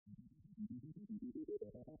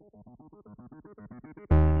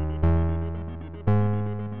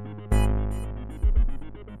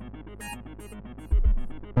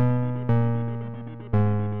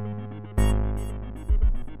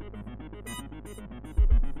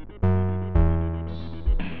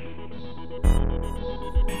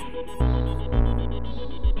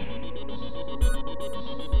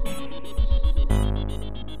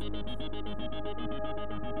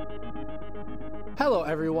Hello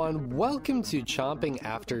everyone, welcome to Chomping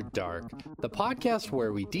After Dark, the podcast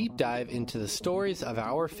where we deep dive into the stories of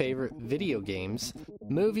our favorite video games,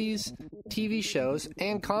 movies, TV shows,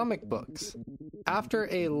 and comic books. After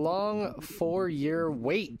a long 4-year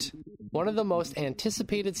wait, one of the most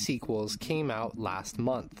anticipated sequels came out last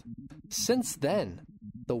month. Since then,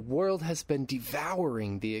 the world has been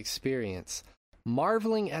devouring the experience,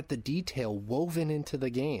 marveling at the detail woven into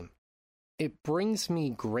the game. It brings me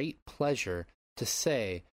great pleasure to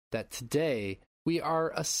say that today we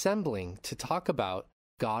are assembling to talk about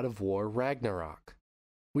God of War Ragnarok.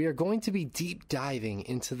 We are going to be deep diving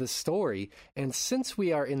into the story, and since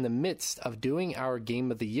we are in the midst of doing our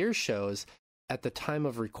Game of the Year shows at the time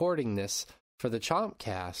of recording this for the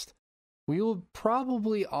Chompcast, we will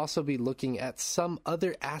probably also be looking at some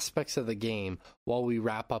other aspects of the game while we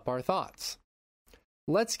wrap up our thoughts.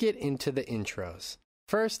 Let's get into the intros.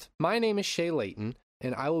 First, my name is Shay Layton,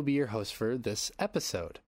 and I will be your host for this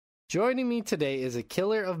episode. Joining me today is a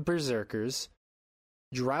killer of berserkers,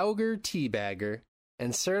 Draugr Teabagger,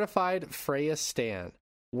 and certified Freya Stan.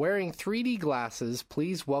 Wearing 3D glasses,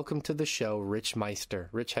 please welcome to the show, Rich Meister.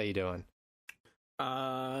 Rich, how you doing?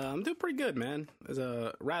 I'm doing pretty good, man. It's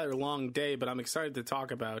a rather long day, but I'm excited to talk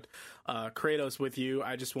about Kratos with you.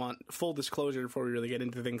 I just want full disclosure before we really get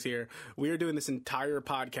into things here. We are doing this entire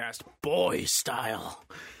podcast boy style.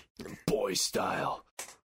 Boy style.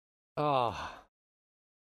 Oh,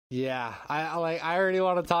 yeah. I already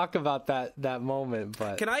want to talk about that moment,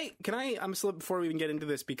 but can I? I'm slip before we even get into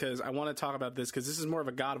this because I want to talk about this because this is more of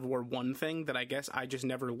a God of War 1 thing that I guess I just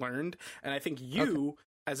never learned, and I think you,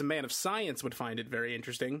 as a man of science, would find it very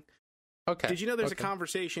interesting. Okay. Did you know there's a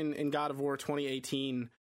conversation in God of War 2018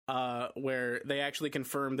 where they actually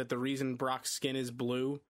confirmed that the reason Brock's skin is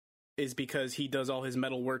blue is because he does all his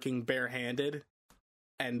metalworking barehanded,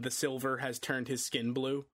 and the silver has turned his skin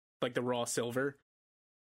blue, like the raw silver.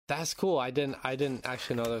 That's cool. I didn't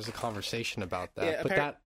actually know there was a conversation about that. Yeah,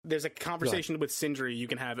 but there's a conversation with Sindri you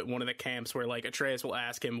can have at one of the camps where like Atreus will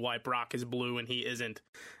ask him why Brock is blue and he isn't,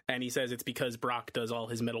 and he says it's because Brock does all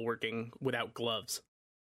his metalworking without gloves.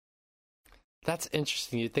 That's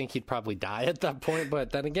interesting. You'd think he'd probably die at that point,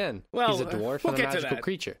 but then again, well, he's a dwarf and a magical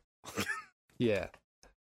creature. Yeah.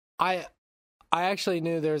 I actually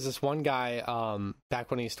knew there was this one guy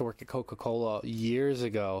back when I used to work at Coca-Cola years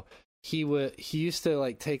ago. He used to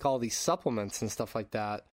like take all these supplements and stuff like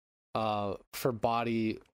that for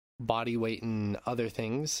body weight and other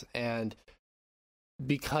things, and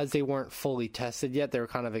because they weren't fully tested yet, they were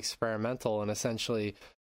kind of experimental, and essentially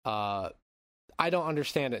I don't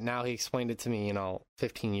understand it now. He explained it to me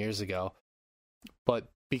 15 years ago, but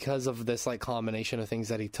because of this like combination of things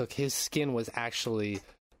that he took, his skin was actually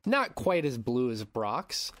not quite as blue as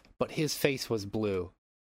Brock's, but his face was blue,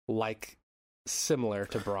 like similar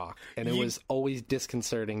to Brock, and it was always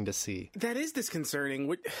disconcerting to see. That is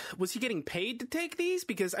disconcerting. Was he getting paid to take these?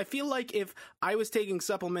 Because I feel like if I was taking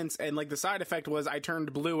supplements and like the side effect was I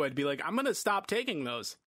turned blue, I'd be like, I'm gonna stop taking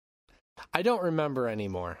those. I don't remember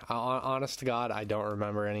anymore. Honest to God, I don't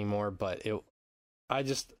remember anymore, but I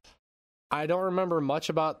don't remember much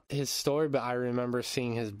about his story, but I remember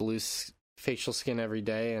seeing his blue facial skin every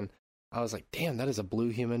day, and I was like, damn, that is a blue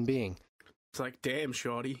human being. It's like, damn,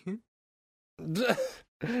 shorty.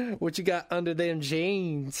 What you got under them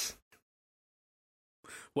jeans?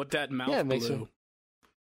 What that mouth blue?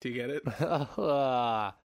 Do you get it?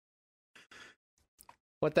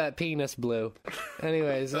 What that penis blue?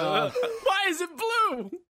 Anyways, why is it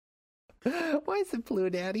blue? Why is it blue,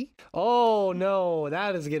 Daddy? Oh no,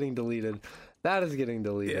 that is getting deleted.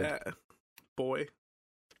 Yeah, boy.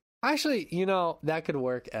 Actually, that could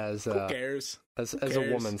work as who cares? As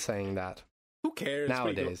a woman saying that. Who cares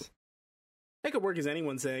nowadays? That could work as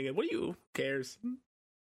anyone saying it. Who cares?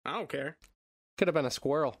 I don't care. Could have been a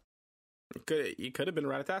squirrel. You could have been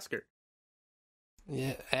Ratatasker.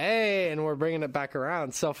 Yeah. Hey, and we're bringing it back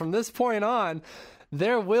around. So from this point on,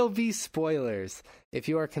 there will be spoilers. If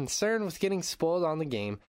you are concerned with getting spoiled on the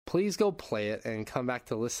game, please go play it and come back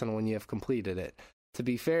to listen when you have completed it. To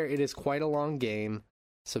be fair, it is quite a long game,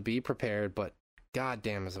 so be prepared, but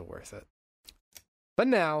goddamn is it worth it. But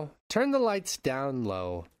now, turn the lights down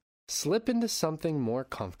low, slip into something more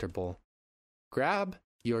comfortable, grab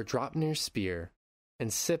your Dropnir spear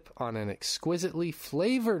and sip on an exquisitely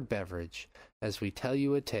flavored beverage as we tell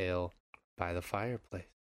you a tale by the fireplace.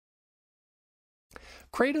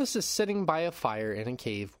 Kratos is sitting by a fire in a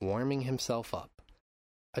cave warming himself up.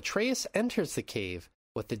 Atreus enters the cave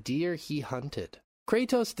with the deer he hunted.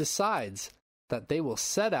 Kratos decides that they will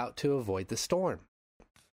set out to avoid the storm.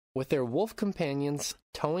 With their wolf companions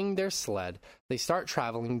towing their sled, they start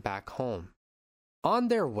traveling back home. On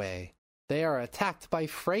their way, they are attacked by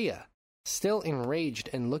Freya, still enraged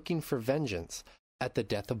and looking for vengeance at the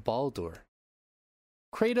death of Baldur.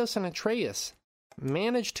 Kratos and Atreus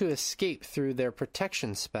manage to escape through their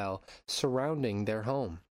protection spell surrounding their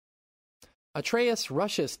home. Atreus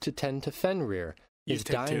rushes to tend to Fenrir, his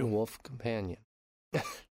dying wolf companion.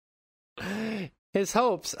 His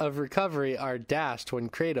hopes of recovery are dashed when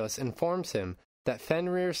Kratos informs him that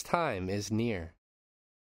Fenrir's time is near.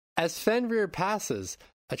 As Fenrir passes,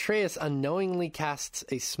 Atreus unknowingly casts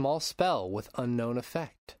a small spell with unknown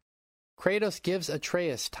effect. Kratos gives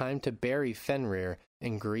Atreus time to bury Fenrir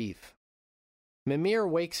in grief. Mimir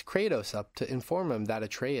wakes Kratos up to inform him that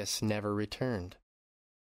Atreus never returned.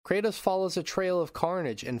 Kratos follows a trail of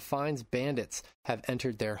carnage and finds bandits have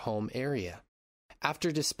entered their home area.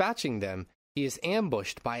 After dispatching them, he is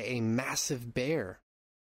ambushed by a massive bear.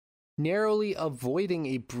 Narrowly avoiding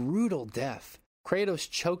a brutal death, Kratos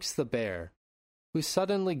chokes the bear, who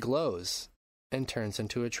suddenly glows and turns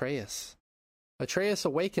into Atreus. Atreus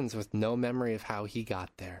awakens with no memory of how he got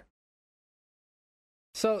there.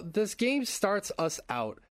 So this game starts us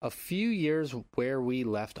out a few years where we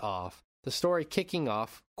left off, the story kicking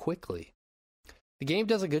off quickly. The game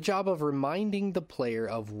does a good job of reminding the player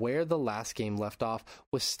of where the last game left off,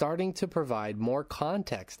 with starting to provide more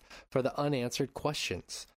context for the unanswered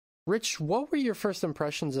questions. Rich, what were your first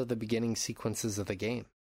impressions of the beginning sequences of the game?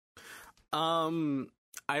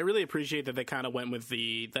 I really appreciate that they kind of went with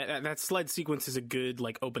that sled sequence is a good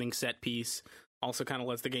like opening set piece. Also kind of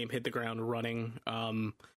lets the game hit the ground running.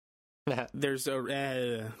 There's a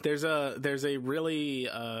really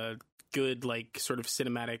good like sort of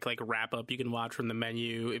cinematic like wrap up you can watch from the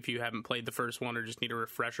menu if you haven't played the first one or just need a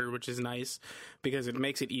refresher, which is nice because it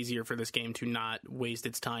makes it easier for this game to not waste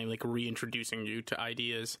its time like reintroducing you to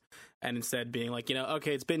ideas and instead being like,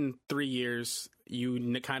 okay, it's been 3 years,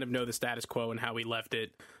 you kind of know the status quo and how we left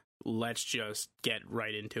it, let's just get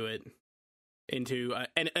right into it. And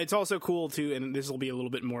it's also cool too, and this will be a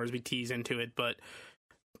little bit more as we tease into it, but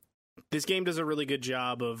this game does a really good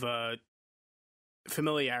job of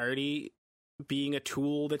familiarity being a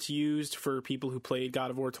tool that's used for people who played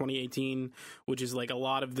God of War 2018, which is like a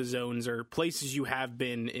lot of the zones are places you have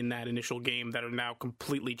been in that initial game that are now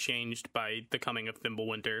completely changed by the coming of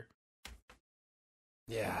Fimbulwinter.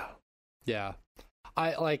 Yeah.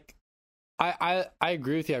 I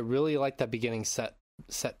agree with you. I really like that beginning set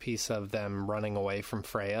piece of them running away from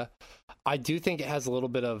Freya. I do think it has a little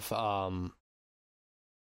bit of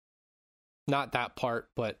not that part,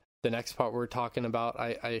 but the next part we're talking about,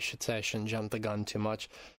 I should say I shouldn't jump the gun too much,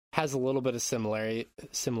 has a little bit of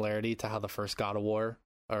similarity to how the first God of War,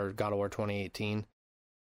 or God of War 2018,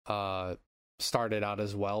 started out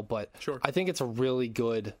as well. But sure. I think it's a really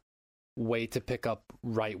good way to pick up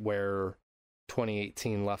right where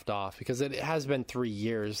 2018 left off, because it has been 3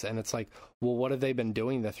 years, and it's like, well, what have they been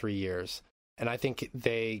doing the 3 years? And I think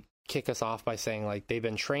they kick us off by saying, like, they've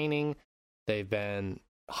been training, they've been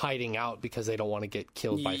hiding out because they don't want to get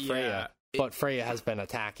killed by Freya, but Freya has been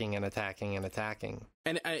attacking and attacking and attacking.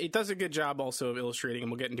 And it does a good job also of illustrating, and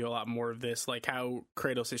we'll get into a lot more of this, like how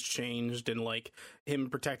Kratos has changed and like him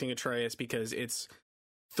protecting Atreus, because it's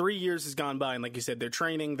 3 years has gone by, and like you said, they're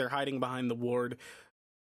training, they're hiding behind the ward.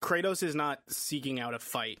 Kratos is not seeking out a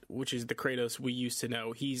fight, which is the Kratos we used to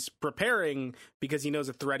know. He's preparing because he knows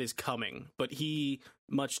a threat is coming, but he,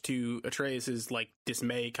 much to Atreus's like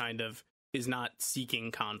dismay, kind of is not seeking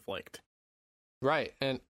conflict. Right,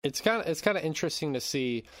 and it's kind of interesting to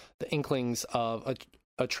see the inklings of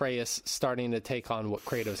Atreus starting to take on what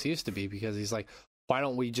Kratos used to be, because he's like, why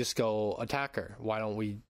don't we just go attack her? Why don't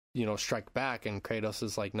we, strike back? And Kratos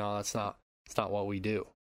is like, no, it's not what we do.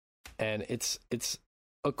 And it's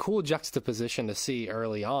a cool juxtaposition to see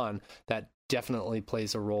early on that definitely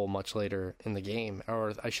plays a role much later in the game,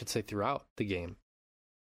 or I should say throughout the game.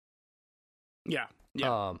 Yeah.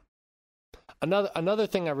 Another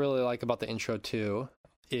thing I really like about the intro too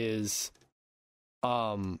is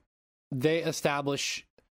they establish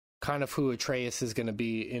kind of who Atreus is going to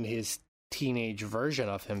be in his teenage version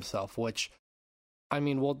of himself, which, I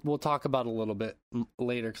mean, we'll talk about a little bit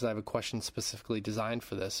later because I have a question specifically designed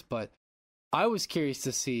for this, but I was curious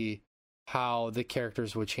to see how the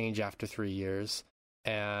characters would change after 3 years,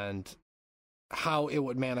 and how it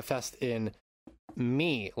would manifest in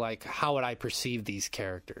me, like how would I perceive these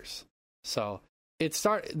characters. So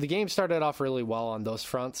the game started off really well on those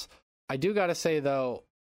fronts. I do gotta say though,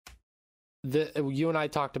 you and I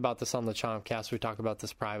talked about this on the Chompcast, we talked about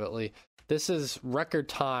this privately. This is record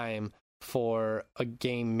time for a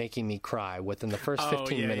game making me cry within the first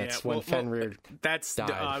 15 minutes when Fenrir died.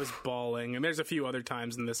 I was bawling, and there's a few other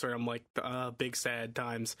times in this where I'm like, big sad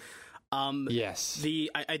times. Yes.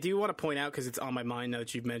 I do want to point out, because it's on my mind now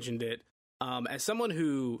that you've mentioned it, as someone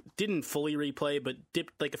who didn't fully replay, but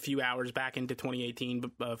dipped like a few hours back into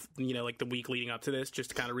 2018, like the week leading up to this,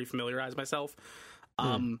 just to kind of refamiliarize myself.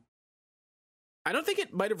 I don't think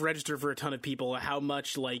it might have registered for a ton of people how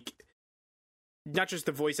much, like, not just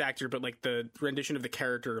the voice actor, but like the rendition of the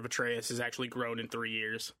character of Atreus has actually grown in 3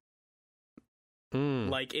 years.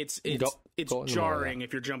 Like it's jarring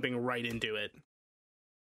if you're jumping right into it.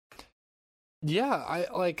 Yeah,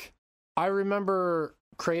 I remember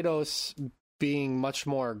Kratos being much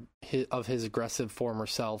more of his aggressive former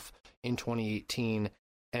self in 2018,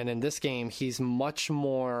 and in this game he's much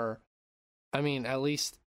more, I mean, at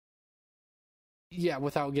least, yeah,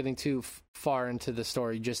 without getting too far into the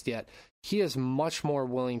story just yet, he is much more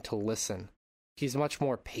willing to listen. He's much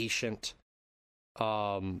more patient.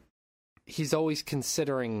 He's always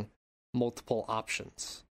considering multiple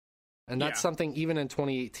options. And that's something, even in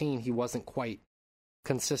 2018, he wasn't quite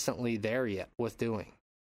consistently there yet with doing.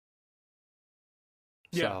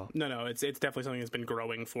 Yeah, so. No, it's definitely something that's been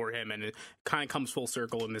growing for him, and it kind of comes full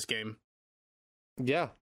circle in this game. Yeah.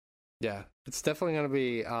 It's definitely going to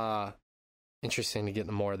be interesting to get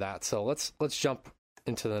into more of that. So let's jump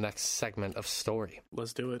into the next segment of story.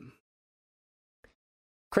 Let's do it.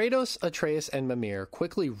 Kratos, Atreus, and Mimir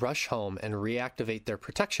quickly rush home and reactivate their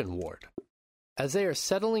protection ward. As they are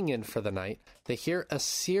settling in for the night, they hear a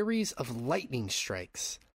series of lightning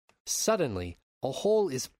strikes. Suddenly, a hole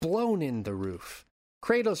is blown in the roof.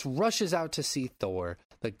 Kratos rushes out to see Thor,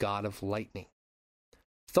 the god of lightning.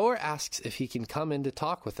 Thor asks if he can come in to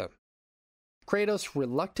talk with him. Kratos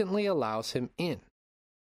reluctantly allows him in.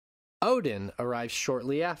 Odin arrives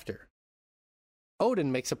shortly after.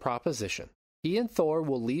 Odin makes a proposition. He and Thor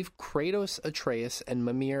will leave Kratos, Atreus, and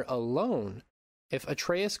Mimir alone if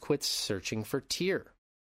Atreus quits searching for Tyr.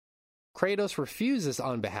 Kratos refuses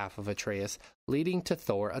on behalf of Atreus, leading to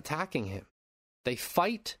Thor attacking him. They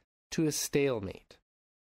fight to a stalemate.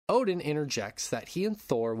 Odin interjects that he and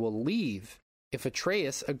Thor will leave if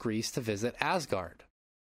Atreus agrees to visit Asgard.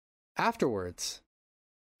 Afterwards,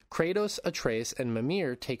 Kratos, Atreus, and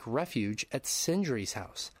Mimir take refuge at Sindri's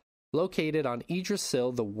house, located on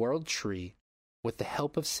Yggdrasil, the World Tree, with the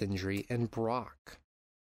help of Sindri and Brock.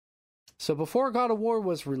 So before God of War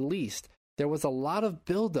was released, there was a lot of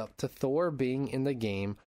build-up to Thor being in the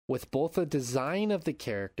game, with both the design of the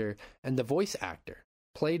character and the voice actor,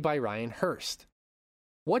 played by Ryan Hurst.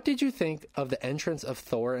 What did you think of the entrance of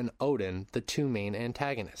Thor and Odin, the two main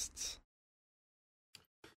antagonists?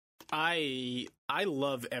 I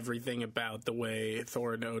love everything about the way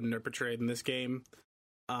Thor and Odin are portrayed in this game.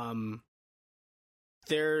 We've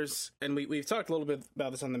talked a little bit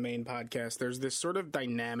about this on the main podcast. There's this sort of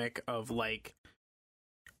dynamic of like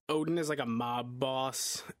Odin is like a mob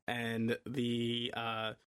boss, and the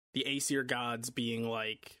Aesir gods being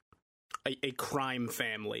like a crime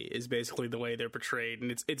family is basically the way they're portrayed,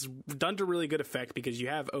 and it's done to really good effect because you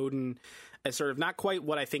have Odin as sort of not quite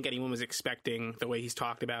what I think anyone was expecting, the way he's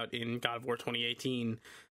talked about in God of War 2018,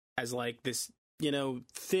 as like this,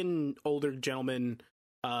 thin older gentleman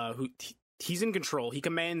who he's in control. He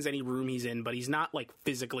commands any room he's in, but he's not like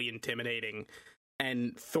physically intimidating.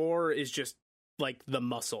 And Thor is just like the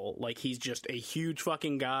muscle. Like he's just a huge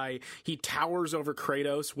fucking guy. He towers over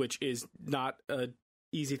Kratos, which is not a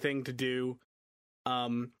easy thing to do.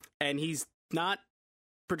 And he's not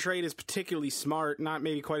portrayed as particularly smart, not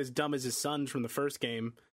maybe quite as dumb as his sons from the first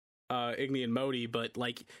game, Igni and Modi, but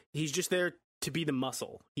like he's just there to be the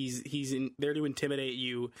muscle. He's there to intimidate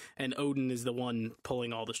you, and Odin is the one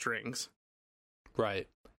pulling all the strings. Right.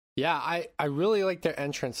 Yeah, I really like their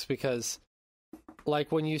entrance because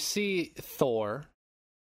like when you see Thor,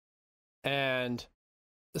 and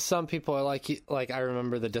some people are like I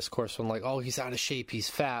remember the discourse when like, oh, he's out of shape, he's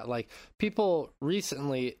fat. Like people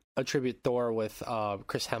recently attribute Thor with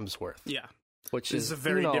Chris Hemsworth. Yeah. Which is a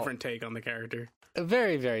very different take on the character. A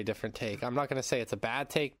very, very different take. I'm not going to say it's a bad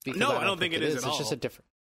take because I don't think it is at all. It's just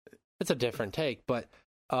a different take, but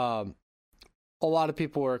a lot of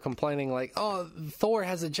people were complaining like, oh, Thor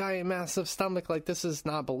has a giant massive stomach, like this is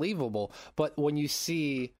not believable. But when you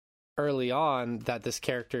see early on that this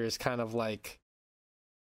character is kind of like,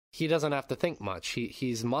 he doesn't have to think much.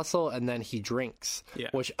 He's muscle and then he drinks. Yeah.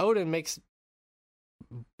 Which Odin makes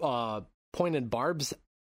pointed barbs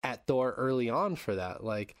at Thor early on for that.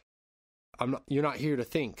 Like, you're not here to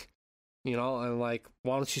think, and like,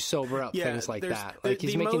 why don't you sober up? Things like that. Like,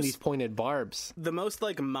 he's making these pointed barbs. The most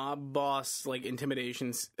like mob boss like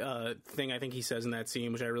intimidation thing I think he says in that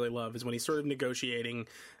scene, which I really love, is when he's sort of negotiating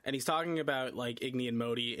and he's talking about like Igni and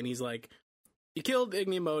Modi, and he's like, "You killed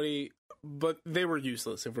Igni and Modi, but they were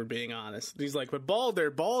useless if we're being honest." He's like, "But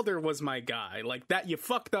Balder was my guy. Like, that you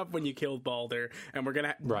fucked up when you killed Balder, and we're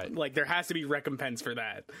gonna like, there has to be recompense for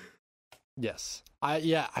that." Yes.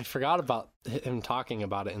 I forgot about him talking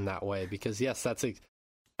about it in that way, because yes,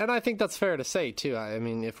 and I think that's fair to say too. I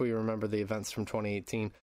mean, if we remember the events from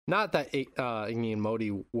 2018, not that Igni and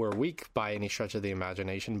Modi were weak by any stretch of the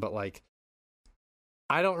imagination, but like,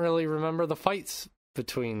 I don't really remember the fights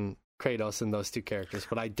between Kratos and those two characters,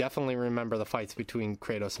 but I definitely remember the fights between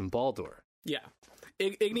Kratos and Baldur. Yeah.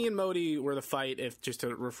 Igni and Modi were the fight, just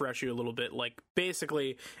to refresh you a little bit, like,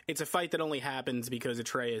 basically, it's a fight that only happens because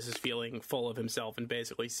Atreus is feeling full of himself and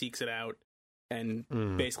basically seeks it out, and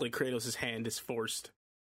basically Kratos' hand is forced.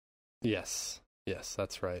 Yes,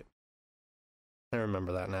 that's right. I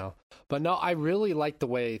remember that now. But no, I really like the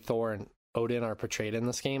way Thor and Odin are portrayed in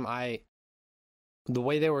this game. The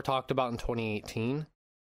way they were talked about in 2018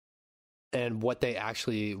 and what they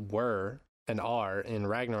actually were and are in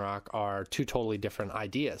Ragnarok are two totally different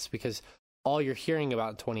ideas, because all you're hearing about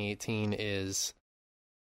in 2018 is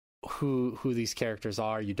who these characters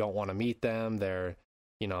are. You don't want to meet them. They're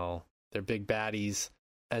big baddies.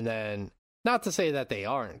 And then, not to say that they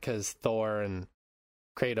aren't, because Thor and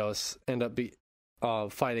Kratos end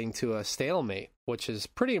up fighting to a stalemate, which is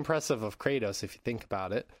pretty impressive of Kratos if you think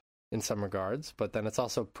about it in some regards. But then it's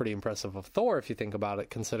also pretty impressive of Thor if you think about it,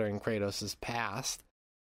 considering Kratos' past.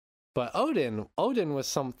 But Odin was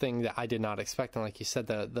something that I did not expect. And like you said,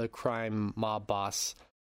 the crime mob boss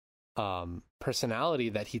personality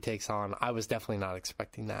that he takes on, I was definitely not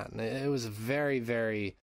expecting that. And it was a very,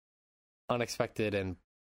 very unexpected and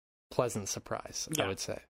pleasant surprise, I would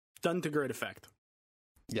say. Done to great effect.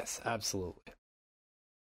 Yes, absolutely.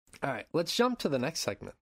 All right, let's jump to the next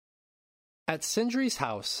segment. At Sindri's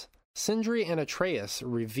house, Sindri and Atreus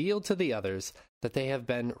reveal to the others that they have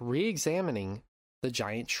been re-examining the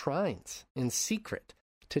giant shrines in secret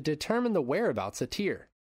to determine the whereabouts of Tyr.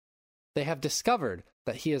 They have discovered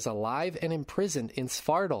that he is alive and imprisoned in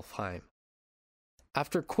Svartalfheim.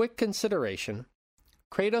 After quick consideration,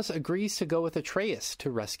 Kratos agrees to go with Atreus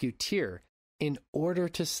to rescue Tyr in order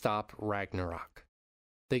to stop Ragnarok.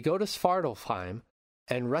 They go to Svartalfheim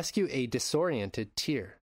and rescue a disoriented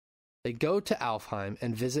Tyr. They go to Alfheim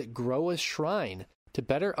and visit Groa's shrine to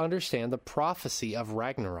better understand the prophecy of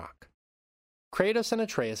Ragnarok. Kratos and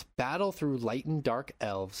Atreus battle through light and dark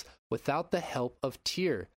elves without the help of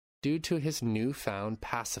Tyr due to his newfound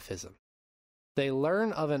pacifism. They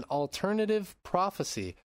learn of an alternative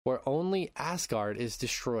prophecy where only Asgard is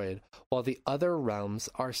destroyed while the other realms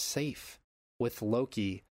are safe, with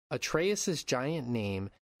Loki, Atreus' giant name,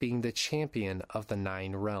 being the champion of the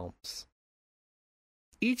 9 realms.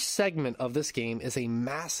 Each segment of this game is a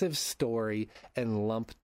massive story and lore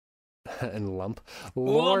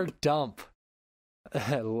dump.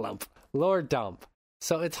 Lore dump.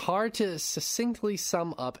 So it's hard to succinctly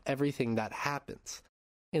sum up everything that happens.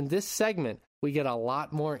 In this segment, we get a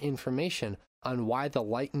lot more information on why the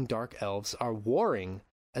light and dark elves are warring,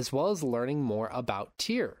 as well as learning more about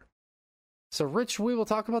Tyr. So Rich, we will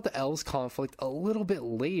talk about the elves' conflict a little bit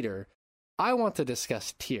later. I want to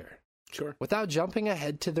discuss Tyr. Sure. Without jumping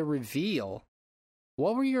ahead to the reveal,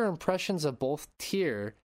 what were your impressions of both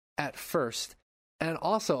Tyr at first and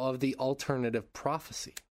also of the alternative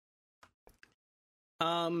prophecy?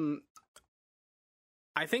 I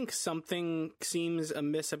think something seems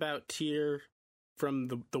amiss about Tyr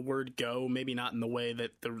from the word go, maybe not in the way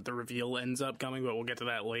that the reveal ends up going, but we'll get to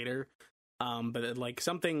that later. But like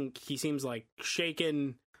something, he seems like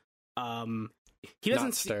shaken. He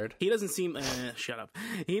doesn't stirred. He doesn't seem shut up.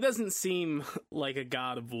 He doesn't seem like a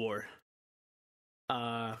god of war.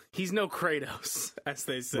 He's no Kratos, as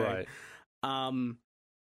they say. Right.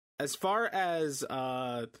 As far as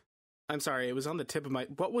I'm sorry, it was on the tip of my...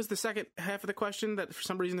 What was the second half of the question that for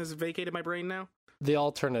some reason has vacated my brain now? The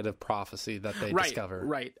alternative prophecy that they discover.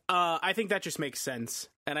 Right. I think that just makes sense.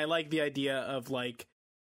 And I like the idea of, like,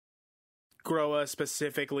 Groa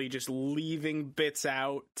specifically just leaving bits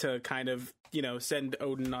out to kind of, send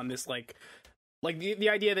Odin on this, like the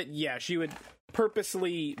idea that, yeah, she would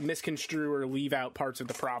purposely misconstrue or leave out parts of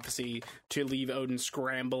the prophecy to leave Odin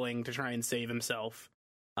scrambling to try and save himself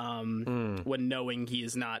when knowing he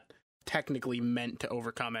is not technically meant to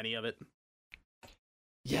overcome any of it.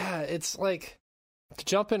 Yeah, it's like, to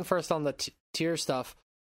jump in first on the Tyr stuff,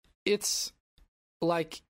 it's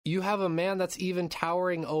like you have a man that's even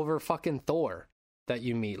towering over fucking Thor that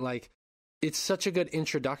you meet. Like, it's such a good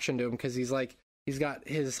introduction to him because he's got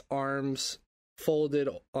his arms folded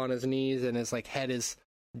on his knees and his like head is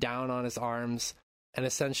down on his arms, and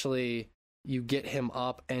essentially you get him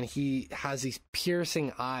up and he has these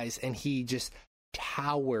piercing eyes and he just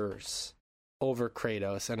towers over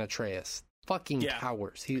Kratos and Atreus. Fucking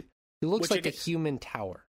towers. He looks like a human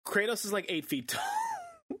tower. Kratos is like 8 feet tall.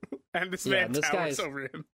 And this man towers over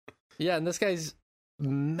him. Yeah, and this guy's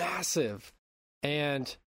massive.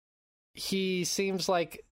 And he seems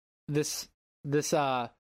like this I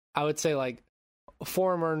would say like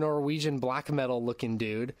former Norwegian black metal looking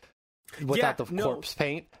dude without the corpse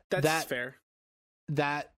paint. That's fair.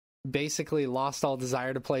 That basically lost all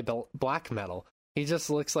desire to play black metal. He just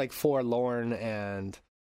looks like forlorn, and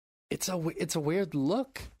it's a weird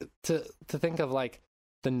look to think of, like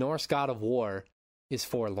the Norse god of war is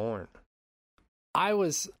forlorn. I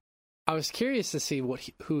was curious to see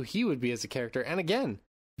who he would be as a character, and again,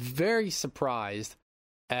 very surprised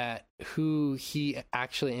at who he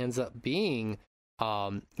actually ends up being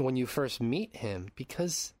when you first meet him,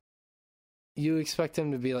 because you expect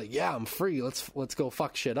him to be like, yeah, I'm free, let's go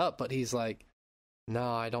fuck shit up, but he's like,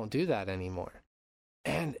 no, I don't do that anymore.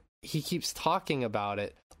 And he keeps talking about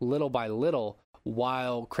it little by little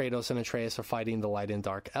while Kratos and Atreus are fighting the light and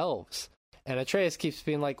dark elves. And Atreus keeps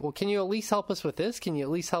being like, well, can you at least help us with this? Can you at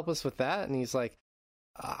least help us with that? And he's like,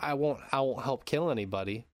 I won't help kill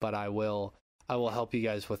anybody, but I will help you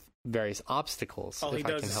guys with various obstacles. All he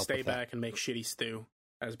does is stay back and make shitty stew,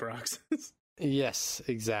 as Brock says. Yes,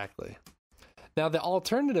 exactly. Now, the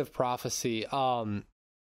alternative prophecy,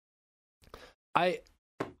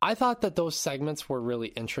 I thought that those segments were really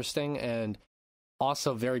interesting and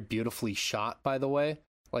also very beautifully shot, by the way.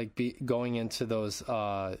 Like, going into those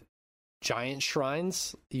giant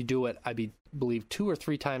shrines. You do it, I believe, 2 or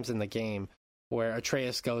 3 times in the game, where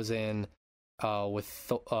Atreus goes in with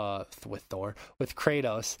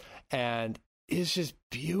Kratos, and it's just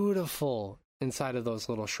beautiful inside of those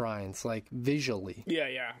little shrines, like visually.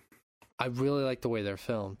 Yeah. I really like the way they're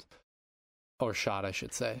filmed. Or shot, I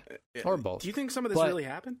should say. Or both. Do you think some of this really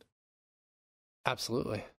happened?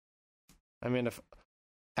 Absolutely. I mean, if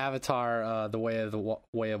Avatar, The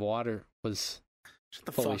Way of Water was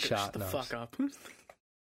fully shot. Shut the fuck up.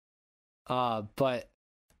 But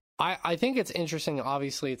I think it's interesting.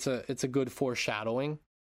 Obviously, it's a good foreshadowing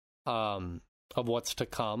of what's to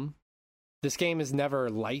come. This game is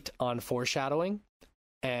never light on foreshadowing,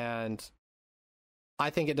 and I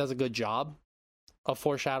think it does a good job of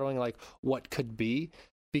foreshadowing like what could be,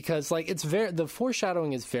 because like the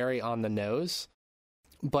foreshadowing is very on the nose,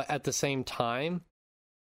 but at the same time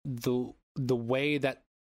the way that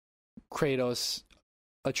Kratos,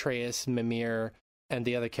 Atreus, Mimir, and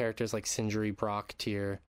the other characters like Sindri, Brock,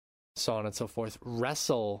 Tyr, so on and so forth,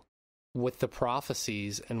 wrestle with the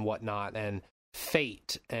prophecies and whatnot and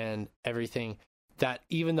fate and everything, that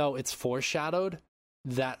even though it's foreshadowed,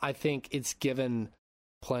 that I think it's given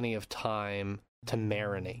plenty of time to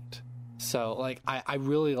marinate. So like I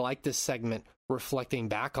really like this segment reflecting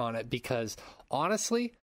back on it, because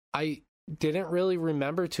honestly I didn't really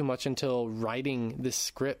remember too much until writing this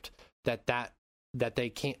script that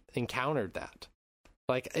they encountered that.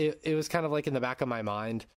 Like it was kind of like in the back of my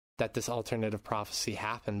mind that this alternative prophecy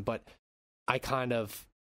happened, but I kind of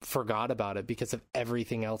forgot about it because of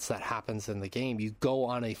everything else that happens in the game. You go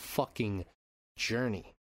on a fucking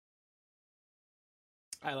journey.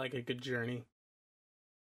 I like a good journey.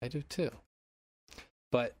 I do too.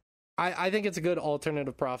 But I think it's a good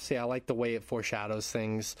alternative prophecy. I like the way it foreshadows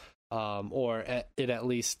things, or it at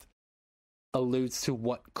least alludes to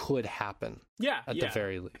what could happen. Yeah, at the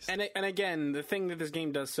very least. And again, the thing that this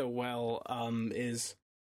game does so well is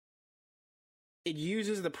it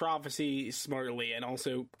uses the prophecy smartly, and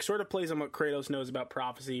also sort of plays on what Kratos knows about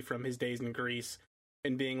prophecy from his days in Greece,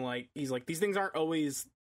 and being like, he's like, these things aren't always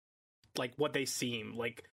like what they seem.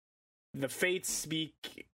 Like, the fates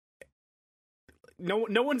speak. No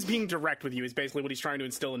one's being direct with you is basically what he's trying to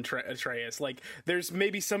instill in Atreus. Like, there's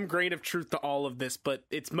maybe some grain of truth to all of this, but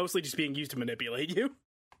it's mostly just being used to manipulate you.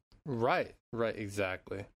 Right,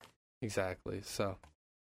 exactly. So,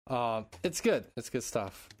 it's good. It's good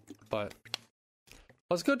stuff. But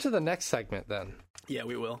let's go to the next segment then. Yeah,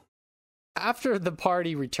 we will. After the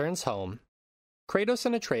party returns home, Kratos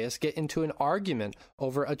and Atreus get into an argument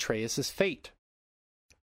over Atreus' fate.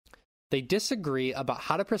 They disagree about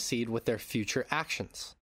how to proceed with their future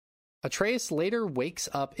actions. Atreus later wakes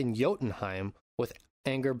up in Jotunheim with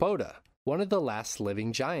Angerboda, one of the last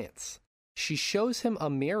living giants. She shows him a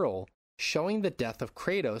mural showing the death of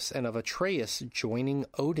Kratos and of Atreus joining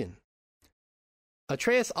Odin.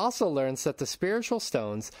 Atreus also learns that the spiritual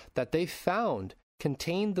stones that they found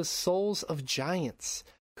contained the souls of giants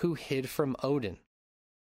who hid from Odin.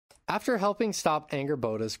 After helping stop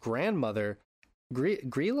Angerboda's grandmother,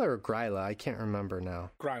 Gryla or Gryla, I can't remember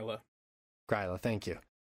now. Gryla, thank you.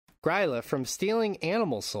 Gryla from stealing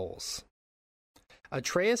animal souls,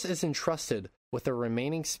 Atreus is entrusted with the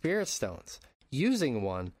remaining spirit stones, using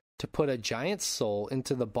one to put a giant soul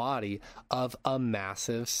into the body of a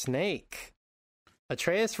massive snake.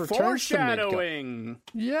 Atreus returns to Midgard.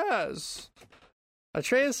 Yes.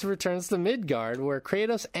 Atreus returns to Midgard, where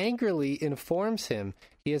Kratos angrily informs him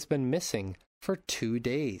he has been missing for 2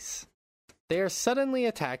 days. They are suddenly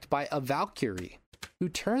attacked by a Valkyrie, who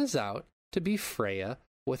turns out to be Freya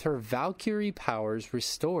with her Valkyrie powers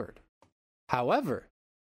restored. However,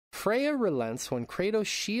 Freya relents when Kratos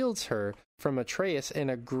shields her from Atreus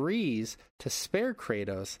and agrees to spare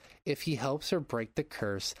Kratos if he helps her break the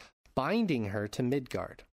curse binding her to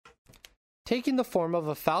Midgard. Taking the form of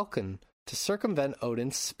a falcon to circumvent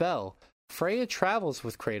Odin's spell, Freya travels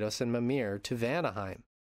with Kratos and Mimir to Vanaheim,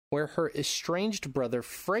 where her estranged brother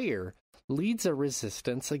Freyr leads a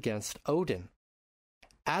resistance against Odin.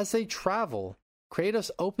 As they travel,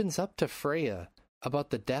 Kratos opens up to Freya about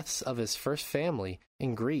the deaths of his first family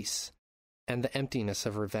in Greece and the emptiness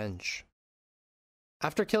of revenge.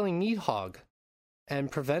 After killing Nidhogg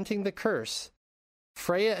and preventing the curse,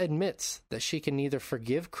 Freya admits that she can neither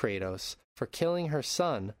forgive Kratos for killing her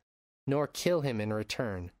son nor kill him in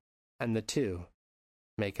return, and the two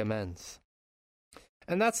make amends.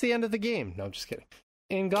 And that's the end of the game. No, I'm just kidding.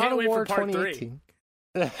 In God of War 2018,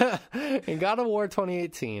 in God of War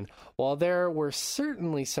 2018, while there were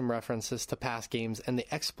certainly some references to past games and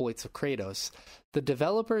the exploits of Kratos, the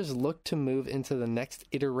developers looked to move into the next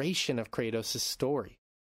iteration of Kratos' story.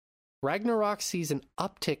 Ragnarok sees an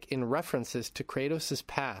uptick in references to Kratos'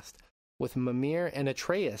 past, with Mimir and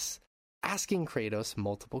Atreus asking Kratos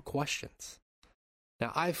multiple questions.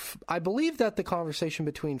 Now, I believe that the conversation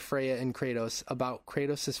between Freya and Kratos about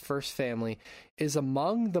Kratos' first family is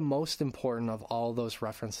among the most important of all those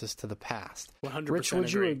references to the past. 100% Rich,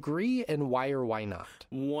 would you agree, and why or why not?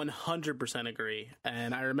 100% agree.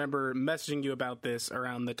 And I remember messaging you about this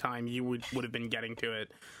around the time you would have been getting to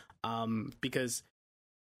it, because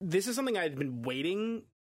this is something I had been waiting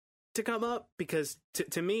to come up, because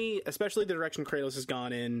to me, especially the direction Kratos has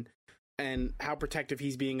gone in and how protective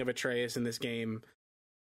he's being of Atreus in this game,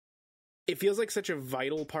 it feels like such a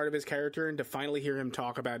vital part of his character, and to finally hear him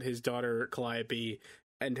talk about his daughter Calliope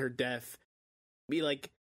and her death, be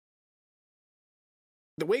like,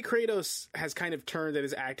 the way Kratos has kind of turned at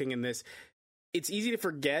his acting in this, it's easy to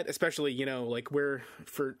forget, especially, like,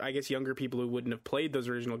 for, I guess, younger people who wouldn't have played those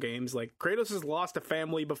original games, like, Kratos has lost a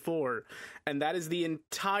family before, and that is the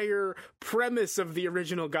entire premise of the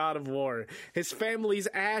original God of War. His family's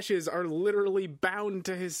ashes are literally bound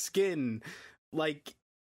to his skin. I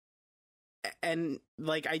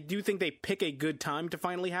do think they pick a good time to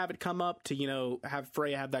finally have it come up, to, have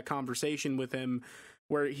Freya have that conversation with him,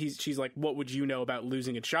 where she's like, what would you know about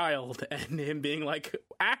losing a child? And him being like,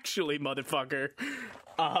 actually, motherfucker,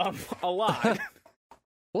 a lot.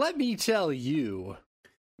 Let me tell you.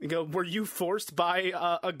 You go, were you forced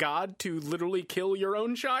by a god to literally kill your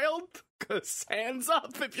own child? Because hands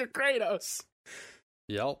up if you're Kratos.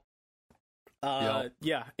 Yep.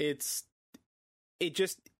 Yeah,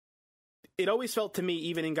 it always felt to me,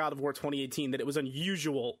 even in God of War 2018, that it was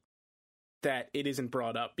unusual that it isn't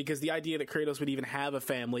brought up, because the idea that Kratos would even have a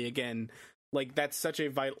family again, like, that's such a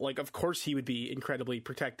vital, like, of course he would be incredibly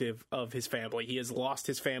protective of his family. He has lost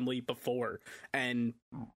his family before, and,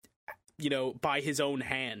 by his own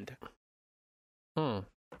hand.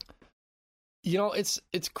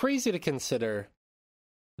 It's crazy to consider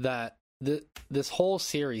that this whole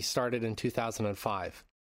series started in 2005.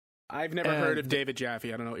 I've never heard of David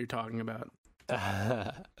Jaffe. I don't know what you're talking about.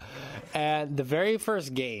 And the very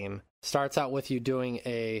first game starts out with you doing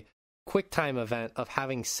a quick time event of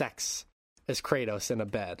having sex as Kratos in a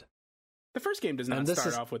bed. The first game does not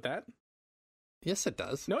start off with that. Yes, it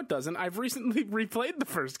does. No, it doesn't. I've recently replayed the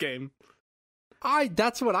first game.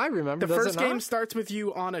 That's what I remember. The first game starts with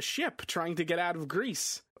you on a ship trying to get out of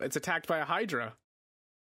Greece. It's attacked by a Hydra.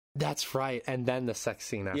 That's right. And then the sex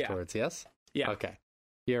scene afterwards, yes? Yeah. Okay.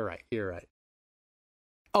 You're right.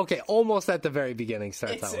 Okay, almost at the very beginning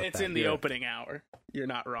starts out with that. It's in the opening hour. You're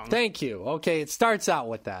not wrong. Thank you. Okay, it starts out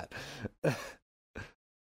with that.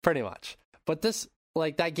 Pretty much. But this,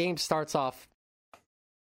 that game starts off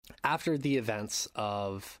after the events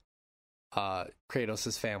of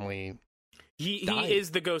Kratos' family He died.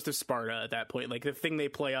 is the ghost of Sparta at that point. Like, the thing they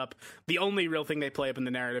play up, the only real thing they play up in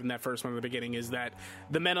the narrative in that first one at the beginning is that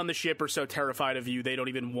the men on the ship are so terrified of you, they don't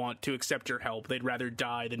even want to accept your help. They'd rather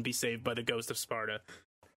die than be saved by the ghost of Sparta.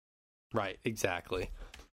 Right, exactly.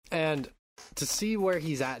 And to see where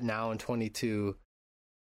he's at now in 22,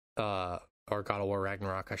 or God of War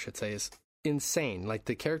Ragnarok, I should say, is insane. Like,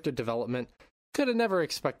 the character development, could have never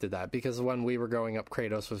expected that, because when we were growing up,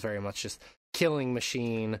 Kratos was very much just killing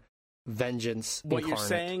machine, vengeance What incarnate. you're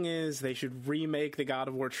saying is they should remake the God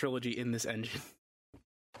of War trilogy in this engine.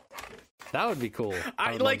 That would be cool.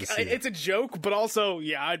 I would like love to see it's a joke, but also,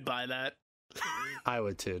 yeah, I'd buy that. I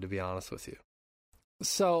would too, to be honest with you.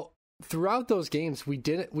 So throughout those games, we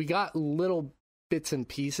got little bits and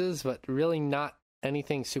pieces, but really not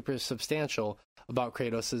anything super substantial about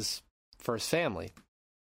Kratos' first family.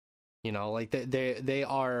 You know, like they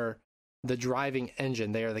are the driving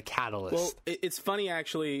engine. They are the catalyst. Well, it's funny,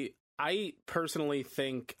 actually. I personally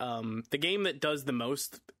think the game that does the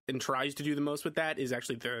most and tries to do the most with that is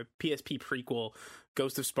actually the PSP prequel,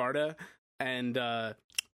 Ghost of Sparta. And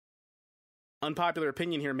unpopular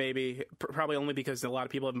opinion here, maybe, probably only because a lot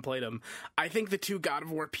of people haven't played them. I think the two God of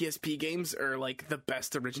War PSP games are like the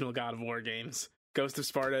best original God of War games. Ghost of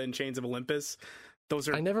Sparta and Chains of Olympus.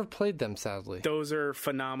 I never played them, sadly. Those are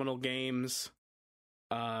phenomenal games.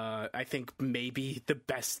 I think maybe the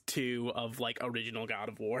best two of like original God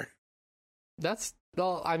of War.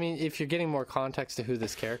 Well, I mean, if you're getting more context to who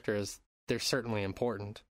this character is, they're certainly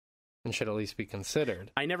important and should at least be considered.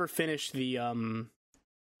 I never finished the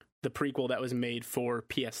prequel that was made for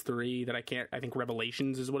PS3 that I think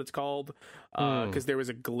Revelations is what it's called, because there was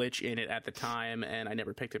a glitch in it at the time and I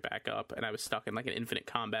never picked it back up and I was stuck in like an infinite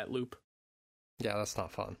combat loop. Yeah, that's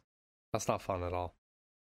not fun. That's not fun at all.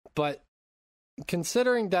 But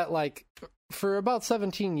considering that, like, for about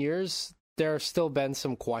 17 years, there have still been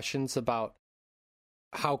some questions about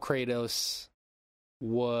how Kratos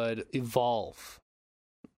would evolve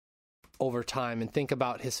over time and think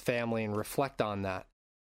about his family and reflect on that.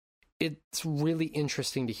 It's really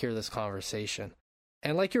interesting to hear this conversation.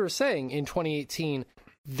 And like you were saying, in 2018,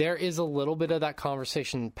 there is a little bit of that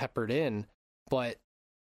conversation peppered in, but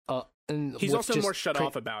and he's also more shut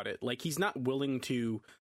off about it. Like, he's not willing to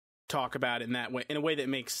talk about it in that way, in a way that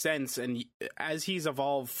makes sense. And as he's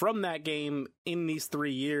evolved from that game in these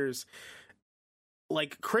 3 years,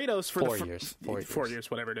 like Kratos for 4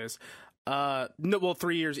 years, whatever it is.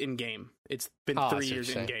 3 years in game. It's been 3 years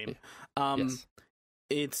in game. Yes.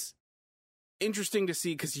 It's interesting to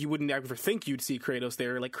see, because you wouldn't ever think you'd see Kratos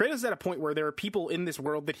there. Like, Kratos is at a point where there are people in this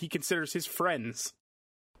world that he considers his friends.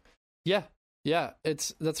 Yeah,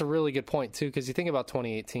 that's a really good point too, because you think about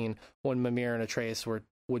 2018 when Mimir and Atreus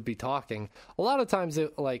would be talking. A lot of times,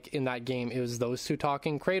 like in that game, it was those two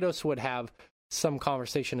talking. Kratos would have some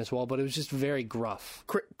conversation as well, but it was just very gruff,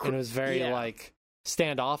 and it was very like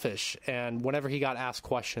standoffish. And whenever he got asked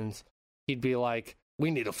questions, he'd be like, "We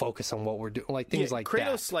need to focus on what we're doing," like things like that.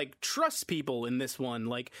 Kratos like trusts people in this one.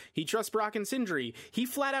 Like, he trusts Brock and Sindri. He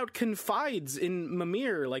flat out confides in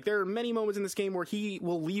Mimir. Like, there are many moments in this game where he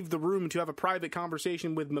will leave the room to have a private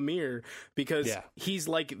conversation with Mimir because he's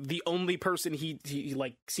like the only person he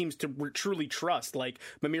like seems to truly trust. Like,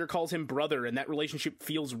 Mimir calls him brother, and that relationship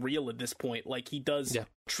feels real at this point. Like, he does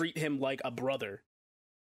treat him like a brother.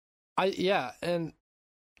 And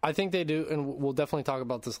I think they do, and we'll definitely talk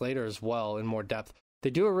about this later as well in more depth. They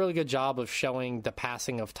do a really good job of showing the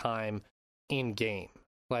passing of time in game.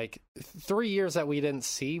 Like, 3 years that we didn't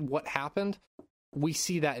see what happened, we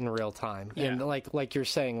see that in real time. Yeah. And like you're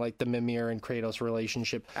saying, like the Mimir and Kratos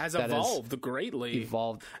relationship has evolved greatly.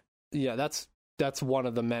 Yeah, that's one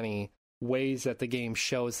of the many ways that the game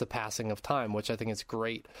shows the passing of time, which I think is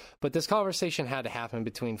great. But this conversation had to happen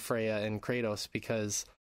between Freya and Kratos, because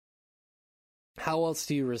how else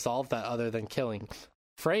do you resolve that other than killing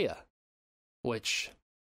Freya? Which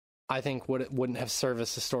I think wouldn't have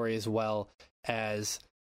serviced the story as well as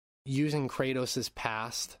using Kratos'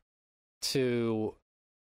 past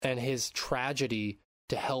and his tragedy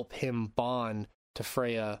to help him bond to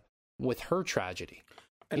Freya with her tragedy.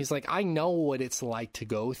 And he's like, I know what it's like to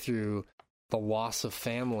go through the loss of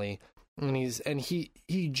family. And he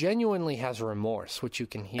genuinely has remorse, which you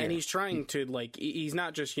can hear. And he's trying to, like, he's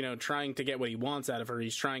not just, trying to get what he wants out of her.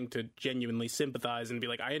 He's trying to genuinely sympathize and be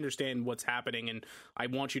like, I understand what's happening, and I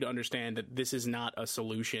want you to understand that this is not a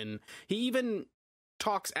solution. He even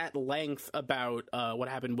talks at length about what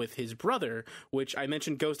happened with his brother, which I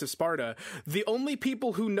mentioned Ghost of Sparta. The only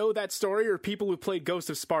people who know that story are people who played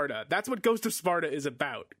Ghost of Sparta. That's what Ghost of Sparta is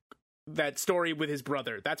about. That story with his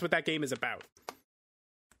brother. That's what that game is about.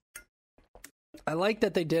 I like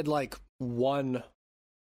that they did like one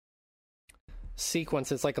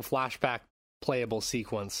sequence. It's like a flashback playable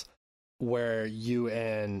sequence where you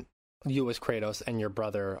as Kratos and your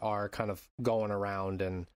brother are kind of going around,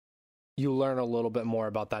 and you learn a little bit more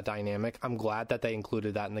about that dynamic. I'm glad that they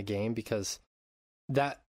included that in the game, because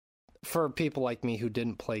that, for people like me who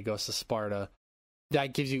didn't play Ghost of Sparta,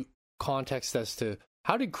 that gives you context as to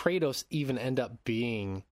how did Kratos even end up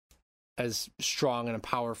being as strong and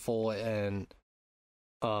powerful and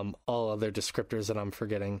all other descriptors that I'm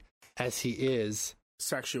forgetting as he is.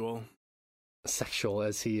 Sexual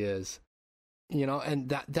As he is. You know, and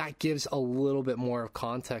that gives a little bit more of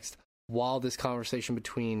context while this conversation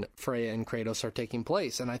between Freya and Kratos are taking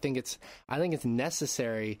place. And I think it's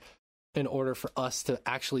necessary in order for us to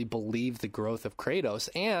actually believe the growth of Kratos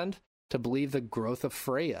and to believe the growth of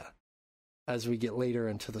Freya as we get later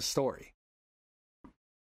into the story.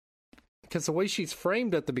 Because the way she's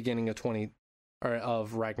framed at the beginning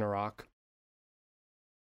of Ragnarok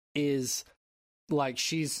is like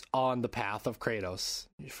she's on the path of Kratos.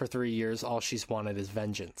 For 3 years, all she's wanted is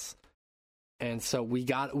vengeance. And so we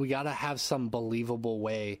got to have some believable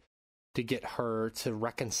way to get her to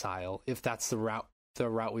reconcile, if that's the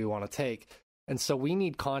route we want to take. And so we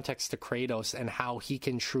need context to Kratos and how he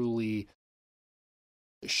can truly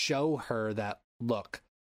show her that, look,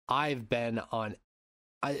 I've been on...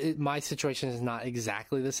 my situation is not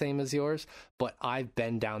exactly the same as yours, but I've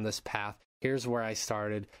been down this path. Here's where I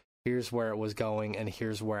started. Here's where it was going, and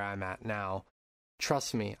here's where I'm at now.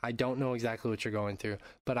 Trust me, I don't know exactly what you're going through,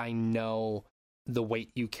 but I know the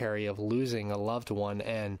weight you carry of losing a loved one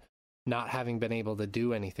and not having been able to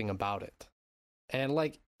do anything about it. And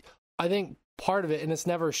like, I think part of it, and it's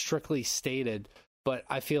never strictly stated, but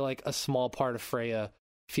I feel like a small part of Freya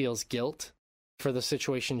feels guilt for the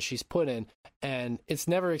situation she's put in, and it's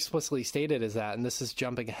never explicitly stated as that, and this is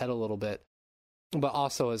jumping ahead a little bit, but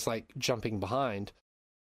also as like jumping behind.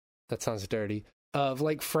 That sounds dirty. Of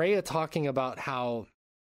like Freya talking about how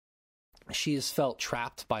she has felt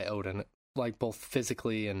trapped by Odin, like both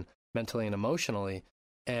physically and mentally and emotionally,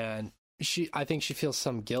 and I think she feels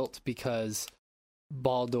some guilt because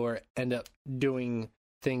Baldur ended up doing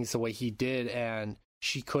things the way he did, and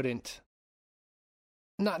she couldn't,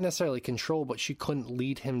 not necessarily control, but she couldn't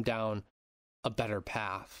lead him down a better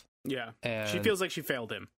path. Yeah. And she feels like she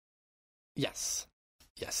failed him. Yes.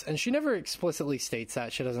 And she never explicitly states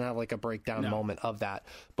that. She doesn't have like a breakdown moment of that.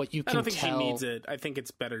 But you can tell... I don't think she needs it. I think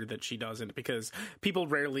it's better that she doesn't, because people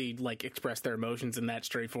rarely like express their emotions in that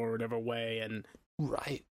straightforward of a way. And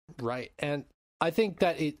Right. And I think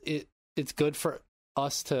that it's good for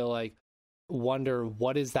us to like wonder,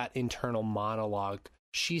 what is that internal monologue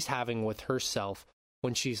she's having with herself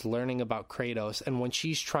when she's learning about Kratos, and when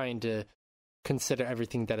she's trying to consider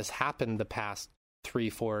everything that has happened the past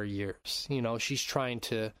 3-4 years. You know, she's trying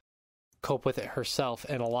to cope with it herself,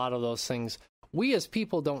 and a lot of those things we as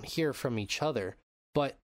people don't hear from each other,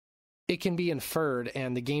 but it can be inferred,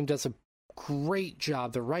 and the game does a great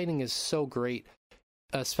job. The writing is so great,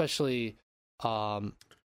 especially to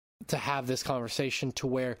have this conversation to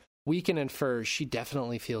where we can infer she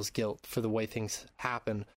definitely feels guilt for the way things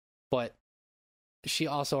happen, but she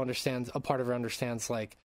also understands, a part of her understands,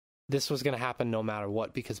 like, this was going to happen no matter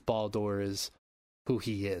what, because Baldur is who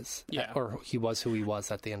he is. Yeah. Or he was who he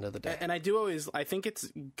was at the end of the day. And I think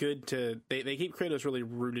it's good to, they keep Kratos really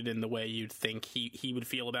rooted in the way you'd think he would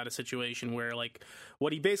feel about a situation where, like,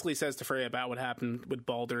 what he basically says to Freya about what happened with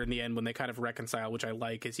Baldur in the end when they kind of reconcile, which I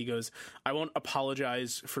like, is he goes, I won't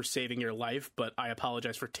apologize for saving your life, but I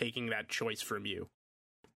apologize for taking that choice from you.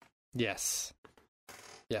 Yes.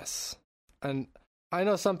 And I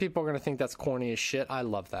know some people are going to think that's corny as shit. I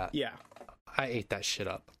love that. Yeah. I ate that shit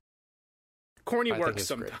up. Corny works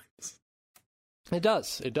sometimes. Great. It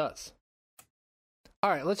does. All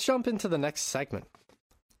right, let's jump into the next segment.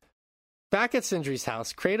 Back at Sindri's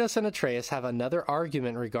house, Kratos and Atreus have another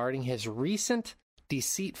argument regarding his recent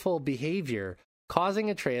deceitful behavior, causing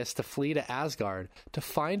Atreus to flee to Asgard to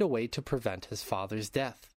find a way to prevent his father's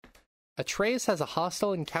death. Atreus has a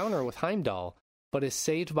hostile encounter with Heimdall, but is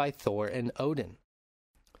saved by Thor and Odin.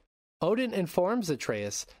 Odin informs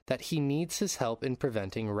Atreus that he needs his help in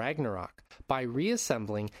preventing Ragnarok by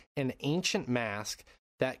reassembling an ancient mask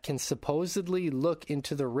that can supposedly look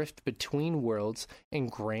into the rift between worlds and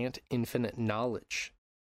grant infinite knowledge.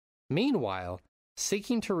 Meanwhile,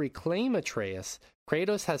 seeking to reclaim Atreus,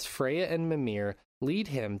 Kratos has Freya and Mimir lead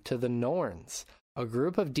him to the Norns, a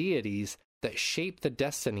group of deities that shape the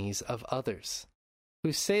destinies of others,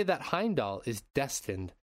 who say that Heimdall is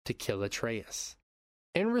destined to kill Atreus.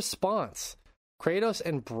 In response, Kratos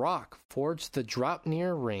and Brock forge the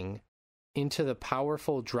Draupnir ring into the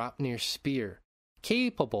powerful Draupnir spear,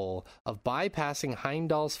 capable of bypassing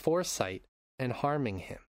Heimdall's foresight and harming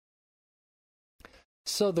him.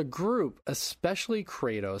 So the group, especially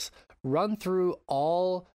Kratos, run through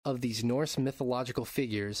all of these Norse mythological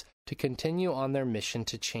figures to continue on their mission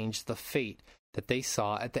to change the fate that they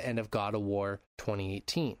saw at the end of God of War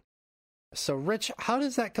 2018. So Rich, how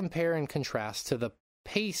does that compare and contrast to the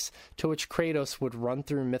pace to which Kratos would run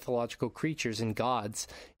through mythological creatures and gods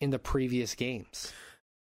in the previous games?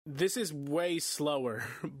 This is way slower,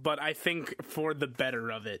 but I think for the better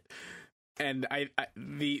of it. And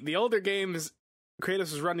the older games,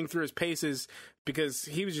 Kratos was running through his paces because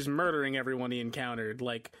he was just murdering everyone he encountered.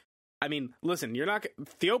 Like, I mean, listen,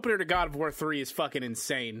 the opener to God of War 3 is fucking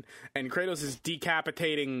insane. And Kratos is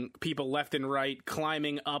decapitating people left and right,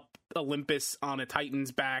 climbing up Olympus on a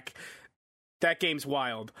Titan's back. That game's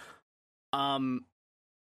wild. What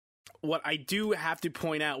I do have to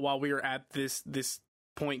point out while we are at this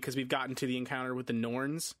point, because we've gotten to the encounter with the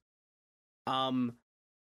Norns,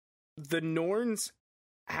 the Norns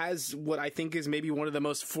has what I think is maybe one of the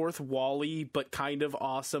most fourth wall-y but kind of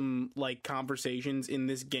awesome like conversations in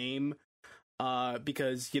this game,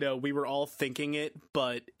 because we were all thinking it,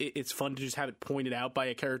 but it's fun to just have it pointed out by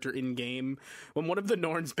a character in game. When one of the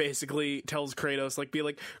Norns basically tells Kratos,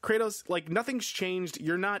 Kratos, nothing's changed,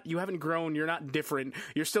 you haven't grown, you're not different,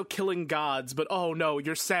 you're still killing gods, but oh no,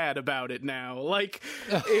 you're sad about it now.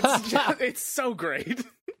 It's so great.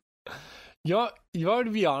 You want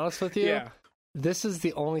to be honest with you? Yeah. This is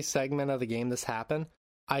the only segment of the game this happened.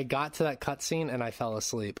 I got to that cutscene and I fell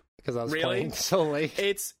asleep because I was playing so late.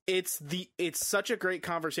 It's such a great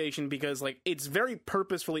conversation because it's very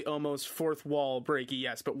purposefully almost fourth wall breaky,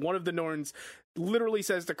 yes, but one of the Norns literally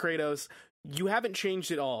says to Kratos, "You haven't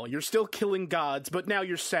changed at all. You're still killing gods, but now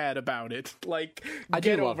you're sad about it.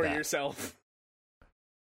 Get over yourself."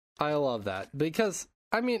 I love that because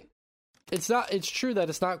I mean, it's true that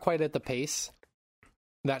it's not quite at the pace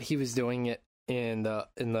that he was doing it in the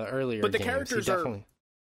earlier but the games. Characters are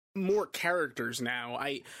more characters now.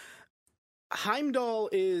 Heimdall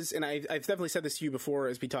is, and I've definitely said this to you before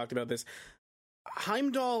as we talked about this,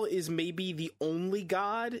 Heimdall is maybe the only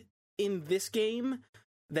god in this game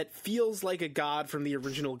that feels like a god from the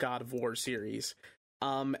original God of War series.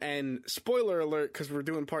 And spoiler alert, because we're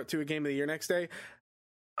doing part 2 of Game of the Year next day,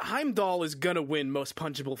 Heimdall is gonna win Most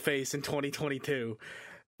Punchable Face in 2022.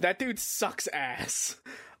 That dude sucks ass.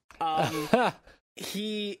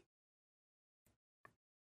 He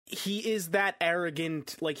is that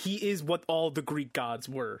arrogant, he is what all the Greek gods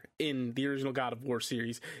were in the original God of War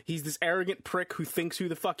series. He's this arrogant prick who thinks who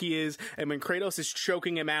the fuck he is, and when Kratos is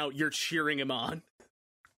choking him out, you're cheering him on.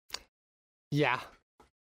 Yeah.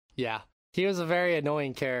 He was a very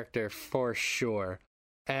annoying character for sure.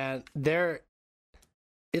 And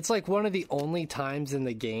it's one of the only times in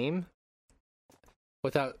the game,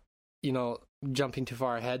 without jumping too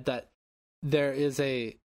far ahead, that there is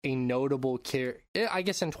a notable character, I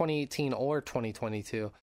guess in 2018 or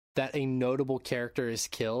 2022, that a notable character is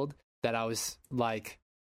killed, that I was like,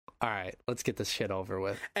 all right, let's get this shit over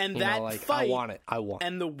with. And fight, I want it.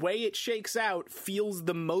 And the way it shakes out feels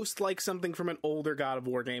the most like something from an older God of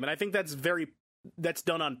War game. And I think that's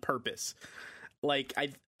done on purpose.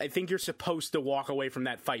 I think you're supposed to walk away from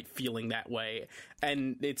that fight feeling that way.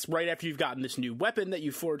 And it's right after you've gotten this new weapon that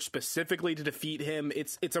you forged specifically to defeat him.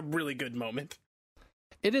 It's a really good moment.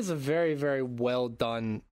 It is a very, very well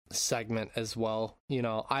done segment as well.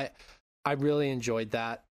 I really enjoyed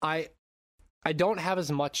that. I don't have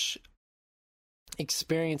as much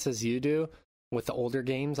experience as you do with the older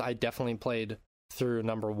games. I definitely played through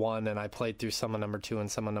number 1 and I played through some of number 2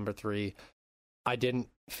 and some of number 3. I didn't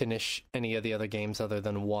finish any of the other games other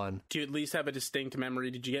than 1. Do you at least have a distinct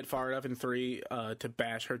memory? Did you get far enough in 3 to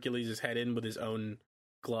bash Hercules' head in with his own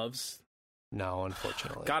gloves? No,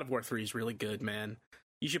 unfortunately. God of War 3 is really good, man.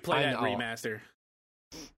 You should play that remaster.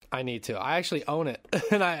 I need to. I actually own it.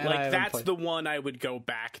 That's the one I would go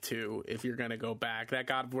back to if you're going to go back. That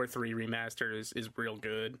God of War 3 remaster is real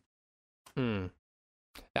good.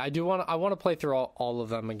 I want to play through all of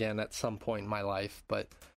them again at some point in my life, but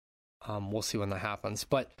we'll see when that happens.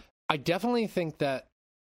 But I definitely think that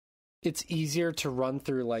it's easier to run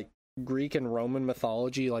through Greek and Roman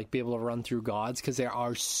mythology, be able to run through gods, because there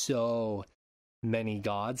are so many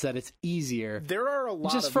gods that it's easier. There are a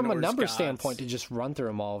lot just of from Norse a number gods. standpoint to just run through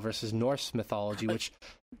them all versus Norse mythology, which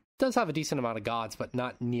does have a decent amount of gods, but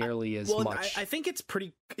not nearly as much. I think it's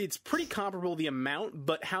pretty comparable, the amount,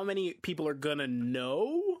 but how many people are gonna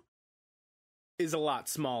know is a lot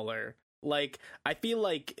smaller. I feel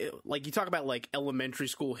like you talk about elementary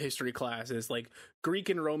school history classes, Greek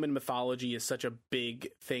and Roman mythology is such a big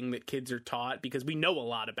thing that kids are taught because we know a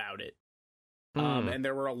lot about it. And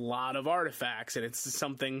there were a lot of artifacts, and it's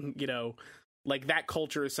something, like that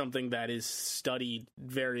culture is something that is studied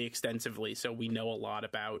very extensively, so we know a lot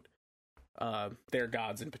about their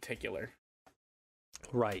gods in particular.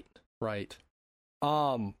 Right. Let's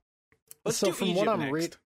so do from Egypt what I'm next.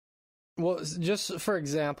 reading, well, just for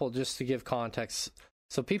example, just to give context,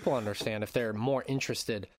 so people understand if they're more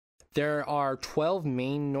interested, there are 12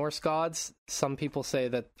 main Norse gods. Some people say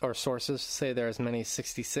that, or sources say there are as many as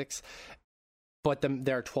 66, but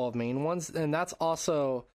there are 12 main ones, and that's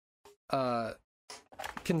also and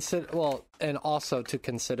also to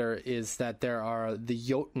consider is that there are the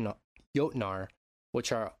Jotnar,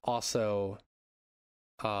 which are also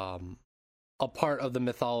a part of the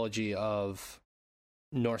mythology of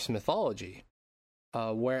Norse mythology,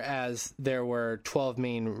 whereas there were 12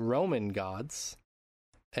 main Roman gods,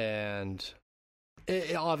 and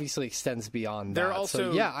it obviously extends beyond that. There are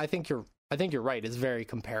also, so yeah, I think you're right. It's very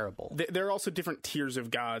comparable. There are also different tiers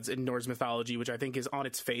of gods in Norse mythology, which I think is on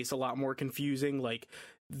its face a lot more confusing. Like,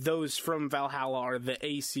 those from Valhalla are the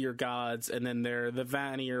Aesir gods, and then there are the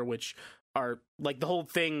Vanir, which are, like, the whole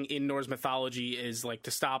thing in Norse mythology is, like,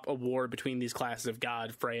 to stop a war between these classes of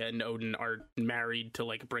god. Freya and Odin are married to,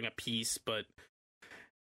 like, bring a peace, but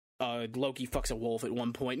Loki fucks a wolf at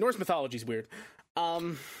one point. Norse mythology is weird.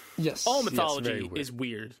 Yes. All mythology yes, weird. is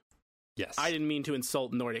weird. Yes. I didn't mean to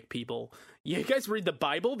insult Nordic people. You guys read the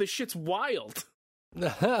Bible? This shit's wild.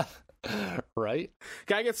 Right?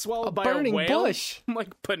 Guy gets swallowed by burning a whale? bush. I'm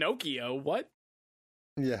like, Pinocchio, what?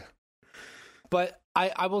 Yeah. But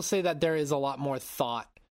I will say that there is a lot more thought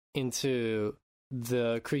into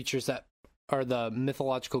the creatures that are the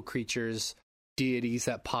mythological creatures, deities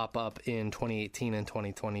that pop up in 2018 and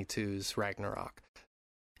 2022's Ragnarok.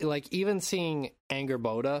 Like, even seeing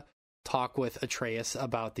Angerboda talk with Atreus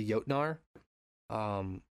about the Jotnar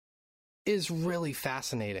is really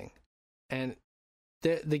fascinating. And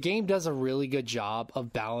the game does a really good job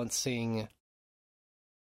of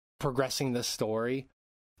progressing the story.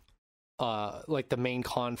 Like the main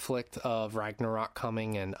conflict of Ragnarok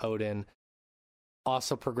coming and Odin,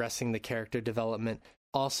 also progressing the character development,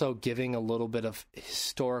 also giving a little bit of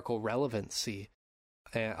historical relevancy,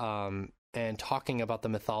 and talking about the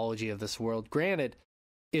mythology of this world. Granted,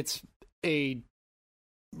 it's a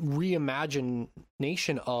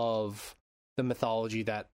reimagination of the mythology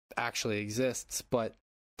that actually exists, but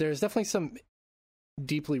there's definitely some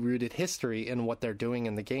deeply rooted history in what they're doing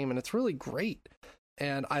in the game, and it's really great.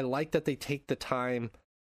 And I like that they take the time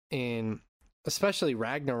in, especially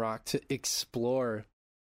Ragnarok, to explore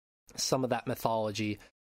some of that mythology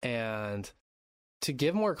and to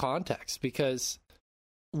give more context, because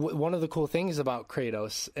one of the cool things about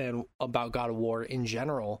Kratos and about God of War in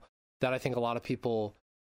general that I think a lot of people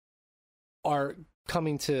are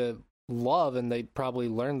coming to love, and they probably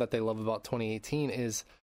learned that they love about 2018, is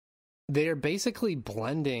they're basically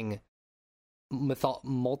blending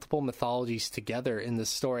multiple mythologies together in this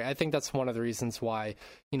story. I think that's one of the reasons why,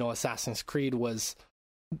 Assassin's Creed was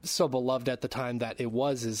so beloved at the time that it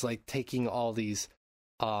was, is like taking all these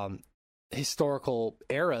historical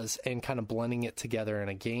eras and kind of blending it together in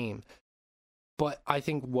a game. But I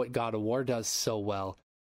think what God of War does so well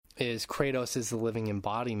is Kratos is the living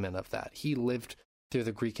embodiment of that. He lived through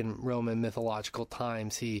the Greek and Roman mythological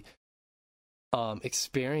times. He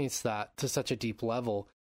experienced that to such a deep level.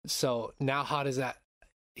 So now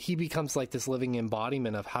he becomes like this living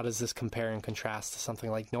embodiment of how does this compare and contrast to something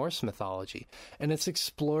like Norse mythology? And it's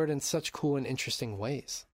explored in such cool and interesting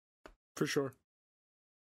ways. For sure.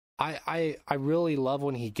 I really love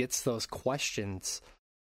when he gets those questions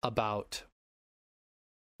about,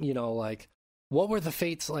 like, what were the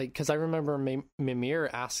fates like? Because I remember Mimir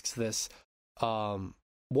asks this, what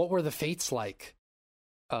were the fates like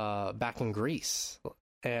back in Greece?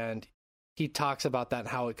 And he talks about that,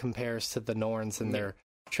 how it compares to the Norns and their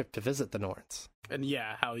trip to visit the Norns. And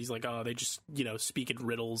yeah, how he's like, oh, they just, speak in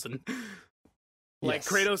riddles, and like, yes.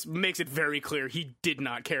 Kratos makes it very clear he did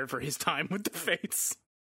not care for his time with the Fates.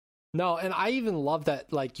 No, and I even love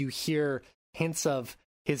that, like, you hear hints of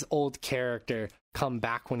his old character come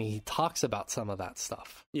back when he talks about some of that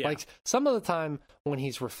stuff. Yeah. Like, some of the time when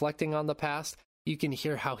he's reflecting on the past, you can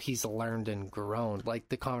hear how he's learned and grown. Like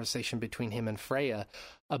the conversation between him and Freya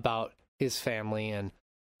about his family and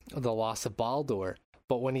the loss of Baldur.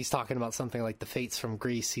 But when he's talking about something like the Fates from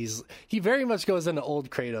Greece, he very much goes into old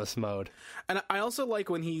Kratos mode. And I also like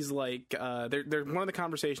when he's like, they're one of the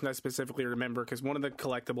conversations I specifically remember, because one of the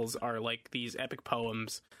collectibles are like these epic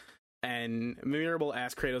poems and Mimir will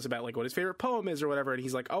ask Kratos about like what his favorite poem is or whatever, and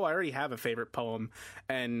he's like, "Oh, I already have a favorite poem."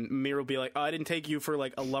 And Mimir will be like, "Oh, I didn't take you for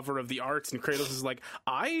like a lover of the arts." And Kratos is like,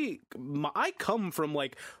 I come from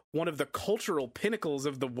like one of the cultural pinnacles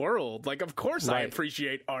of the world. Like, of course I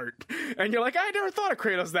appreciate art." And you're like, I never thought of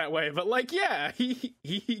Kratos that way, but like, yeah, he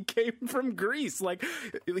came from Greece. Like,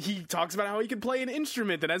 he talks about how he can play an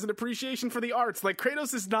instrument and has an appreciation for the arts. Like,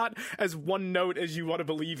 Kratos is not as one note as you want to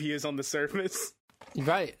believe he is on the surface.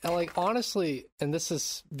 Right. Like, honestly, and this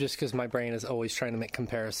is just because my brain is always trying to make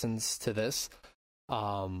comparisons to this.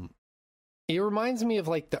 It reminds me of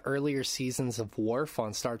like the earlier seasons of Worf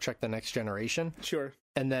on Star Trek The Next Generation. Sure.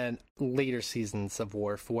 And then later seasons of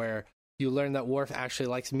Worf where you learn that Worf actually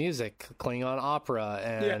likes music, Klingon opera,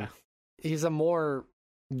 and he's a more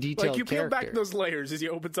detailed like you peel character. back those layers as he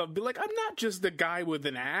opens up and be like, I'm not just a guy with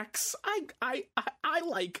an axe. I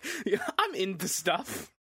like, I'm into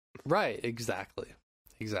stuff. Right, exactly.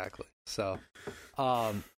 So,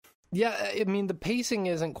 yeah, I mean, the pacing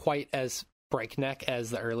isn't quite as breakneck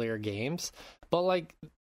as the earlier games, but like,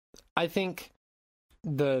 I think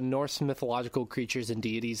the Norse mythological creatures and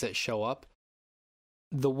deities that show up,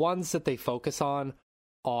 the ones that they focus on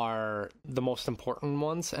are the most important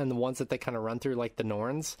ones, and the ones that they kind of run through, like the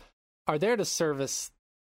Norns, are there to service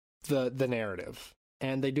the narrative,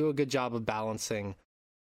 and they do a good job of balancing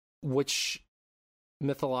which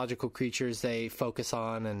mythological creatures they focus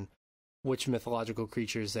on and which mythological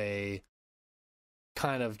creatures they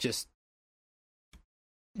kind of just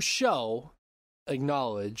show,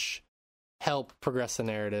 acknowledge, help progress the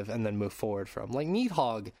narrative, and then move forward from. Like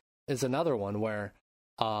Nidhogg is another one where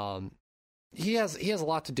he has a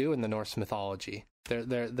lot to do in the Norse mythology.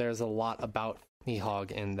 There's a lot about Nidhogg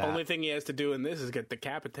in that. Only thing he has to do in this is get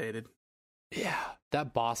decapitated. Yeah,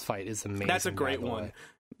 that boss fight is amazing. That's a great one.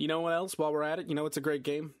 You know what else, while we're at it? You know it's a great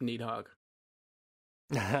game? Nidhogg.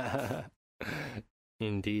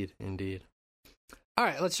 Indeed. All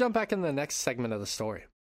right, let's jump back into the next segment of the story.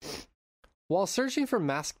 While searching for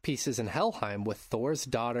mask pieces in Helheim with Thor's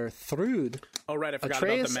daughter Thrud... Oh, right, I forgot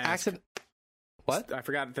Atreus about the mask. What? I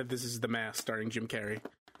forgot that this is The Mask starring Jim Carrey.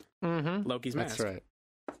 Mm-hmm. Loki's mask. That's right.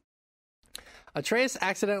 Atreus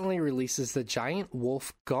accidentally releases the giant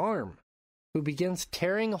wolf Garm, who begins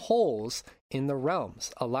tearing holes in the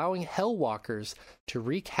realms, allowing Hellwalkers to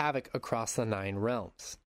wreak havoc across the 9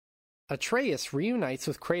 realms. Atreus reunites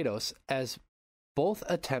with Kratos as both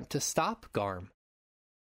attempt to stop Garm.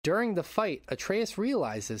 During the fight, Atreus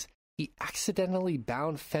realizes he accidentally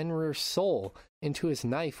bound Fenrir's soul into his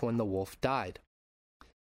knife when the wolf died.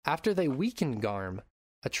 After they weaken Garm,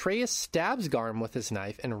 Atreus stabs Garm with his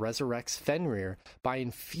knife and resurrects Fenrir by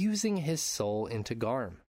infusing his soul into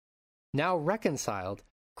Garm. Now reconciled,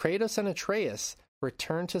 Kratos and Atreus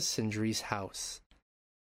return to Sindri's house.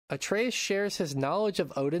 Atreus shares his knowledge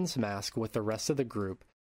of Odin's mask with the rest of the group,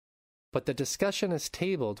 but the discussion is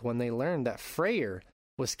tabled when they learn that Freyr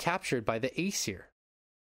was captured by the Aesir.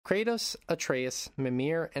 Kratos, Atreus,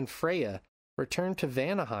 Mimir, and Freya return to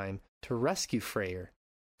Vanaheim to rescue Freyr,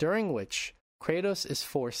 during which Kratos is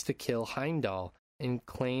forced to kill Heimdall and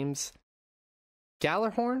claims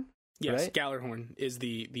Gjallarhorn? Yes, right? Gjallarhorn is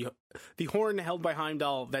the horn held by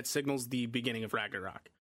Heimdall that signals the beginning of Ragnarok.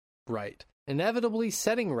 Right. Inevitably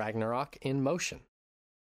setting Ragnarok in motion.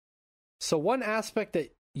 So one aspect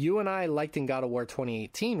that you and I liked in God of War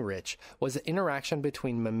 2018, Rich, was the interaction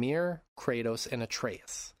between Mimir, Kratos, and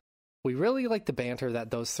Atreus. We really liked the banter that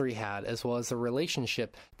those three had, as well as the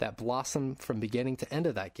relationship that blossomed from beginning to end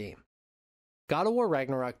of that game. God of War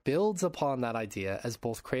Ragnarok builds upon that idea as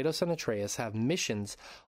both Kratos and Atreus have missions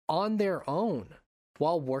on their own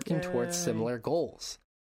while working towards similar goals.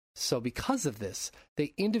 So because of this,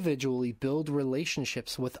 they individually build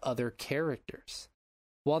relationships with other characters.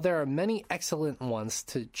 While there are many excellent ones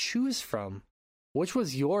to choose from, which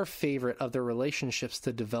was your favorite of the relationships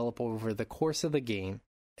to develop over the course of the game,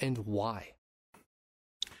 and why?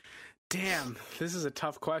 Damn, this is a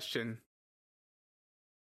tough question.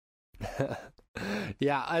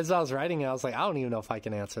 Yeah, as I was writing it, I was like, I don't even know if I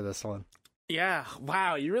can answer this one. Yeah,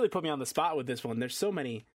 wow, you really put me on the spot with this one. There's so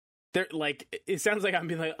many. There, like, it sounds like I'm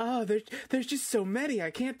being like, oh, there's just so many.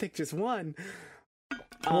 I can't pick just one.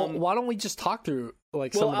 Well, why don't we just talk through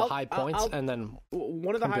like some of the high points and then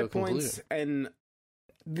one of the high points, and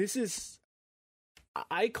this is,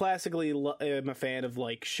 I classically am a fan of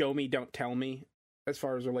like show me, don't tell me, as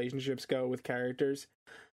far as relationships go with characters.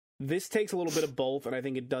 This takes a little bit of both, and I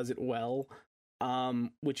think it does it well.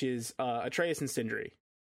 Which is Atreus and Sindri.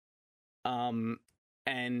 And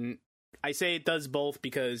I say it does both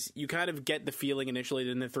because you kind of get the feeling initially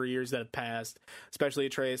in the 3 years that have passed, especially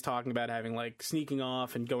Atreus talking about having like sneaking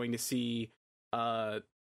off and going to see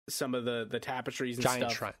some of the tapestries and Giant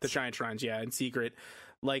stuff. shrines. The giant shrines, yeah, in secret.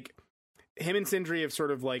 Like, him and Sindri have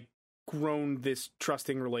sort of like grown this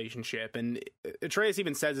trusting relationship, and Atreus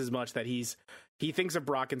even says as much, that he thinks of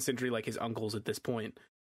Brock and Sindri like his uncles at this point.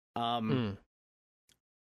 And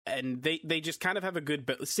they just kind of have a good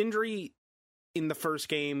Sindri in the first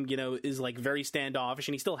game, you know, is like very standoffish,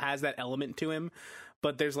 and he still has that element to him,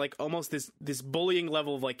 but there's like almost this bullying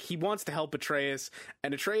level of like, he wants to help Atreus,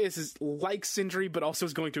 and Atreus is like Sindri, but also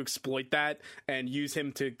is going to exploit that and use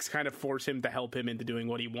him to kind of force him to help him into doing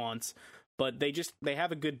what he wants. But they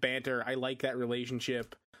have a good banter. I like that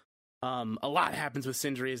relationship. A lot happens with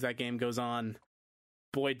Sindri as that game goes on.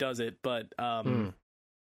 Boy, does it. But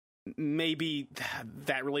maybe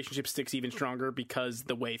that relationship sticks even stronger because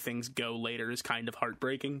the way things go later is kind of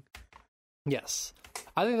heartbreaking. Yes.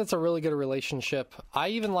 I think that's a really good relationship. I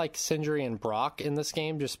even like Sindri and Brock in this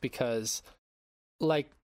game, just because, like,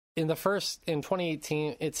 in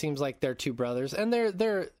 2018, it seems like they're two brothers, and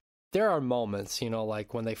there are moments, you know,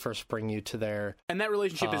 like when they first bring you to their... And that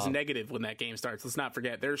relationship is negative when that game starts. Let's not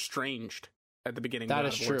forget, they're estranged at the beginning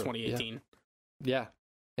of true. 2018. Yeah.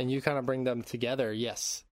 And you kind of bring them together.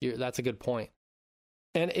 Yes. That's a good point.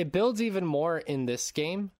 And it builds even more in this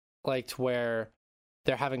game, like, to where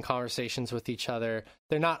they're having conversations with each other.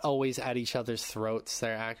 They're not always at each other's throats.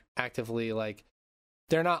 They're actively, like,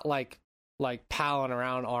 they're not like palling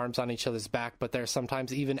around, arms on each other's back, but they're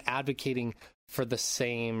sometimes even advocating for the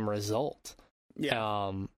same result.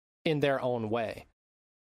 Yeah. In their own way.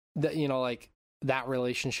 That, you know, like, that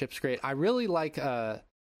relationship's great. I really like,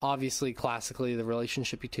 obviously, classically, the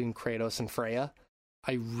relationship between Kratos and Freya.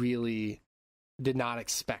 I really did not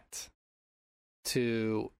expect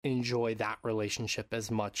to enjoy that relationship as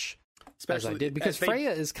much as I did, because Freya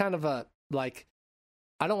is kind of a, like,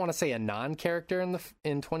 I don't want to say a non-character in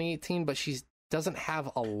 2018, but she doesn't have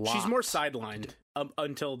a lot. She's more sidelined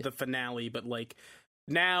until the finale, but like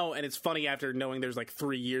now, and it's funny after knowing there's like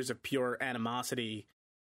 3 years of pure animosity,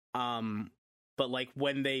 but like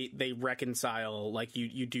when they reconcile, like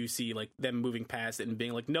you do see like them moving past it and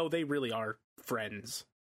being like, no, they really are friends.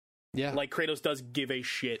 Yeah. Like, Kratos does give a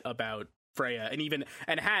shit about Freya,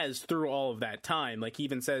 and has through all of that time. Like, he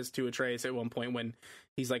even says to Atreus at one point when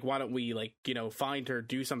he's like, why don't we, like, you know, find her,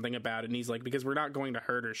 do something about it, and he's like, because we're not going to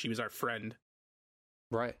hurt her, she was our friend.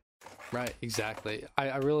 Right, exactly.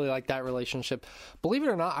 I really like that relationship. Believe it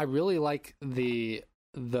or not, I really like the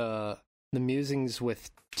musings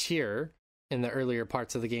with Tyr in the earlier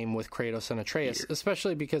parts of the game with Kratos and Atreus,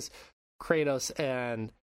 especially because Kratos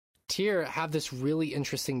and Tyr have this really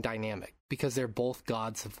interesting dynamic, because they're both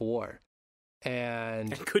gods of war.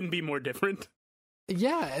 And it couldn't be more different.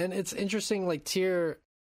 Yeah, and it's interesting, like, Tyr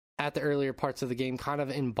at the earlier parts of the game kind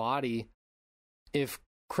of embody, if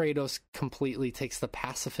Kratos completely takes the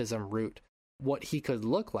pacifism route, what he could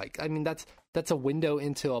look like. I mean, that's a window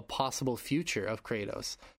into a possible future of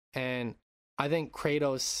Kratos. And I think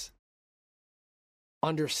Kratos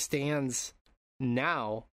understands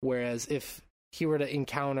now, whereas if he were to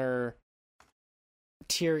encounter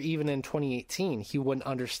Tyr even in 2018, he wouldn't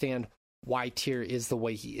understand why Tyr is the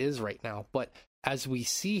way he is right now. But as we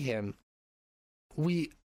see him,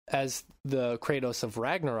 as the Kratos of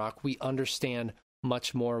Ragnarok, we understand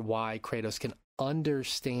much more why Kratos can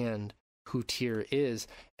understand who Tyr is,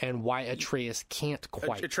 and why Atreus can't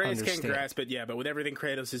quite Atreus understand. can't grasp it, yeah, but with everything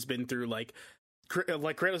Kratos has been through, like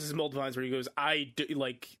Kratos has multiple times where he goes, I do,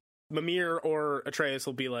 like, Mimir or Atreus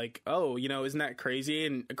will be like, oh, you know, isn't that crazy?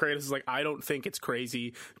 And Kratos is like, I don't think it's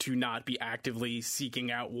crazy to not be actively seeking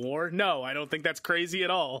out war. No, I don't think that's crazy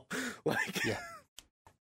at all. Like,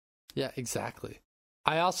 yeah, exactly.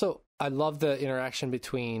 I love the interaction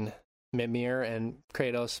between Mimir and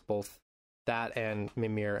Kratos, both that and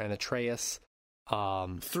Mimir and Atreus.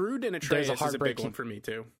 Thrud and Atreus is a big one for me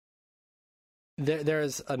too.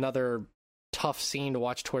 There's another tough scene to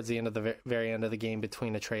watch towards the end of the very end of the game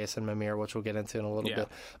between Atreus and Mimir, which we'll get into in a little bit.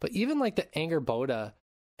 But even like the Angerboda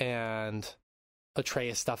and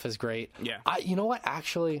Atreus stuff is great. Yeah. You know what?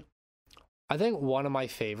 Actually, I think one of my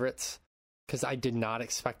favorites, because I did not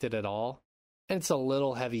expect it at all, and it's a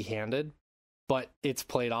little heavy-handed, but it's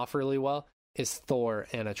played off really well, is Thor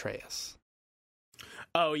and Atreus.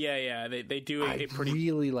 Oh yeah. They do a pretty. I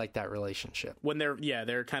really like that relationship when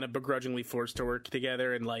they're kind of begrudgingly forced to work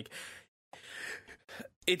together, and like.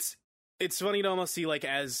 It's funny to almost see, like,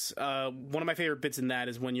 as one of my favorite bits in that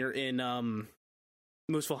is when you're in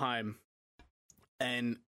Muspelheim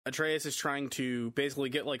and Atreus is trying to basically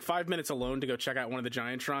get like 5 minutes alone to go check out one of the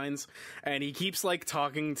giant shrines, and he keeps like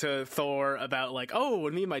talking to Thor about like, oh,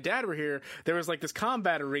 when me and my dad were here, there was like this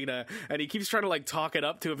combat arena, and he keeps trying to like talk it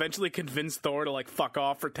up to eventually convince Thor to like fuck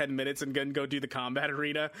off for 10 minutes and then go do the combat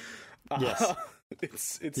arena. Yes.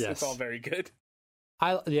 It's all very good.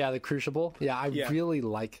 The Crucible. Yeah, I really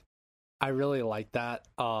like that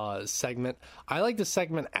segment. I like the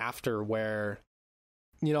segment after where,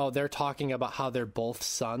 you know, they're talking about how they're both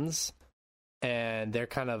sons and they're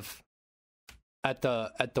kind of at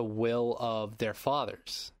the will of their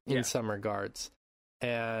fathers in some regards.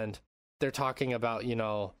 And they're talking about, you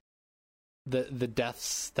know, the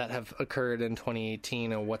deaths that have occurred in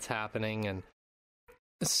 2018 and what's happening, and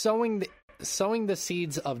sowing the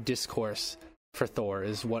seeds of discourse for Thor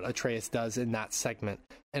is what Atreus does in that segment.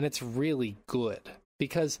 And it's really good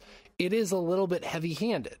because it is a little bit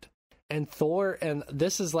heavy-handed. And Thor, and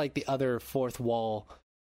this is like the other fourth wall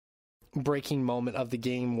breaking moment of the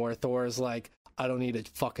game where Thor is like, I don't need a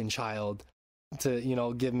fucking child to, you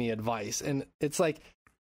know, give me advice. And it's like,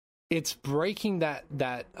 it's breaking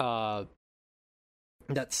that's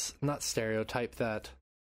not stereotype, that,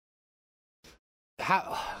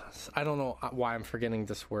 I don't know why I'm forgetting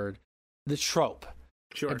this word. The trope.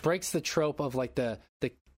 Sure. It breaks the trope of like the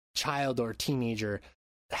child or teenager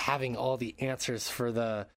having all the answers for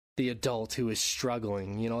the adult who is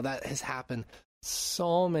struggling. You know, that has happened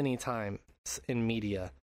so many times in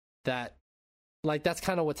media that, like, that's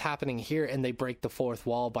kind of what's happening here. And they break the fourth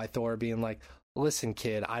wall by Thor being like, listen,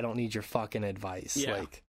 kid, I don't need your fucking advice.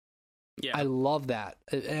 I love that.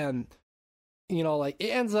 And, you know, like, it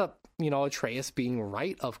ends up, you know, Atreus being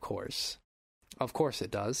right, of course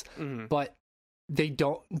it does. Mm-hmm. But they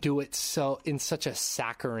don't do it in such a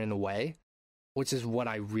saccharine way, which is what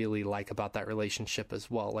I really like about that relationship as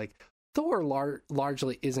well. Like, Thor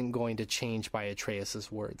largely isn't going to change by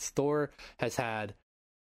Atreus's words. Thor has had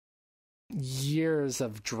years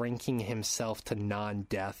of drinking himself to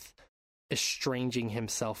non-death, estranging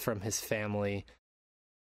himself from his family.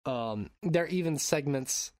 There are even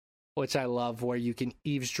segments, which I love, where you can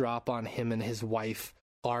eavesdrop on him and his wife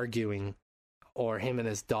arguing, or him and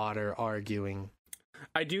his daughter arguing.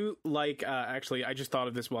 I do like, actually, I just thought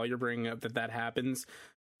of this while you're bringing up that happens.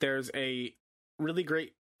 There's a really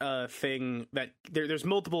great thing that there's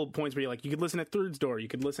multiple points where you could listen at Thrud's door, you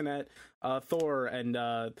could listen at Thor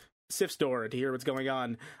and Sif's door to hear what's going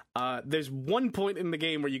on. There's one point in the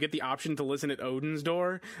game where you get the option to listen at Odin's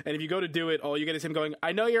door, and if you go to do it, all you get is him going,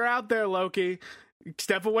 I know you're out there, Loki.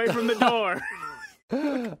 Step away from the door.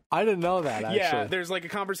 I didn't know that, actually. Yeah, there's like a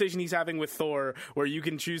conversation he's having with Thor where you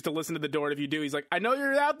can choose to listen to the door, and if you do, he's like, I know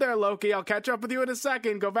you're out there, Loki. I'll catch up with you in a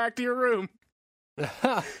second. Go back to your room.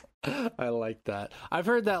 I like that. I've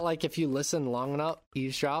heard that, like, if you listen long enough,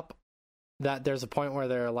 eavesdrop, that there's a point where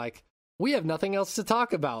they're like, we have nothing else to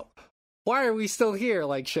talk about. Why are we still here?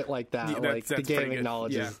 Like, shit like that. Yeah, like, the game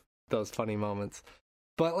acknowledges those funny moments.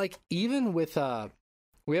 But, like, even with,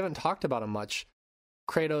 we haven't talked about him much,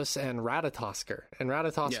 Kratos and Ratatoskr. And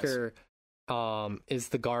Ratatoskr is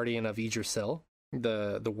the guardian of Yggdrasil,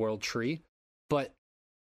 the world tree. But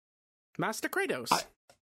Master Kratos.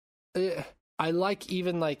 I like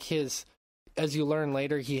even like his, as you learn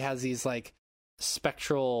later, he has these like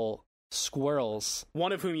spectral squirrels.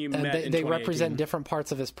 One of whom you met in they represent different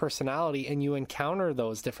parts of his personality, and you encounter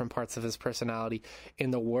those different parts of his personality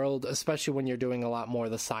in the world, especially when you're doing a lot more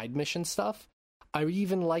of the side mission stuff. I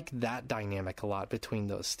even like that dynamic a lot between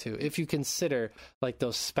those two, if you consider like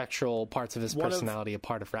those spectral parts of his personality a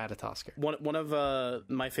part of Ratatoskr. One of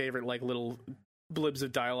my favorite like little blibs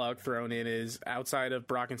of dialogue thrown in is outside of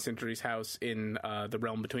Brock and Sindri's house in the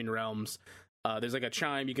Realm Between Realms. There's like a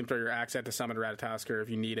chime you can throw your axe at to summon Ratatoskr if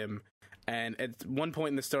you need him. And at one point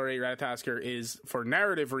in the story, Ratatoskr is, for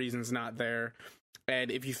narrative reasons, not there.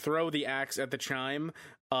 And if you throw the axe at the chime,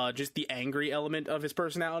 just the angry element of his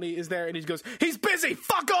personality is there, and he goes, he's busy,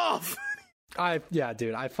 fuck off!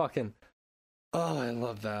 Dude, I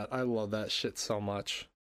love that. I love that shit so much.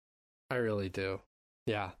 I really do.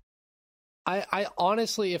 Yeah. I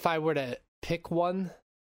honestly, if I were to pick one,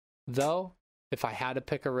 though, if I had to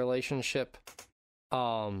pick a relationship,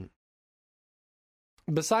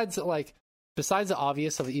 besides the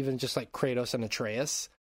obvious of even just like Kratos and Atreus,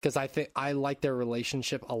 because I think I like their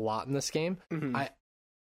relationship a lot in this game. Mm-hmm. I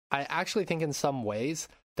actually think in some ways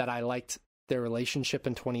that I liked their relationship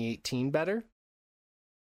in 2018 better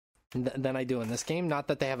than I do in this game. Not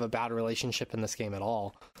that they have a bad relationship in this game at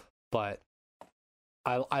all, but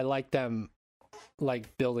I like them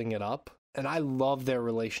like building it up, and I love their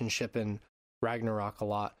relationship in Ragnarok a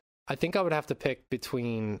lot. I think I would have to pick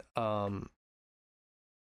between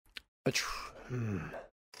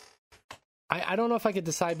I don't know if I could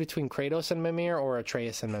decide between Kratos and Mimir or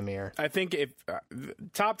Atreus and Mimir. I think if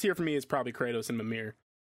top tier for me is probably Kratos and Mimir.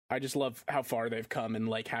 I just love how far they've come and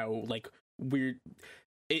like how like weird.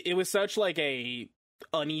 It was such like a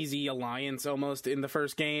uneasy alliance almost in the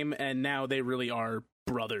first game, and now they really are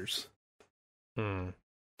brothers.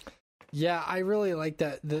 Yeah, I really like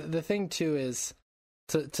that. The thing too is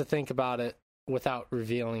to think about it without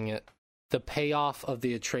revealing it. The payoff of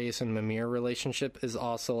the Atreus and Mimir relationship is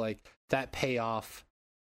also like that payoff.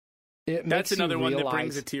 That's another one that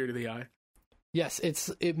brings a tear to the eye. Yes,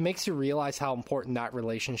 it makes you realize how important that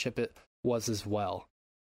relationship it was as well.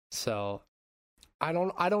 So I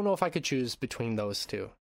don't know if I could choose between those two.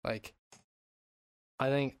 Like, I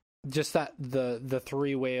think just that the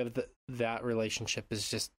three-way of that relationship is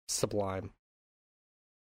just sublime.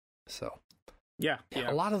 So yeah,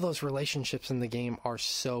 a lot of those relationships in the game are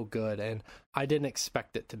so good, and I didn't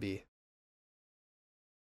expect it to be.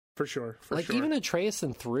 For sure. Even Atreus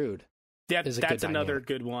and Thrud. Yeah, that's another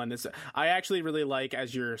good one. I actually really like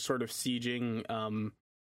as you're sort of sieging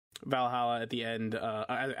Valhalla at the end,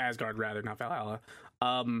 Asgard rather, not Valhalla.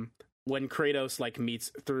 When Kratos like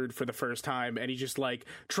meets Thrud for the first time, and he's just like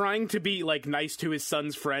trying to be like nice to his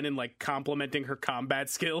son's friend and like complimenting her combat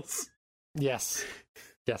skills. Yes,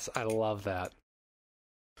 I love that.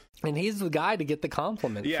 And he's the guy to get the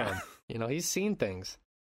compliment from. You know, he's seen things.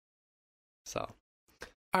 So,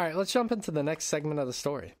 all right, let's jump into the next segment of the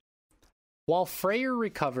story. While Freyr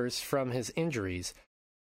recovers from his injuries,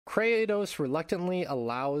 Kratos reluctantly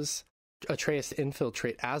allows Atreus to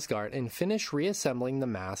infiltrate Asgard and finish reassembling the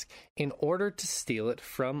mask in order to steal it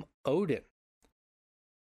from Odin.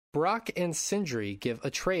 Brock and Sindri give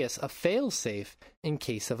Atreus a failsafe in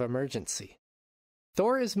case of emergency.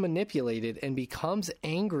 Thor is manipulated and becomes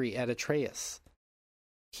angry at Atreus.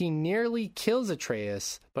 He nearly kills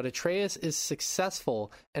Atreus, but Atreus is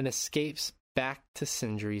successful and escapes back to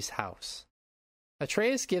Sindri's house.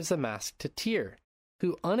 Atreus gives the mask to Tyr,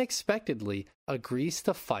 who unexpectedly agrees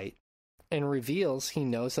to fight and reveals he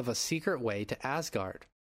knows of a secret way to Asgard.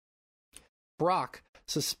 Brock,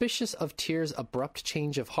 suspicious of Tyr's abrupt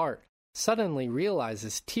change of heart, suddenly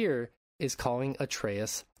realizes Tyr is calling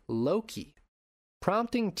Atreus Loki,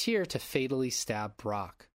 prompting Tyr to fatally stab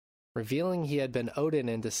Brock, revealing he had been Odin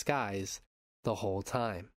in disguise the whole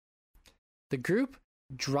time. The group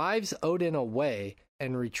drives Odin away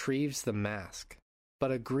and retrieves the mask,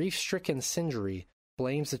 but a grief-stricken Sindri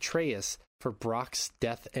blames Atreus for Brock's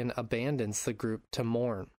death and abandons the group to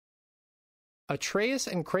mourn. Atreus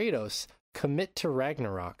and Kratos commit to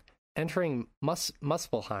Ragnarok, entering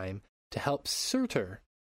Muspelheim to help Surtur,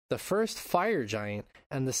 the first fire giant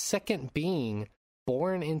and the second being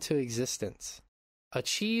born into existence,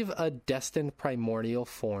 achieve a destined primordial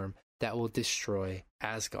form that will destroy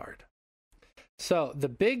Asgard. So, the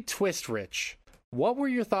big twist, Rich. What were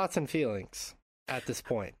your thoughts and feelings at this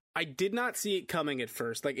point? I did not see it coming at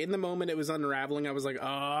first. Like, in the moment it was unraveling, I was like,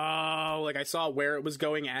 oh, like I saw where it was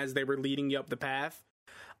going as they were leading you up the path.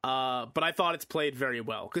 But I thought it's played very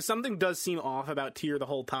well. Because something does seem off about Tyr the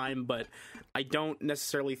whole time, but I don't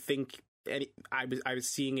necessarily think I was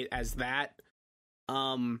seeing it as that.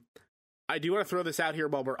 I do want to throw this out here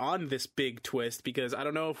while we're on this big twist, because I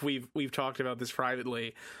don't know if we've talked about this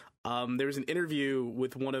privately. There was an interview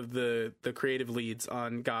with one of the creative leads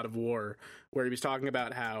on God of War where he was talking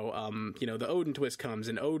about how, the Odin twist comes,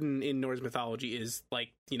 and Odin in Norse mythology is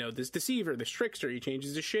like, this deceiver, this trickster. He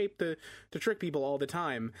changes his shape to trick people all the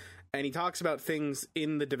time. And he talks about things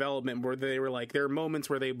in the development where they were like, there are moments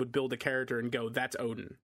where they would build a character and go, that's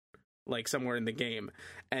Odin, like somewhere in the game.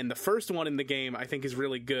 And the first one in the game I think is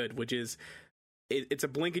really good, which is, it's a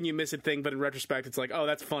blink and you miss it thing, but in retrospect it's like, oh,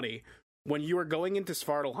 that's funny. When you are going into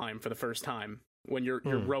Svartalheim for the first time, when you're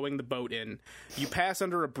rowing the boat in, you pass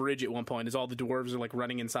under a bridge at one point as all the dwarves are like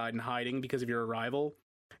running inside and hiding because of your arrival.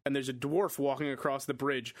 And there's a dwarf walking across the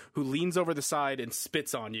bridge who leans over the side and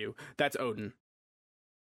spits on you. That's Odin.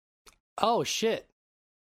 Oh, shit.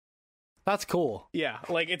 That's cool. Yeah,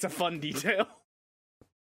 like it's a fun detail.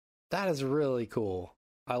 That is really cool.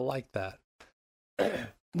 I like that.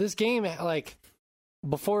 This game, like,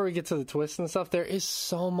 before we get to the twists and stuff, there is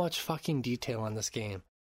so much fucking detail in this game.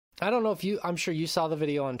 I don't know if I'm sure you saw the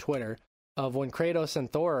video on Twitter of when Kratos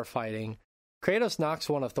and Thor are fighting. Kratos knocks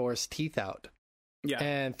one of Thor's teeth out. Yeah.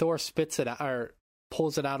 And Thor spits it out, or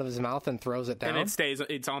pulls it out of his mouth and throws it down. And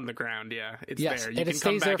it's on the ground, yeah. It's yes, there. And it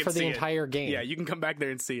stays there for the entire game. Yeah, you can come back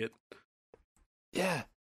there and see it. Yeah.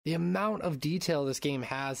 The amount of detail this game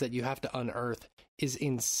has that you have to unearth is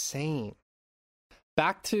insane.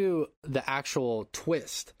 Back to the actual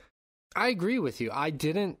twist. I agree with you. I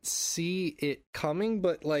didn't see it coming,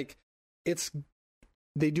 but like it's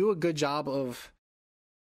they do a good job of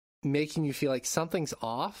making you feel like something's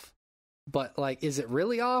off, but like, is it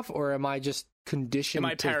really off, or am I just conditioned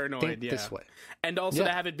to paranoid? think this way? And also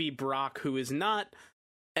to have it be Brock, who is not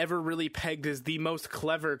ever really pegged as the most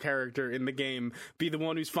clever character in the game, be the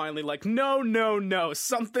one who's finally like, no,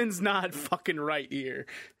 something's not fucking right here.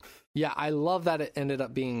 Yeah, I love that it ended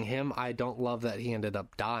up being him. I don't love that he ended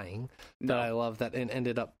up dying, but I love that it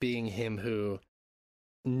ended up being him who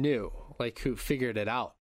knew, like, who figured it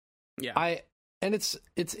out. Yeah. And it's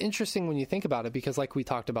interesting when you think about it, because like we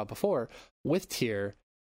talked about before, with Tyr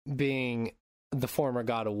being the former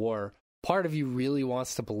god of war, part of you really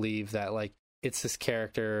wants to believe that, like, it's this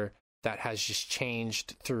character that has just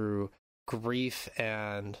changed through grief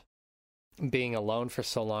and being alone for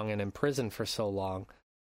so long and in prison for so long,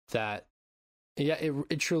 that, yeah,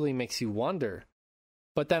 it truly makes you wonder.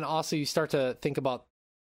 But then also you start to think about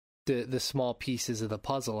the small pieces of the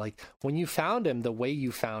puzzle. Like, when you found him, the way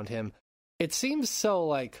you found him, it seems so,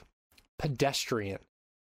 like, pedestrian,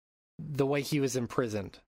 the way he was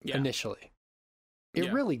imprisoned initially.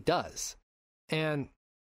 It really does. And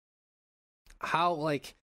how,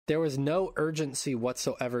 like, there was no urgency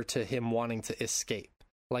whatsoever to him wanting to escape.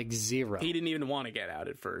 Like, zero. He didn't even want to get out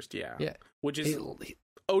at first, yeah. Which is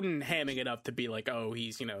Odin hamming it up to be like, oh,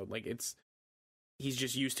 he's, like, he's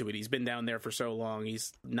just used to it. He's been down there for so long.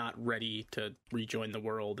 He's not ready to rejoin the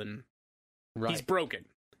world, and he's broken.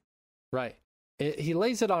 Right. He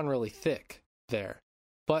lays it on really thick there.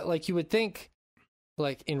 But, like, you would think,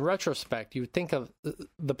 like, in retrospect, you would think of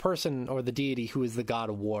the person or the deity who is the god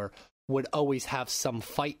of war would always have some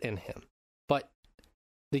fight in him. But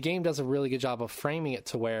the game does a really good job of framing it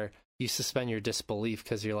to where you suspend your disbelief,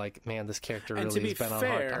 because you're like, man, this character really has been on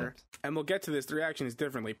hard times. And we'll get to this, the reaction is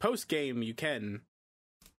differently. Post-game, you can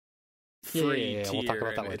free Tyr. We'll talk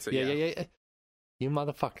about that later. Yeah. You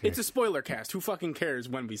motherfucker. It's a spoiler cast. Who fucking cares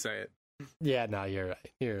when we say it? Yeah, no, you're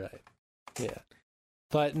right. Yeah.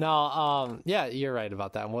 But no, yeah, you're right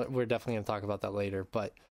about that. We're definitely going to talk about that later.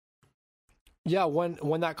 But yeah,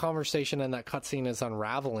 when that conversation and that cutscene is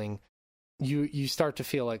unraveling, you start to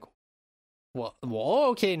feel like, well,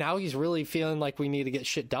 okay, now he's really feeling like we need to get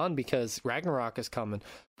shit done because Ragnarok is coming.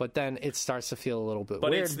 But then it starts to feel a little bit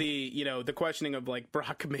weird. But it's the questioning of, like,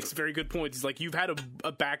 Brock makes very good points. He's like, you've had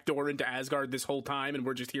a back door into Asgard this whole time, and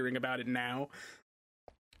we're just hearing about it now.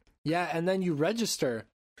 Yeah, and then you register.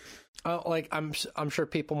 Like, I'm sure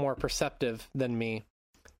people more perceptive than me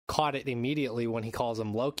caught it immediately when he calls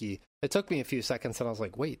him Loki. It took me a few seconds, and I was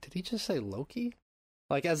like, wait, did he just say Loki?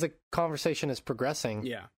 Like, as the conversation is progressing.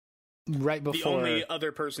 Yeah. Right before... The only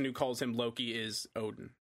other person who calls him Loki is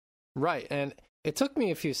Odin. Right, and it took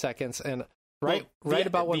me a few seconds, and right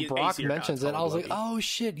about when Brock mentions it, I was like, oh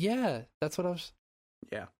shit, yeah, that's what I was...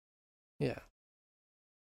 Yeah.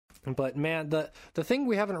 But man, the thing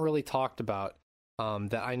we haven't really talked about,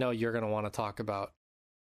 that I know you're going to want to talk about,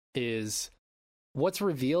 is what's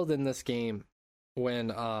revealed in this game when,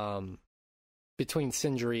 between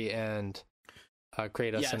Sindri and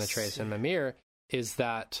Kratos and Atreus and Mimir, is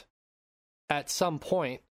that at some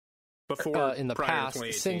point before in the past,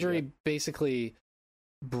 Sindri basically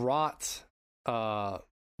brought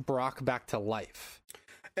Brock back to life.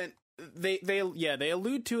 And they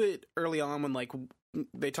allude to it early on when, like,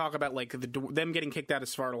 they talk about, like, them getting kicked out of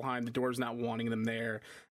Svartalheim, the doors not wanting them there,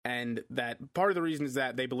 and that part of the reason is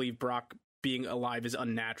that they believe Brock being alive is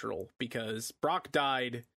unnatural, because Brock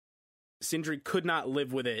died, Sindri could not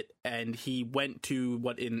live with it, and he went to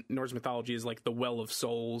what in Norse mythology is like the Well of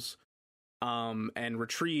Souls, and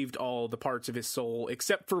retrieved all the parts of his soul,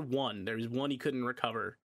 except for one. There's one he couldn't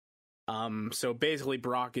recover. So basically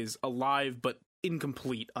Brock is alive, but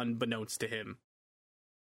incomplete, unbeknownst to him.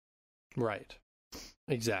 Right.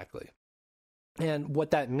 Exactly. And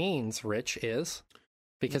what that means, Rich, is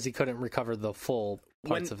because he couldn't recover the full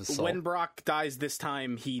parts of his soul. When Brock dies this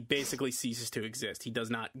time, he basically ceases to exist. He does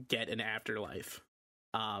not get an afterlife.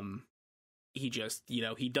 He just,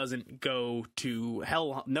 he doesn't go to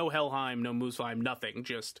hell, no Helheim, no Muspelheim, nothing,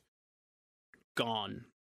 just gone.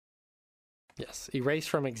 Yes, erased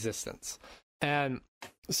from existence. And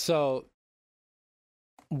so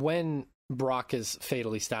when Brock is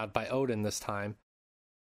fatally stabbed by Odin this time,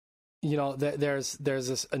 there's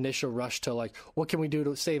this initial rush to, like, what can we do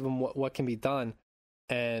to save him? What can be done?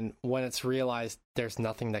 And when it's realized there's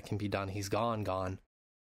nothing that can be done, he's gone.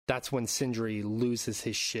 That's when Sindri loses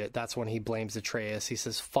his shit. That's when he blames Atreus. He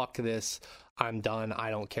says, fuck this. I'm done. I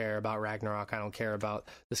don't care about Ragnarok. I don't care about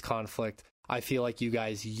this conflict. I feel like you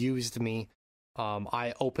guys used me.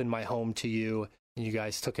 I opened my home to you, and you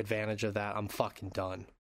guys took advantage of that. I'm fucking done.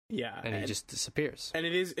 Yeah, and he just disappears. And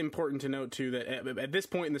it is important to note too that at this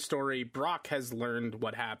point in the story, Brock has learned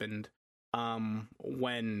what happened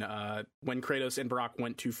when Kratos and Brock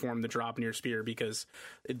went to form the Draupnir spear, because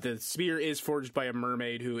the spear is forged by a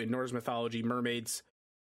mermaid who, in Norse mythology, mermaids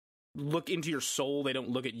look into your soul, they don't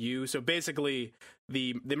look at you. So basically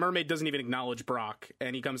the mermaid doesn't even acknowledge Brock,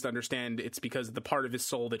 and he comes to understand it's because the part of his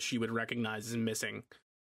soul that she would recognize is missing.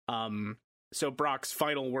 So Brock's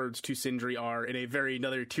final words to Sindri are, in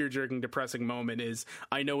another tear-jerking, depressing moment, is,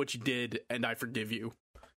 "I know what you did, and I forgive you."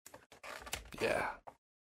 Yeah.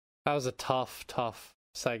 That was a tough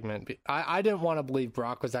segment. I didn't want to believe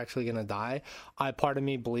Brock was actually going to die. Part of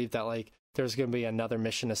me believed that, like, there's going to be another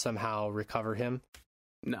mission to somehow recover him.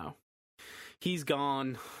 No. He's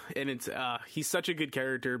gone, and it's he's such a good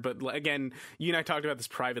character, but again, you and I talked about this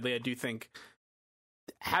privately. I do think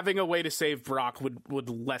having a way to save Brock would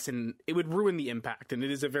lessen, it would ruin the impact, and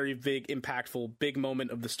it is a very big, impactful, big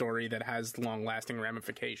moment of the story that has long-lasting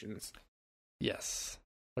ramifications. Yes,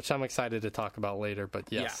 which I'm excited to talk about later,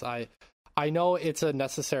 but yes, yeah. I know it's a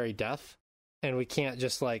necessary death, and we can't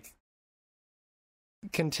just, like,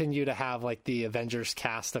 continue to have, like, the Avengers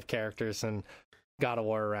cast of characters and God of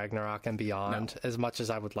War, Ragnarok, and beyond, as much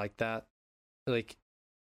as I would like that. Like,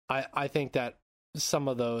 I think that some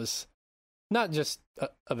of those, not just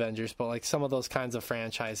Avengers, but like some of those kinds of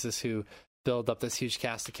franchises who build up this huge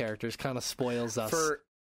cast of characters kind of spoils us. For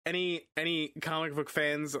any comic book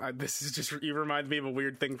fans, this is just, you remind me of a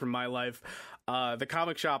weird thing from my life. The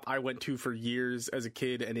comic shop I went to for years as a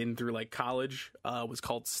kid and in through like college was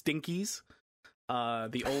called Stinky's.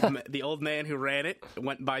 The old man who ran it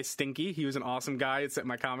went by Stinky. He was an awesome guy. It set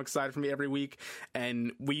my comic side for me every week,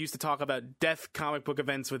 and we used to talk about death comic book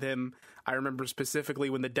events with him. I remember specifically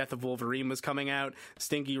when the Death of Wolverine was coming out,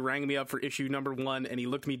 Stinky rang me up for issue number 1, and he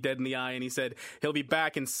looked me dead in the eye and he said, he'll be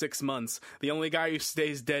back in 6 months. The only guy who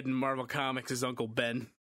stays dead in Marvel Comics is Uncle Ben.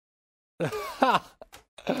 I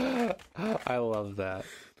love that.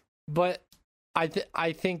 But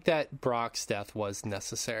I think that Brock's death was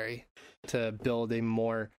necessary to build a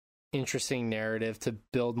more interesting narrative, to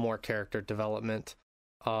build more character development.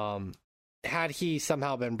 Had he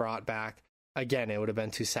somehow been brought back, again, it would have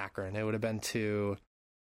been too saccharine. It would have been too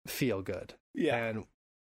feel good. Yeah. And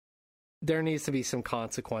there needs to be some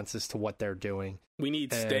consequences to what they're doing. We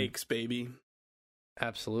need stakes, baby.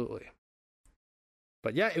 Absolutely.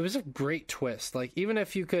 But yeah, it was a great twist. Like, even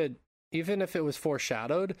if it was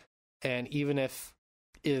foreshadowed, and even if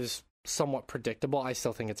it is somewhat predictable, I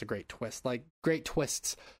still think it's a great twist. Like, great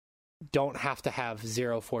twists don't have to have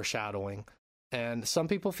zero foreshadowing. And some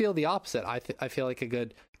people feel the opposite. I feel like a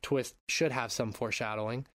good twist should have some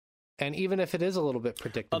foreshadowing. And even if it is a little bit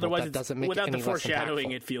predictable, otherwise that doesn't make it without any the foreshadowing,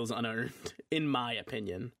 less impactful. It feels unearned, in my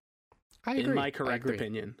opinion. I agree. In my correct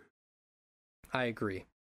opinion. I agree.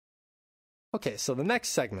 Okay, so the next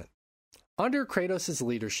segment. Under Kratos'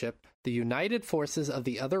 leadership, the united forces of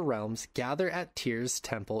the other realms gather at Tyr's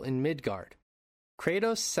temple in Midgard.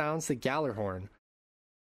 Kratos sounds the Gjallarhorn,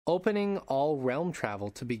 opening all realm travel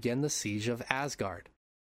to begin the siege of Asgard.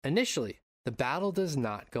 Initially, the battle does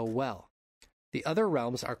not go well. The other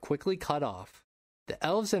realms are quickly cut off. The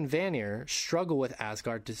elves and Vanir struggle with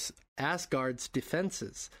Asgard's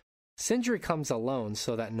defenses. Sindri comes alone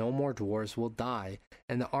so that no more dwarves will die,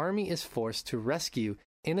 and the army is forced to rescue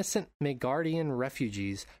innocent Midgardian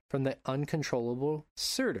refugees from the uncontrollable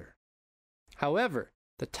Surtur. However,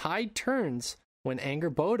 the tide turns when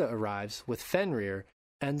Angerboda arrives with Fenrir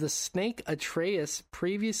and the snake Atreus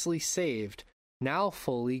previously saved, now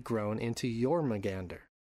fully grown into Jormungandr,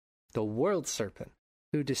 the world serpent,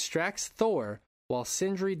 who distracts Thor while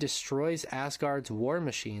Sindri destroys Asgard's war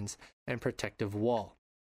machines and protective wall.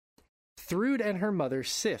 Thrud and her mother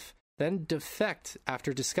Sif then defect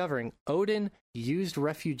after discovering Odin used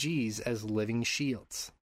refugees as living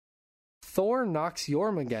shields. Thor knocks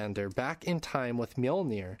Jormungandr back in time with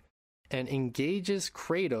Mjolnir and engages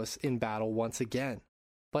Kratos in battle once again,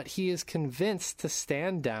 but he is convinced to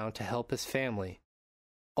stand down to help his family,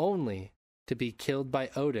 only to be killed by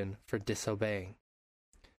Odin for disobeying.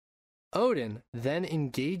 Odin then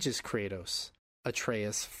engages Kratos,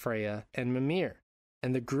 Atreus, Freya, and Mimir,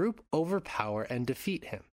 and the group overpower and defeat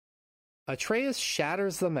him. Atreus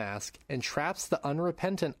shatters the mask and traps the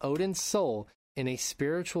unrepentant Odin's soul in a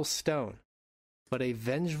spiritual stone, but a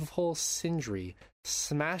vengeful Sindri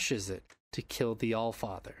smashes it to kill the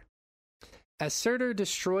Allfather. As Surtur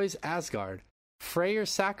destroys Asgard, Freyr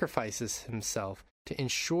sacrifices himself to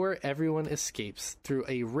ensure everyone escapes through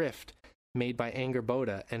a rift made by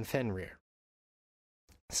Angerboda and Fenrir.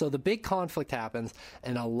 So the big conflict happens,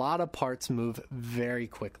 and a lot of parts move very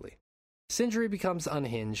quickly. Sindri becomes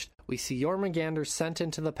unhinged. We see Jormungandr sent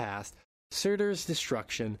into the past, Surtur's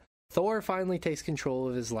destruction. Thor finally takes control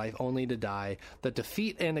of his life only to die, the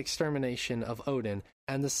defeat and extermination of Odin,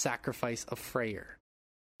 and the sacrifice of Freyr.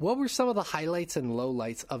 What were some of the highlights and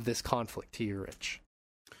lowlights of this conflict to you, Rich?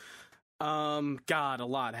 God, a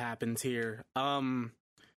lot happens here.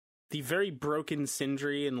 The very broken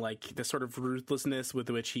Sindri and like the sort of ruthlessness with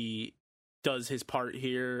which he does his part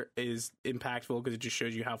here is impactful because it just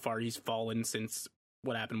shows you how far he's fallen since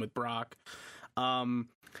what happened with Brock.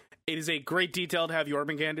 It is a great detail to have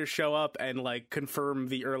Jormungandr show up and like confirm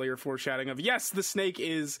the earlier foreshadowing of, yes, the snake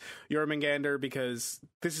is Jormungandr, because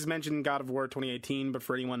this is mentioned in God of War 2018, but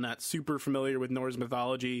for anyone not super familiar with Norse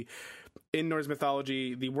mythology, in Norse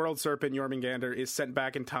mythology, the world serpent Jormungandr is sent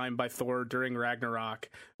back in time by Thor during Ragnarok,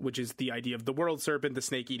 which is the idea of the world serpent, the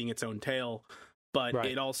snake eating its own tail. But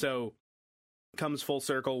It also comes full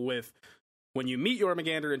circle with when you meet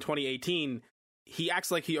Jormungandr in 2018, he acts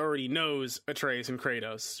like he already knows Atreus and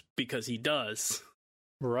Kratos because he does.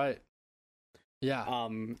 Right. Yeah.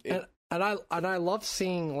 And I love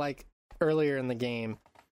seeing like earlier in the game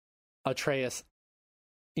Atreus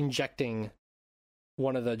injecting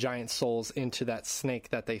one of the giant souls into that snake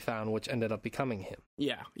that they found, which ended up becoming him.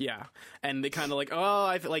 Yeah. And they kind of like,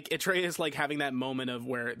 I feel like Atreus like having that moment of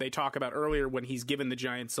where they talk about earlier when he's given the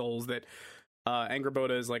giant souls that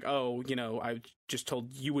Angrboda is like, I just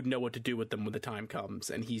told you would know what to do with them when the time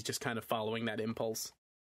comes, and he's just kind of following that impulse.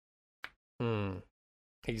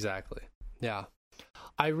 Exactly. Yeah.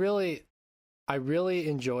 I really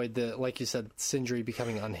enjoyed the, like you said, Sindri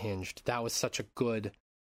becoming unhinged. That was such a good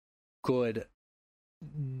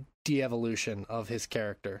de-evolution of his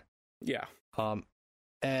character. Yeah.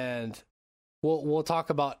 And we'll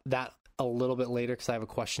talk about that a little bit later because I have a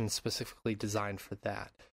question specifically designed for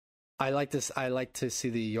that. I like to see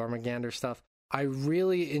the Jormungandr stuff. I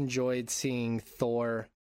really enjoyed seeing Thor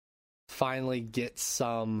finally get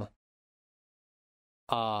some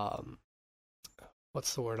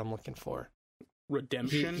what's the word I'm looking for?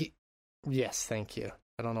 Redemption? Yes, thank you.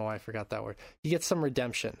 I don't know why I forgot that word. He gets some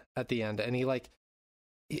redemption at the end, and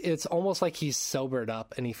it's almost like he's sobered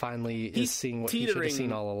up and he finally is seeing what he should have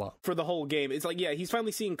seen all along. For the whole game. It's like, yeah, he's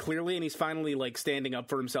finally seeing clearly and he's finally like standing up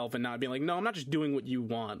for himself and not being like, no, I'm not just doing what you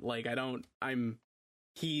want. Like,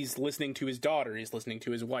 he's listening to his daughter. He's listening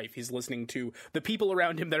to his wife. He's listening to the people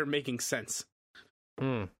around him that are making sense.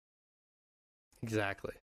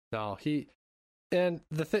 Exactly. No, and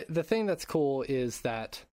the thing that's cool is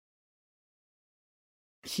that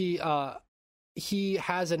he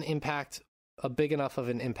has an impact, a big enough of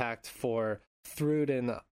an impact for Thrud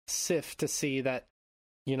and Sif to see that,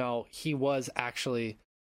 he was actually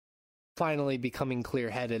finally becoming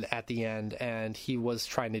clear-headed at the end, and he was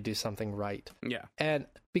trying to do something right. Yeah. And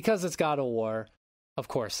because it's God of War, of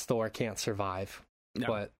course, Thor can't survive. No.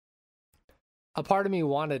 But a part of me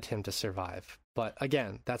wanted him to survive. But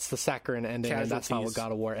again, that's the saccharine ending, and that's not what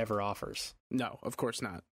God of War ever offers. No, of course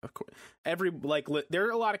not. Of course, there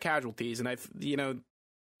are a lot of casualties, and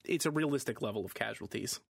it's a realistic level of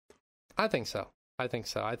casualties. I think so.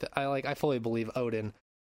 I fully believe Odin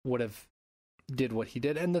would have did what he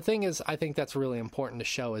did, and the thing is, I think that's really important to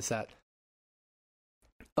show is that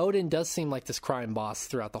Odin does seem like this crime boss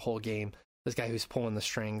throughout the whole game. This guy who's pulling the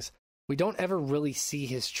strings. We don't ever really see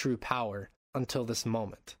his true power until this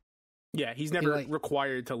moment. Yeah, he's never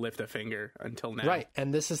required to lift a finger until now. Right,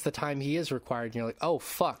 and this is the time he is required, and you're like, oh,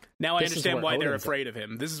 fuck. Now I understand why they're afraid of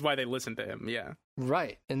him. This is why they listen to him, yeah.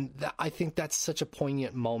 Right, and I think that's such a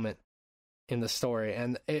poignant moment in the story,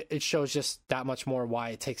 and it shows just that much more why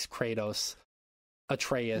it takes Kratos,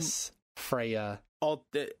 Atreus, Freya. All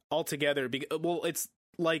together. Well, it's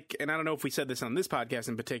like, and I don't know if we said this on this podcast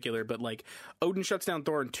in particular, but like, Odin shuts down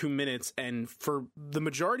Thor in 2 minutes, and for the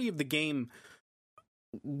majority of the game,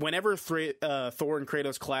 whenever Thor and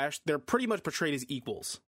Kratos clash, they're pretty much portrayed as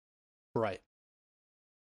equals. Right.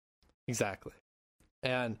 Exactly.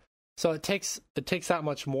 And so it takes that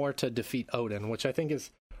much more to defeat Odin, which I think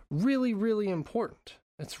is really, really important.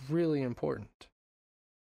 It's really important.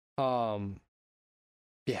 Yeah.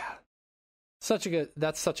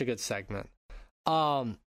 That's such a good segment.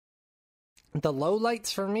 The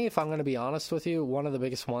lowlights for me, if I'm going to be honest with you, one of the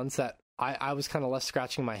biggest ones that I was kind of left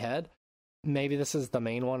scratching my head, maybe this is the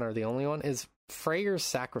main one or the only one, is Freyr's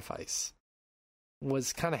sacrifice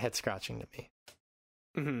was kind of head scratching to me.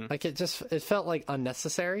 Mm-hmm. Like it felt like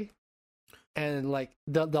unnecessary, and like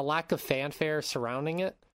the lack of fanfare surrounding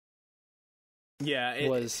it. Yeah, it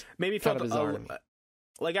was maybe felt kind of bizarre to me.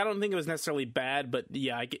 Like, I don't think it was necessarily bad, but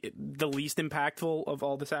yeah, the least impactful of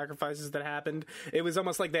all the sacrifices that happened. It was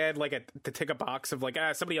almost like they had like to tick a box of like,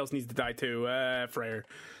 somebody else needs to die too, Freyr.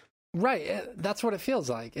 Right, that's what it feels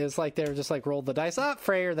like. It's like they're just like, roll the dice. Ah,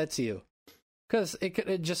 Freyr, that's you. Because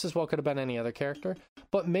it just as well could have been any other character.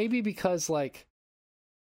 But maybe because, like,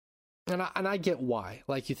 and I get why.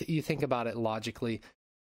 Like, you think about it logically.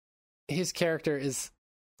 His character is,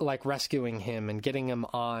 like, rescuing him and getting him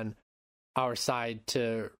on our side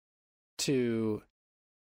to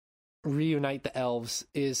reunite the elves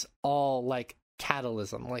is all, like,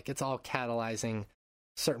 catalysm. Like, it's all catalyzing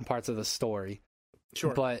certain parts of the story.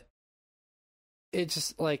 Sure. But it's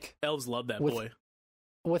just, like... Elves love that boy.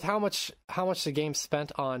 With how much the game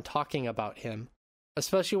spent on talking about him,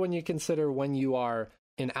 especially when you consider when you are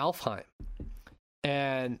in Alfheim,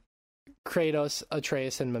 and Kratos,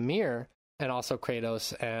 Atreus, and Mimir, and also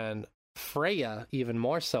Kratos and Freya, even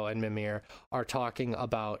more so, and Mimir are talking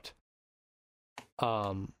about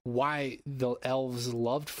why the elves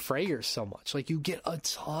loved Freyr so much. Like, you get a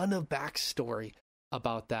ton of backstory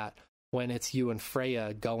about that when it's you and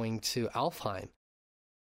Freya going to Alfheim.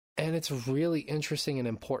 And it's really interesting and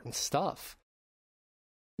important stuff.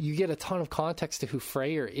 You get a ton of context to who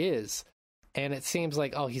Freyr is, and it seems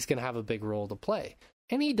like, oh, he's going to have a big role to play.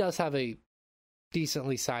 And he does have a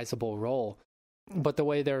decently sizable role, but the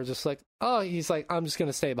way they're just like, oh, he's like, I'm just going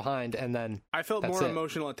to stay behind, and then I felt more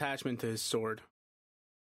emotional attachment to his sword.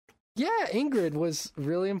 Yeah, Ingrid was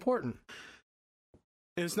really important.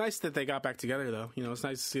 It was nice that they got back together, though. You know, it's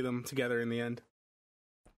nice to see them together in the end.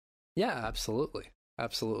 Yeah, absolutely.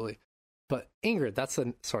 Absolutely. But Ingrid, that's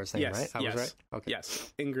the sword's name, right? I was right? Okay.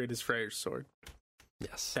 Yes. Ingrid is Freyr's sword.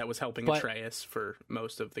 Yes. That was helping Atreus for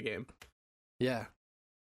most of the game. Yeah.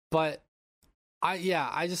 But I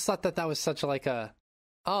just thought that was such like a,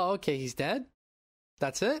 oh, okay, he's dead?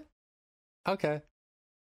 That's it? Okay.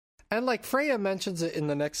 And like Freya mentions it in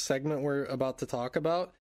the next segment we're about to talk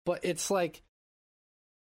about, but it's like,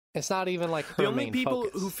 it's not even like her the only main people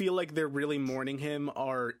focus. who feel like they're really mourning him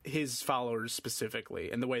are his followers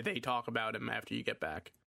specifically, and the way they talk about him after you get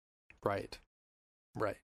back. Right.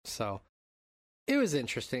 So it was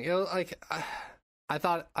interesting. It was like I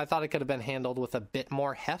thought it could have been handled with a bit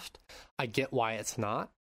more heft. I get why it's not.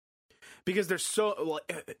 Because there's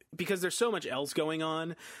so much else going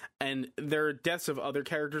on, and there are deaths of other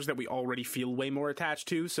characters that we already feel way more attached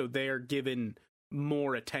to, so they're given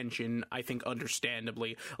more attention, I think,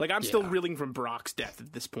 understandably. Like, I'm still reeling from Brock's death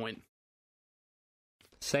at this point.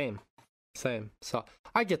 Same. So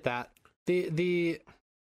I get that. The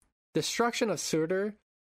destruction of Surtur,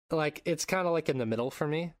 like, it's kind of like in the middle for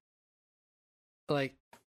me. Like,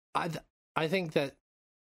 I think that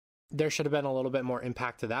there should have been a little bit more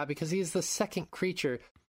impact to that, because he's the second creature,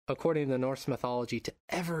 according to Norse mythology, to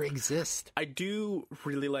ever exist. I do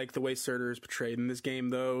really like the way Surtur is portrayed in this game,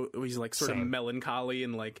 though. He's like sort of melancholy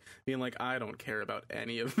and like being like, I don't care about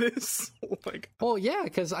any of this. Like, well, yeah,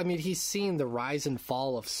 because I mean, he's seen the rise and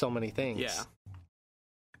fall of so many things. Yeah,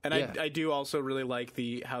 and yeah. I do also really like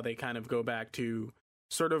how they kind of go back to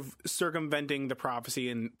sort of circumventing the prophecy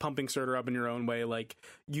and pumping Surtur up in your own way, like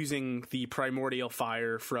using the primordial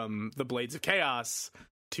fire from the Blades of Chaos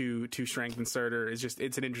to strengthen Surtur.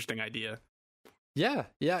 It's an interesting idea. Yeah,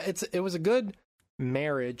 it was a good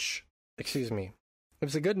marriage. Excuse me. It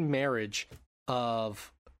was a good marriage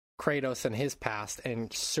of Kratos and his past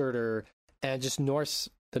and Surtur and just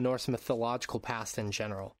the Norse mythological past in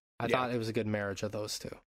general. I thought it was a good marriage of those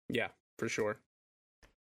two. Yeah, for sure.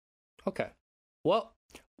 Okay. Well,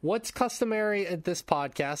 what's customary at this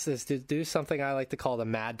podcast is to do something I like to call the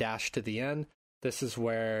mad dash to the end. This is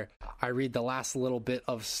where I read the last little bit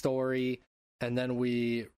of story, and then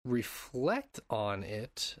we reflect on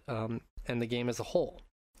it and the game as a whole.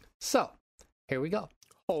 So, here we go.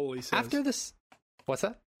 Holy says. After this... What's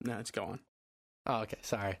that? No, it's going. Oh, okay,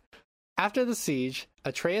 sorry. After the siege,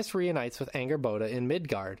 Atreus reunites with Angerboda in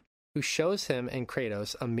Midgard, who shows him and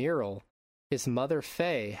Kratos a mural his mother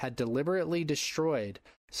Faye had deliberately destroyed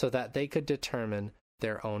so that they could determine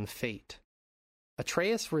their own fate.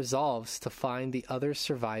 Atreus resolves to find the other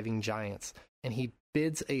surviving giants, and he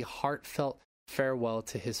bids a heartfelt farewell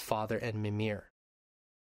to his father and Mimir.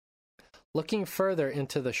 Looking further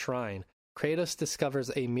into the shrine, Kratos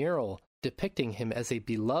discovers a mural depicting him as a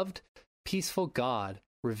beloved, peaceful god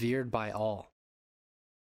revered by all.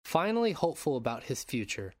 Finally hopeful about his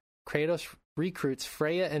future, Kratos recruits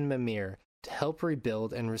Freya and Mimir to help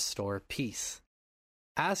rebuild and restore peace.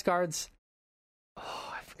 Asgard's...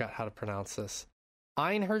 Oh, I forgot how to pronounce this.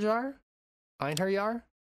 Einherjar?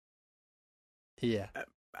 Yeah.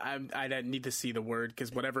 I need to see the word,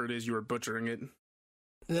 because whatever it is, you were butchering it.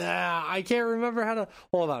 Nah, I can't remember how to...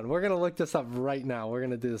 Hold on, we're going to look this up right now. We're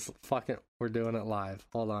going to do this we're doing it live.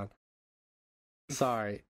 Hold on.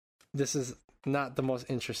 Sorry. This is not the most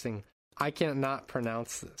interesting I can't not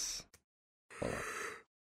pronounce this. Hold on.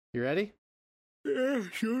 You ready? Yeah,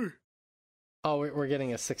 sure. Oh, we're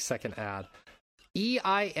getting a 6-second ad.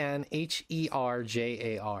 Einherjar.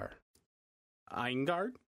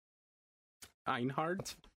 Eingard?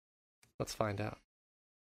 Einhard? Let's find out.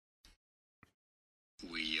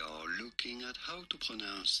 We are looking at how to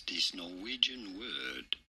pronounce this Norwegian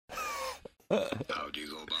word. How do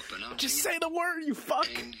you go about pronouncing Just it? say the word, you fuck!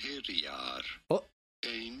 Einherjar. Oh.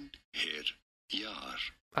 Einherjar.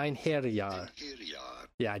 Einherjar. Einherjar.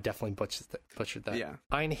 Yeah, I definitely butchered that. Yeah.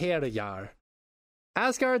 Einherjar.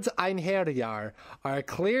 Asgard's Einherjar are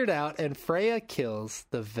cleared out, and Freya kills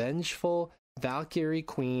the vengeful Valkyrie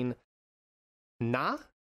queen Na?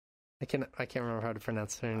 I can't remember how to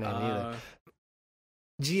pronounce her name either.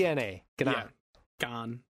 Gna. Gna. Yeah.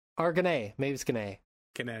 Gone. Or Gna. Maybe it's Gna.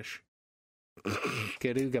 Ganesh.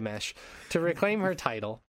 Gilgamesh. To reclaim her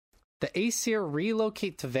title, the Aesir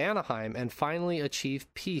relocate to Vanaheim and finally achieve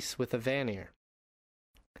peace with the Vanir.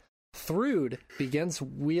 Thrud begins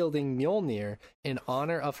wielding Mjolnir in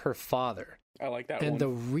honor of her father, I like that and one. the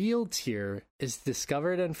real Tyr is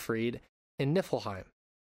discovered and freed in Niflheim.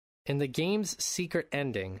 In the game's secret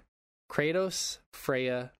ending, Kratos,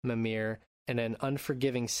 Freya, Mimir, and an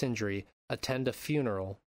unforgiving Sindri attend a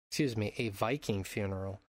Viking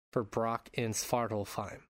funeral for Brock in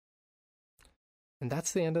Svartalfheim. And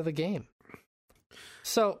that's the end of the game.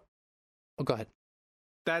 So, go ahead.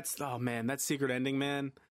 Oh man, that secret ending,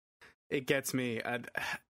 man. It gets me.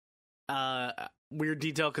 Weird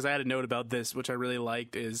detail, because I had a note about this, which I really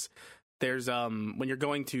liked, is there's, when you're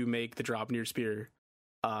going to make the drop near spear,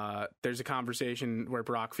 there's a conversation where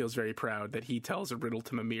Brock feels very proud that he tells a riddle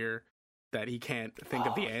to Mimir that he can't think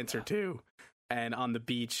of the answer to. And on the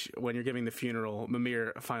beach, when you're giving the funeral,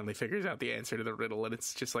 Mimir finally figures out the answer to the riddle, and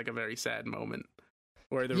it's just like a very sad moment.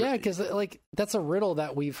 Yeah, because like that's a riddle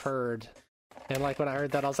that we've heard, and like when I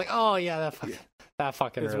heard that, I was like, oh yeah, that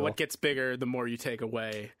fucking riddle. What gets bigger, the more you take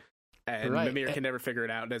away. And right. Mimir can never figure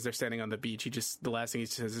it out. And as they're standing on the beach, the last thing he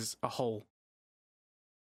says is a hole.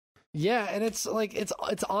 Yeah, and it's like it's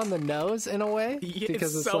on the nose in a way,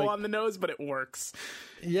 because it's so like, on the nose, but it works.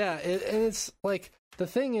 Yeah, and it's like the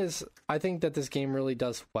thing is, I think that this game really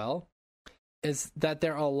does well is that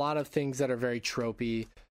there are a lot of things that are very tropey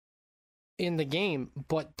in the game,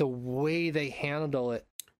 but the way they handle it,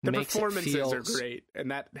 the makes performances it feel... are great, and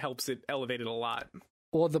that helps it elevate it a lot.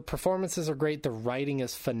 Well, the performances are great. The writing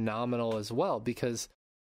is phenomenal as well, because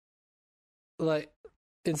like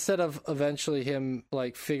instead of eventually him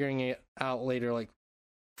like figuring it out later, like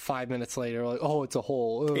 5 minutes later, like, oh, it's a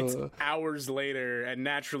hole. It's hours later, and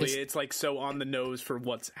naturally it's like so on the nose for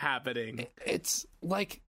what's happening. It's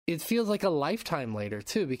like it feels like a lifetime later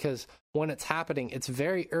too, because when it's happening, it's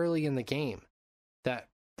very early in the game that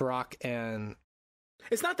Brock and...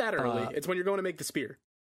 It's not that early. It's when you're going to make the spear.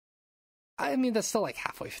 I mean, that's still like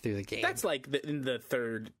halfway through the game. That's like in the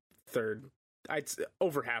third. It's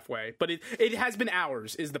over halfway, but it has been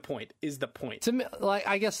hours. Is the point? To me, like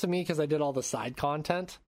I guess to me, because I did all the side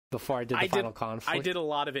content before I did the final conflict. I did a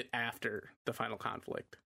lot of it after the final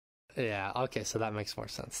conflict. Yeah. Okay, so that makes more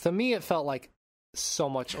sense. To me, it felt like so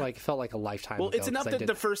much. Like it felt like a lifetime. Well, ago, it's enough that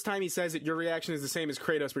the first time he says it, your reaction is the same as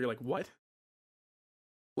Kratos, where you're like, "What?"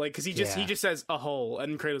 Like, because he just says a hole,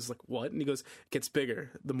 and Kratos is like, "What?" And he goes, "It gets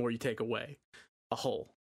bigger the more you take away a hole."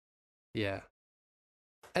 Yeah,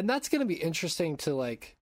 and that's gonna be interesting to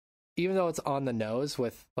like, even though it's on the nose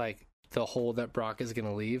with like the hole that Brock is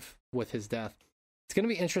gonna leave with his death. It's gonna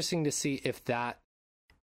be interesting to see if that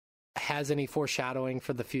has any foreshadowing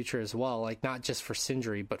for the future as well, like not just for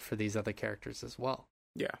Sindri, but for these other characters as well.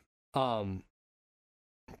 Yeah.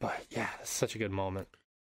 But yeah, it's such a good moment.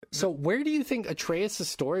 So where do you think Atreus'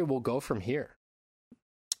 story will go from here?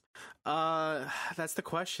 That's the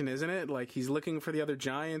question, isn't it? Like, he's looking for the other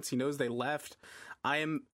giants. He knows they left.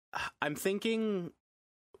 I'm thinking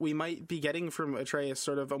we might be getting from Atreus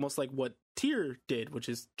sort of almost like what Tyr did, which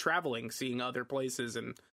is traveling, seeing other places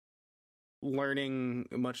and learning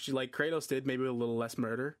much like Kratos did, maybe a little less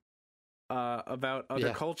murder, about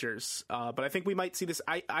other cultures. But I think we might see this.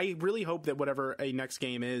 I really hope that whatever a next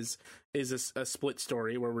game is a split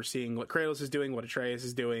story where we're seeing what Kratos is doing, what Atreus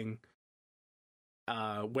is doing,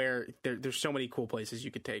 where there's so many cool places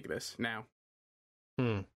you could take this now.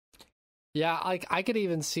 Yeah, like I could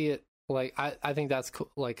even see it. Like I think that's cool,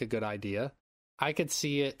 like a good idea. I could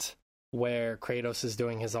see it where Kratos is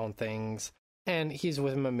doing his own things, and he's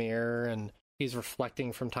with Mimir, and he's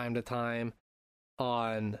reflecting from time to time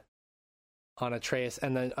on Atreus,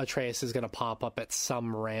 and then Atreus is going to pop up at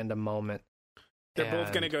some random moment. They're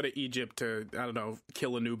both going to go to Egypt to, I don't know,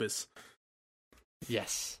 kill Anubis.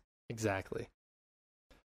 Yes, exactly.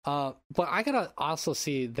 But I could also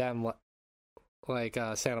see them like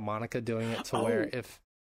Santa Monica doing it to where if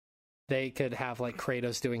they could have like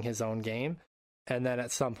Kratos doing his own game, and then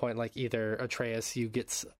at some point like either Atreus you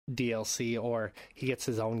gets DLC or he gets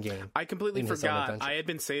his own game. I completely forgot. I had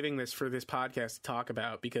been saving this for this podcast to talk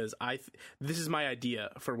about because this is my idea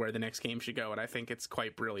for where the next game should go, and I think it's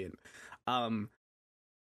quite brilliant.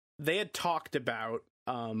 They had talked about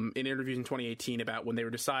in interviews in 2018 about when they were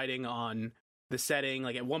deciding on the setting.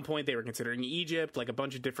 Like at one point they were considering Egypt, like a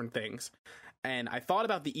bunch of different things. And I thought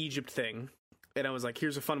about the Egypt thing, and I was like,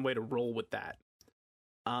 here's a fun way to roll with that.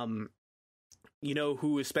 You know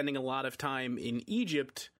who is spending a lot of time in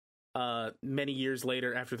Egypt many years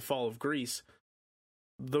later after the fall of Greece?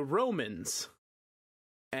 The Romans.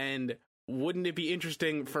 And wouldn't it be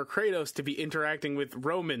interesting for Kratos to be interacting with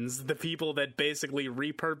Romans, the people that basically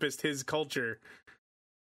repurposed his culture?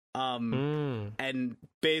 And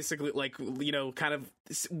basically, like, you know, kind of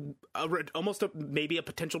maybe a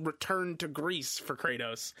potential return to Greece for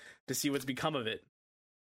Kratos to see what's become of it.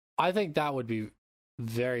 I think that would be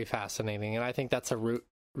very fascinating, and I think that's a route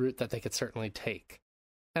that they could certainly take.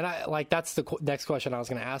 And that's the next question I was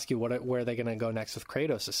going to ask you. Where are they going to go next with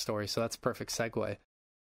Kratos' story? So that's a perfect segue.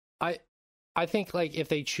 I think like if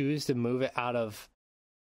they choose to move it out of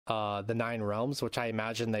the Nine Realms, which I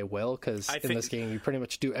imagine they will, because in this game you pretty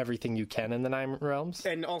much do everything you can in the Nine Realms.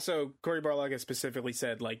 And also, Cory Barlog has specifically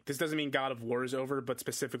said, like, this doesn't mean God of War is over, but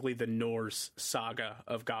specifically the Norse saga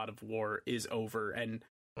of God of War is over. And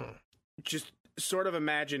just sort of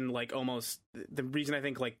imagine, like, almost the reason I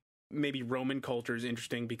think, like, maybe Roman culture is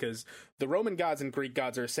interesting, because the Roman gods and Greek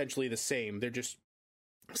gods are essentially the same. They're just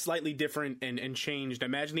slightly different and changed.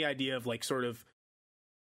 Imagine the idea of, like, sort of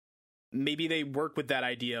maybe they work with that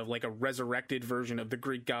idea of like a resurrected version of the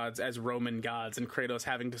Greek gods as Roman gods, and Kratos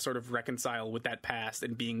having to sort of reconcile with that past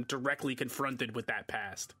and being directly confronted with that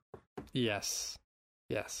past. Yes,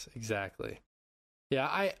 exactly.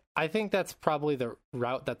 Yeah, I think that's probably the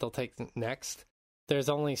route that they'll take next. There's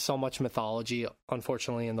only so much mythology,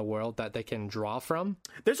 unfortunately, in the world that they can draw from.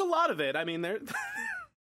 There's a lot of it. I mean,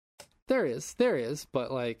 there is,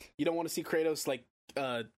 but like, you don't want to see Kratos like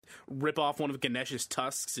rip off one of Ganesh's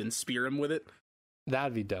tusks and spear him with it.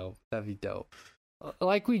 That'd be dope.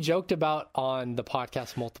 Like we joked about on the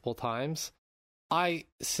podcast multiple times, I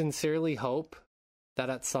sincerely hope that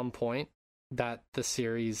at some point that the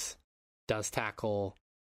series does tackle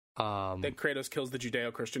that Kratos kills the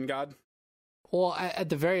Judeo-Christian god. Well, at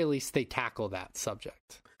the very least, they tackle that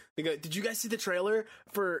subject. They go, did you guys see the trailer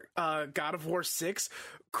for God of War 6?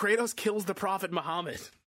 Kratos kills the Prophet Muhammad.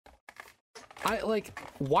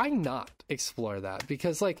 Why not explore that?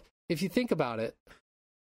 Because, like, if you think about it,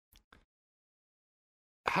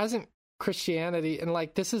 hasn't Christianity, and,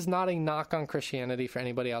 like, this is not a knock on Christianity for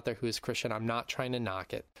anybody out there who is Christian. I'm not trying to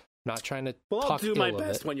knock it. I'm not trying to talk I'll do my ill of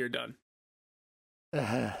best it. when you're done.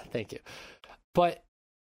 Thank you. But,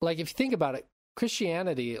 like, if you think about it,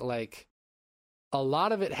 Christianity, like, a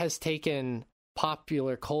lot of it has taken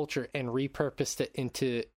popular culture and repurposed it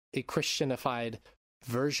into a Christianified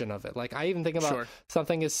version of it. Like, I even think about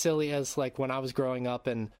something as silly as, like, when I was growing up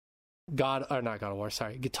and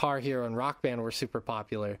Guitar Hero and Rock Band were super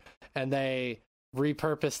popular, and they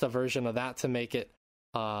repurposed a version of that to make it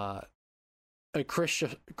a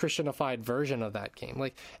Christianified version of that game.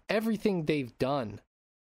 Like, everything they've done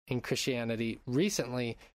in Christianity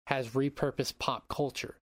recently has repurposed pop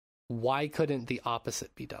culture. Why couldn't the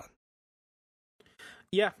opposite be done?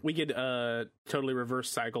 Yeah, we could totally reverse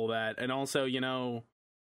cycle that. And also, you know,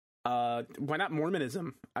 why not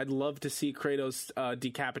Mormonism? I'd love to see Kratos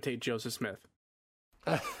decapitate Joseph Smith.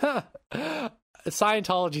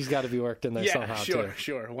 Scientology's got to be worked in there somehow, too.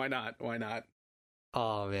 Sure. Why not?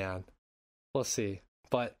 Oh, man. We'll see.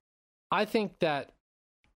 But I think that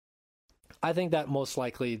most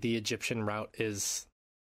likely the Egyptian route is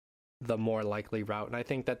the more likely route. And I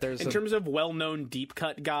think that there's... In terms of well-known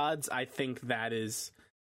deep-cut gods, I think that is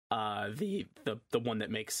the one that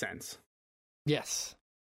makes sense. Yes.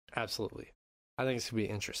 Absolutely. I think it's going to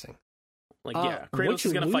be interesting. Like, yeah, Kratos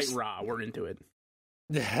is going to fight Ra. We're into it.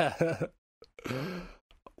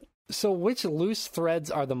 So which loose threads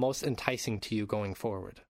are the most enticing to you going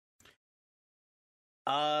forward?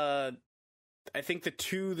 I think the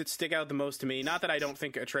two that stick out the most to me, not that I don't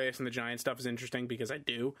think Atreus and the giant stuff is interesting, because I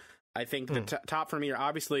do. I think the top for me are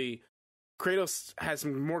obviously Kratos has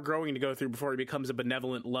some more growing to go through before he becomes a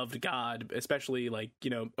benevolent, loved god, especially, like, you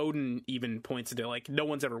know, Odin even points to, like, no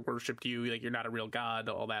one's ever worshipped you, like, you're not a real god,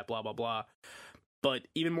 all that, blah, blah, blah. But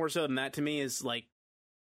even more so than that to me is, like,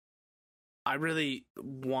 I really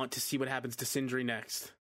want to see what happens to Sindri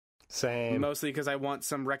next. Same. Mostly because I want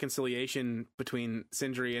some reconciliation between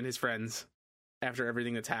Sindri and his friends after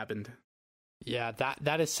everything that's happened. Yeah,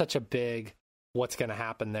 that is such a big what's going to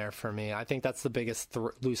happen there for me. I think that's the biggest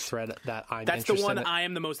loose thread that I'm That's the interested one in. I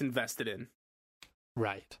am the most invested in.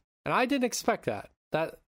 Right. And I didn't expect that.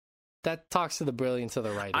 That talks to the brilliance of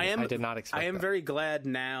the writing. I did not expect that. I am very glad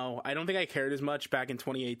now. I don't think I cared as much back in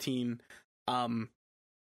 2018.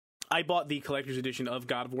 I bought the collector's edition of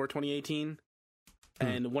God of War 2018.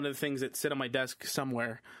 And one of the things that sit on my desk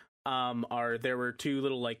somewhere there were two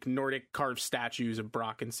little like Nordic carved statues of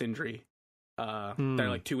Brock and Sindri. They're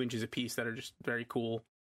like 2 inches apiece that are just very cool.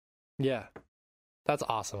 Yeah. That's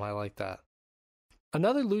awesome. I like that.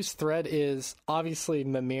 Another loose thread is obviously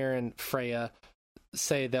Mimir and Freya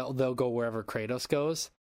say they'll go wherever Kratos goes.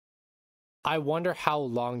 I wonder how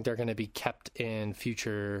long they're going to be kept in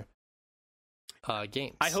future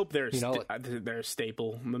games. I hope they're they're a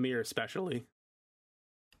staple, Mimir especially.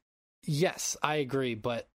 Yes, I agree,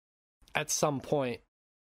 but at some point,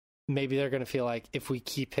 maybe they're going to feel like if we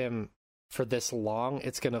keep him for this long,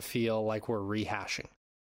 it's going to feel like we're rehashing.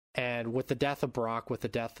 And with the death of Brock, with the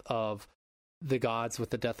death of the gods, with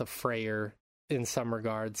the death of Freyr in some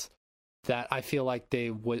regards, that I feel like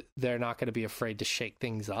they're not going to be afraid to shake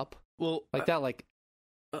things up. Well, like that, like...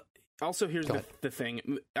 Also, here's the thing,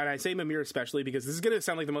 and I say Mimir especially because this is going to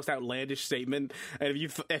sound like the most outlandish statement, and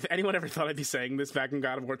if anyone ever thought I'd be saying this back when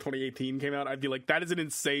God of War 2018 came out, I'd be like, that is an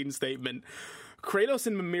insane statement. Kratos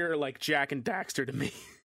and Mimir are like Jak and Daxter to me,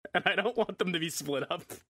 and I don't want them to be split up.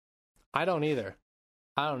 I don't either,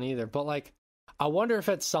 but like, I wonder if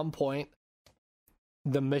at some point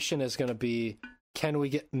the mission is going to be, can we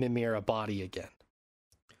get Mimir a body again?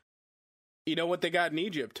 You know what they got in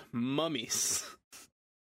Egypt? Mummies.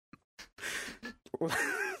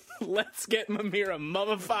 Let's get Mimir a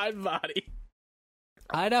mummified body.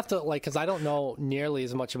 I'd have to, because I don't know nearly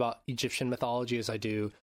as much about Egyptian mythology as I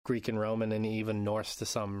do Greek and Roman and even Norse to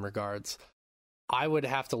some regards. I would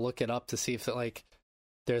have to look it up to see if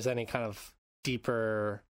there's any kind of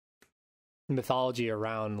deeper mythology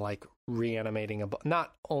around reanimating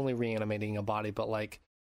not only reanimating a body, but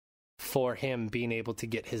for him being able to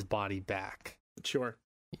get his body back. Sure.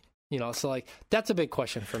 So that's a big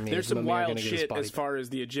question for me. There's some wild shit as far as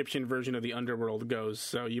the Egyptian version of the underworld goes,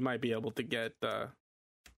 so you might be able to get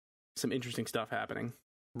some interesting stuff happening.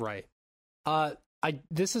 Right.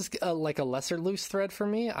 This is a lesser loose thread for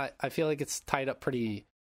me. I feel like it's tied up pretty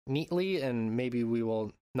neatly, and maybe we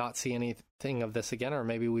will not see anything of this again, or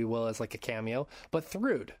maybe we will as a cameo. But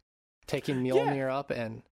Thrud taking Mjolnir up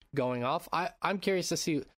and going off. I'm curious to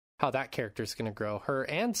see how that character is going to grow. Her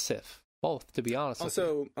and Sif. Both, to be honest.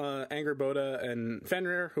 Also, Angrboda and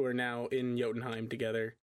Fenrir, who are now in Jotunheim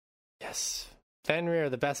together. Yes.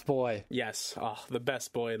 Fenrir, the best boy. Yes. Oh, the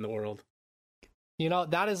best boy in the world.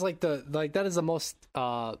 That is that is the most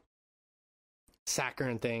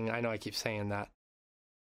saccharine thing. I know I keep saying that.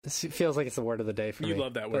 This feels like it's the word of the day for me. You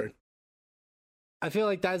love that word. I feel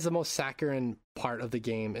like that is the most saccharine part of the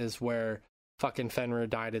game, is where fucking Fenrir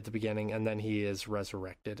died at the beginning and then he is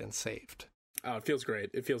resurrected and saved. Oh, it feels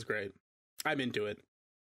great. It feels great. I'm into it.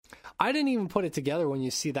 I didn't even put it together when you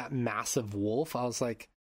see that massive wolf. I was like,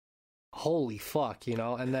 holy fuck,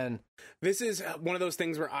 and then... This is one of those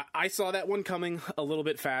things where I saw that one coming a little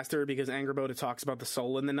bit faster because Angrboda talks about the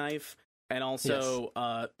soul in the knife. And also,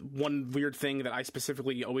 one weird thing that I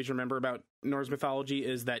specifically always remember about Norse mythology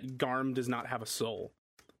is that Garm does not have a soul.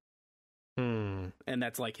 And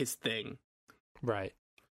that's his thing. Right.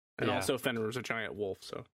 And also Fenrir's a giant wolf,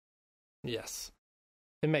 so... Yes.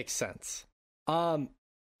 It makes sense.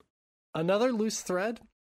 Another loose thread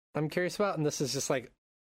I'm curious about, and this is just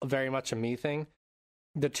very much a me thing.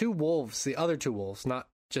 The other two wolves, not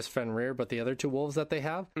just Fenrir, but the other two wolves that they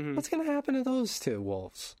have. Mm-hmm. What's going to happen to those two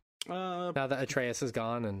wolves? Now that Atreus is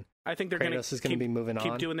gone and I think they're Kratos is going to be moving on.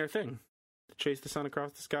 Keep doing their thing. Chase the sun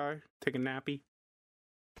across the sky, take a nappy.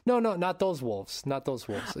 No, not those wolves. Not those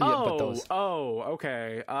wolves. But those.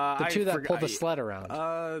 Okay. The two that pulled the sled around.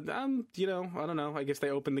 I don't know. I guess they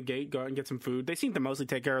open the gate, go out and get some food. They seem to mostly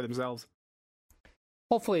take care of themselves.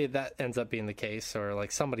 Hopefully that ends up being the case, or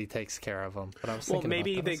somebody takes care of them. But I was thinking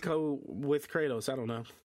maybe they go with Kratos. I don't know.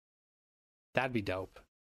 That'd be dope.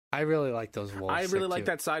 I really like those wolves. I really like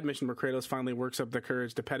that side mission where Kratos finally works up the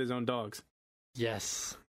courage to pet his own dogs.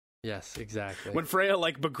 Yes, exactly. When Freya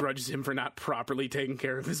begrudges him for not properly taking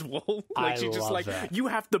care of his wool, she's just that. You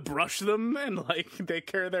have to brush them and take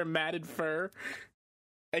care of their matted fur.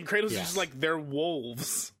 And Kratos is just they're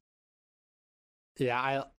wolves.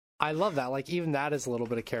 Yeah, I love that. Even that is a little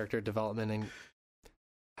bit of character development and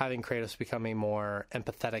having Kratos become a more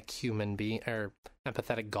empathetic human being, or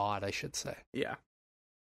empathetic god, I should say. Yeah.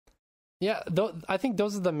 Yeah, I think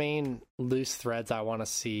those are the main loose threads I want to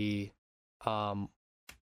see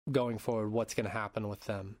going forward. What's going to happen with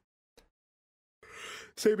them?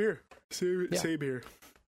 Same here. Same here.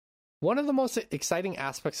 One of the most exciting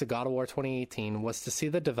aspects of God of War 2018 was to see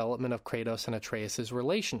the development of Kratos and Atreus'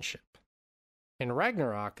 relationship. In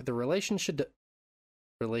Ragnarok, the relationship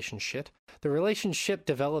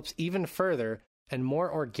develops even further and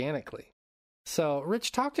more organically. So,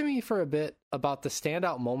 Rich, talk to me for a bit about the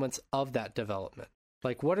standout moments of that development.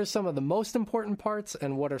 Like, what are some of the most important parts,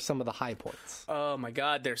 and what are some of the high points? Oh my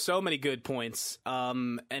god, there's so many good points.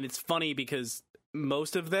 And it's funny because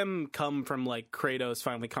most of them come from, like, Kratos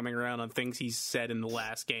finally coming around on things he's said in the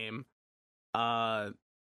last game. One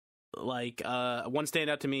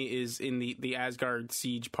standout to me is in the Asgard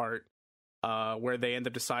siege part, where they end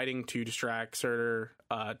up deciding to distract Surtur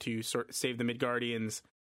to save the Midgardians,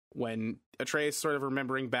 when Atreus sort of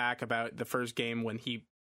remembering back about the first game when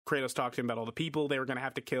Kratos talked to him about all the people they were going to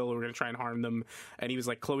have to kill, who were going to try and harm them, and he was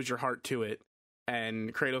like, close your heart to it.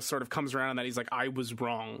 And Kratos sort of comes around on that. He's like, I was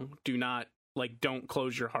wrong. Don't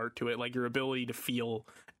close your heart to it. Like, your ability to feel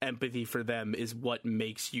empathy for them is what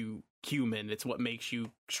makes you human. It's what makes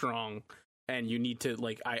you strong. And you need to,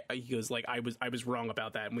 he goes, I was wrong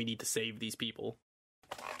about that, and we need to save these people.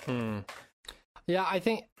 Yeah, I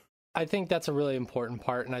think that's a really important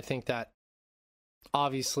part, and I think that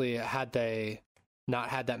obviously had they not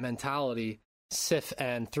had that mentality, Sif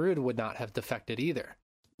and Thrud would not have defected either.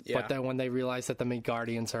 Yeah. But then when they realized that the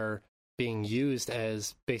Midgardians are being used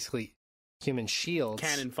as basically human shields,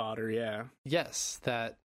 cannon fodder, yeah. Yes,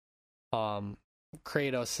 that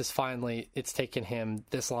Kratos is finally, it's taken him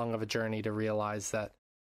this long of a journey to realize that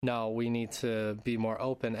no, we need to be more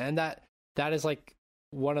open, and that is like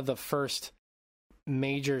one of the first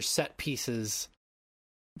major set pieces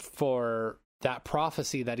for that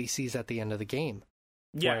prophecy that he sees at the end of the game,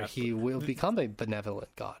 where he will become a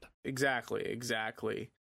benevolent god. Exactly.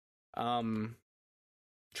 That's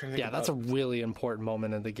a really important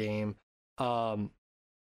moment in the game. The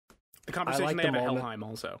conversation they have in Helheim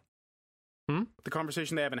also. The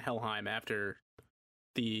conversation they have in Helheim after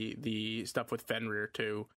the stuff with Fenrir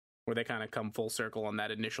too, where they kind of come full circle on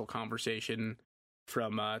that initial conversation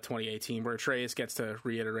from 2018, where Atreus gets to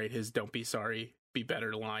reiterate his "Don't be sorry, be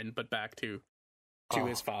better" line, but back to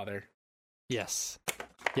his father. Yes,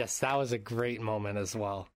 that was a great moment as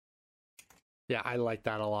well. Yeah, I like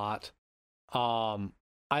that a lot.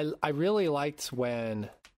 I really liked when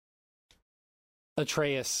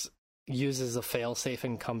Atreus uses a failsafe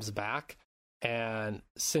and comes back, and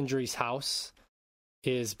Sindri's house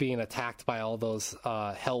is being attacked by all those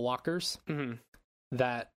Hellwalkers. Mm-hmm.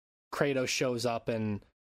 That Kratos shows up, and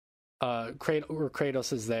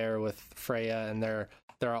Kratos is there with Freya, and they're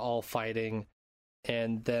all fighting,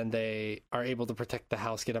 and then they are able to protect the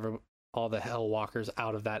house, get all the Hellwalkers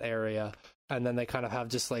out of that area, and then they kind of have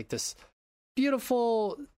just like this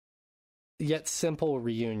beautiful yet simple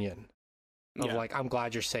reunion of like, I'm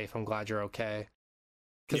glad you're safe, I'm glad you're okay.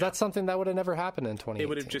 Because that's something that would have never happened in 2018. It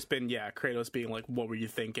would have just been, Kratos being like, what were you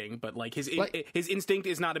thinking? But like his instinct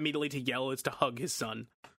is not immediately to yell, it's to hug his son.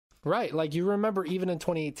 Right. Like, you remember even in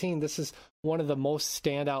 2018, this is one of the most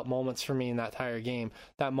standout moments for me in that entire game.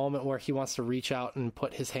 That moment where he wants to reach out and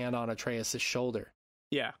put his hand on Atreus' shoulder.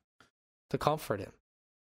 Yeah. To comfort him.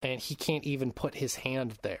 And he can't even put his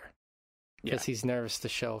hand there. Because he's nervous to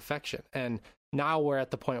show affection. And now we're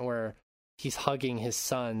at the point where he's hugging his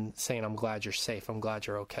son, saying, I'm glad you're safe. I'm glad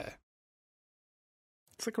you're okay.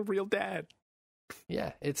 It's like a real dad.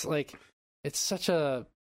 Yeah. It's such a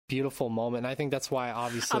beautiful moment. I think that's why,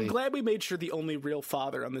 obviously, I'm glad we made sure the only real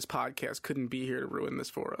father on this podcast couldn't be here to ruin this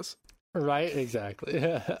for us. Right? Exactly.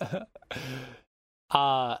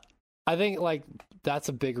 I think that's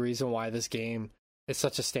a big reason why this game is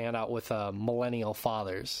such a standout with millennial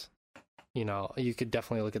fathers. You know, you could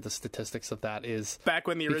definitely look at the statistics of that. Is back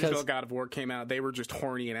when the original God of War came out, they were just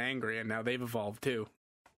horny and angry, and now they've evolved too.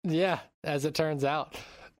 Yeah, as it turns out.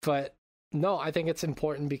 But no, I think it's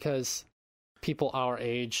important because people our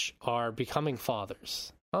age are becoming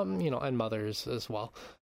fathers, and mothers as well.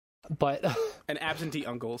 But and absentee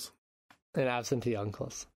uncles.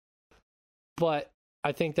 But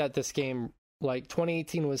I think that this game,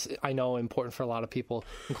 2018 was, I know, important for a lot of people,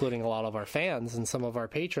 including a lot of our fans and some of our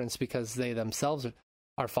patrons, because they themselves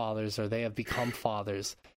are fathers, or they have become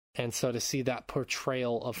fathers. And so to see that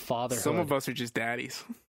portrayal of fatherhood... Some of us are just daddies.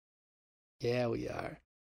 Yeah, we are.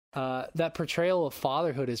 That portrayal of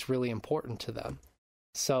fatherhood is really important to them.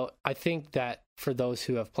 So I think that for those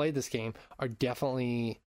who have played this game,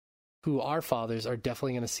 who are fathers, are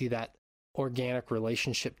definitely going to see that organic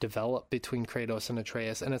relationship develop between Kratos and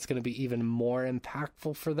Atreus, and it's going to be even more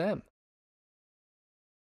impactful for them.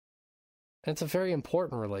 And it's a very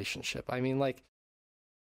important relationship. I mean, like,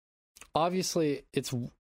 obviously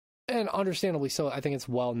and understandably so, I think it's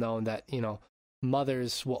well known that, you know,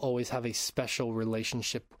 mothers will always have a special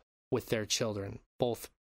relationship with their children, both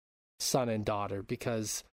son and daughter,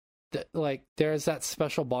 because like there's that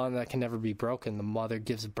special bond that can never be broken. The mother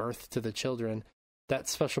gives birth to the children. That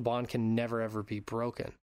special bond can never ever be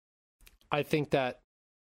broken. I think that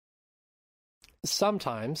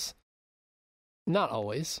sometimes, not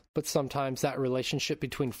always, but sometimes that relationship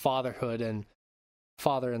between fatherhood and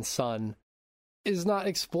father and son is not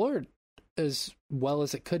explored as well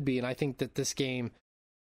as it could be. And I think that this game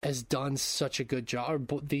has done such a good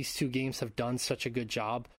job, or these two games have done such a good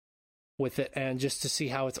job with it. And just to see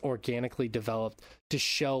how it's organically developed, to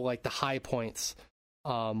show like the high points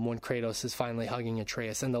when Kratos is finally hugging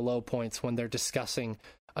Atreus, and the low points when they're discussing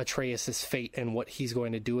Atreus' fate and what he's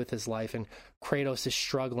going to do with his life, and Kratos is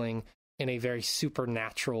struggling in a very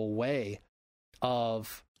supernatural way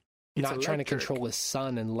of not trying to control his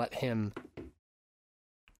son and let him,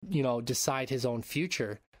 you know, decide his own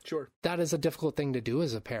future. Sure. That is a difficult thing to do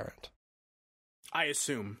as a parent. I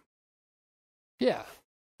assume. Yeah,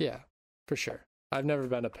 for sure. I've never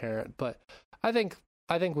been a parent, but I think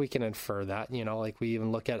we can infer that, you know, like we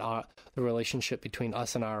even look at the relationship between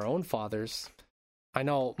us and our own fathers. I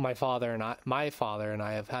know my father and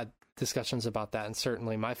I have had discussions about that, and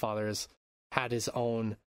certainly my father has had his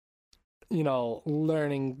own, you know,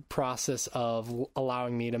 learning process of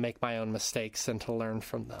allowing me to make my own mistakes and to learn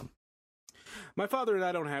from them. My father and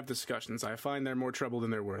I don't have discussions. I find they're more trouble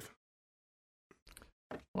than they're worth.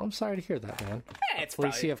 Well, I'm sorry to hear that, man. It's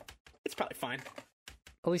probably fine.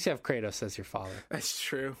 At least you have Kratos as your father. That's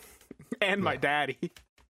true. And my daddy.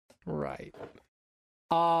 Right.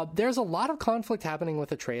 There's a lot of conflict happening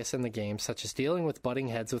with Atreus in the game, such as dealing with butting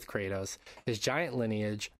heads with Kratos, his giant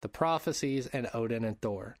lineage, the prophecies, and Odin and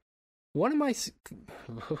Thor. One of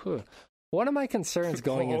my concerns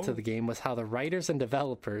going into the game was how the writers and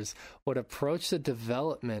developers would approach the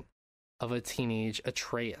development of a teenage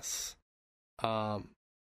Atreus.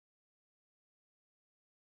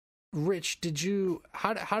 Rich,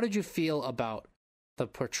 how did you feel about the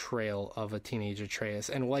portrayal of a teenage Atreus,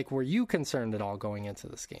 and like, were you concerned at all going into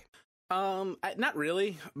this game? Not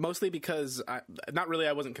really. Mostly because I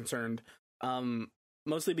wasn't concerned.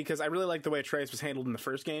 Mostly because I really liked the way Atreus was handled in the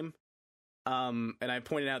first game. And I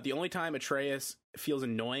pointed out the only time Atreus feels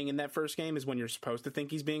annoying in that first game is when you're supposed to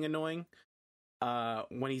think he's being annoying.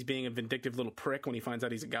 When he's being a vindictive little prick when he finds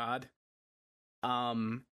out he's a god.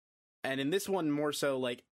 And in this one more so,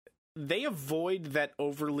 like, they avoid that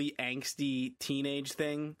overly angsty teenage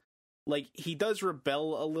thing. Like, he does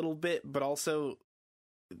rebel a little bit, but also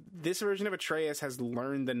this version of Atreus has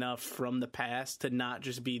learned enough from the past to not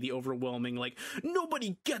just be the overwhelming, like,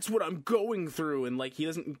 nobody gets what I'm going through, and like he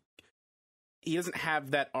doesn't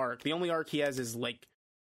have that arc. The only arc he has is like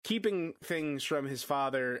keeping things from his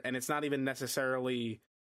father, and it's not even necessarily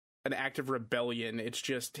an act of rebellion. It's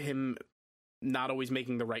just him not always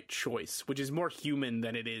making the right choice, which is more human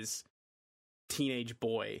than it is teenage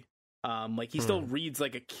boy. Like, he still reads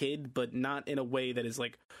like a kid, but not in a way that is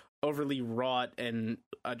like overly wrought and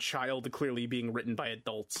a child clearly being written by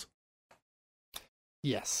adults.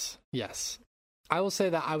 Yes. I will say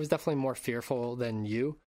that I was definitely more fearful than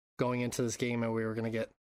you going into this game, and we were going to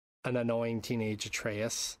get an annoying teenage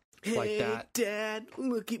Atreus like that. Hey, Dad,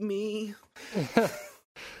 look at me.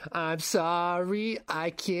 I'm sorry, I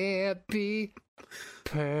can't be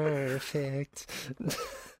perfect.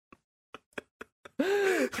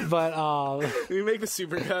 But we make the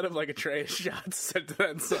supercut of like Atreus shots sent to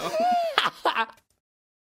that song.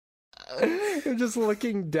 You're just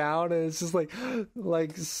looking down, and it's just like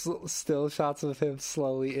still shots of him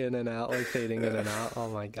slowly in and out, like fading in and out. Oh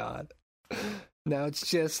my god! Now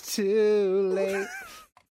it's just too late,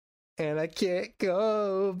 and I can't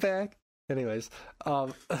go back. Anyways,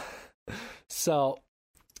 so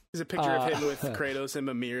there's a picture of him with Kratos and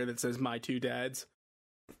Mimir that says "My two dads."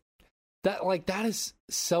 That is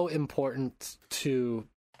so important to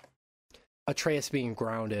Atreus being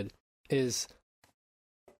grounded, is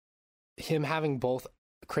him having both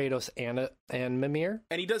Kratos and Mimir.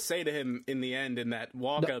 And he does say to him in the end, in that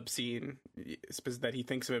walk-up scene, that he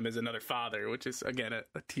thinks of him as another father, which is, again, a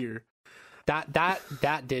tear.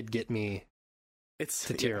 That did get me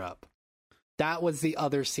to tear up. That was the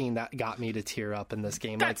other scene that got me to tear up in this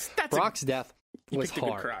game. Brock's death was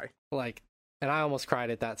hard. Cry. Like, and I almost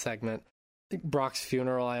cried at that segment. Brock's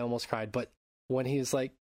funeral, I almost cried. But when he was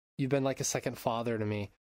like, "You've been like a second father to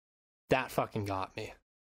me," that fucking got me.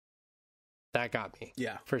 That got me.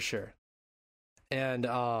 Yeah. For sure. And,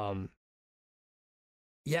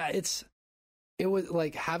 yeah, it's it was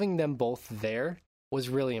like having them both there was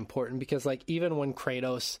really important, because like even when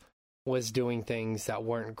Kratos was doing things that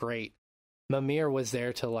weren't great, Mimir was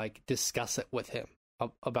there to like discuss it with him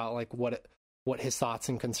about like what his thoughts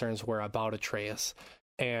and concerns were about Atreus,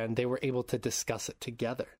 and they were able to discuss it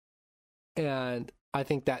together. And I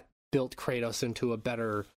think that built Kratos into a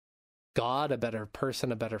better god, a better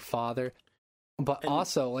person, a better father. But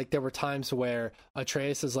also, like, there were times where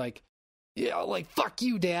Atreus is like, yeah, like, fuck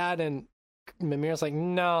you, Dad. And Mimir's like,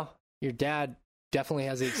 no, your dad definitely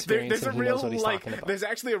has the experience and he knows what he's talking about. There's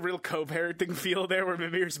actually a real co-parenting feel there where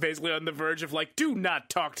Mimir's basically on the verge of, like, do not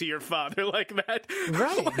talk to your father like that.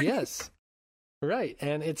 Right, yes. Right.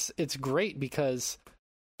 And it's great because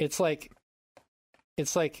it's like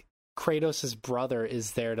Kratos' brother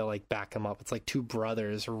is there to, like, back him up. It's like two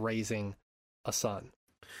brothers raising a son.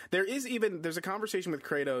 There's a conversation with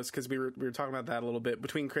Kratos, because we were talking about that a little bit,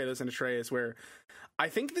 between Kratos and Atreus, where I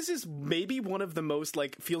think this is maybe one of the most,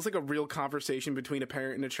 like, feels like a real conversation between a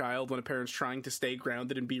parent and a child when a parent's trying to stay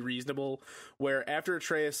grounded and be reasonable, where after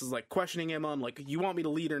Atreus is, like, questioning him on, like, you want me to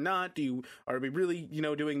lead or not? Are we really,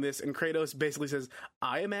 doing this? And Kratos basically says,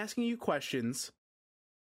 I am asking you questions.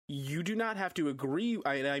 You do not have to agree.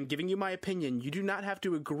 I'm giving you my opinion. You do not have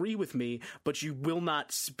to agree with me, but you will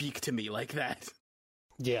not speak to me like that.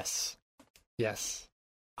 Yes.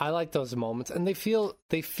 I like those moments, and they feel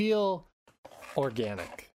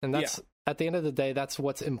organic. And that's at the end of the day, that's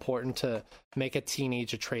what's important to make a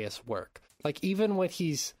teenage Atreus work. Like, even when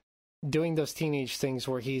he's doing those teenage things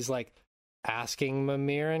where he's like asking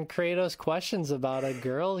Mimir and Kratos questions about a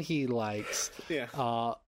girl he likes.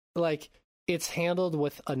 Yeah. Like, it's handled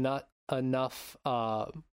with enough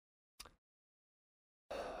how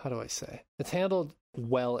do I say? It's handled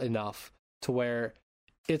well enough to where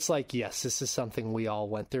it's like, yes, this is something we all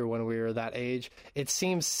went through when we were that age. It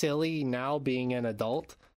seems silly now being an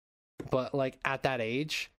adult, but like at that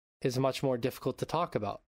age is much more difficult to talk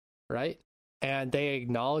about, right? And they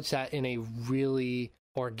acknowledge that in a really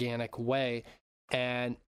organic way.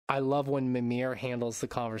 And I love when Mimir handles the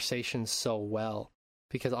conversation so well,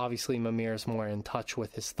 because obviously Mimir is more in touch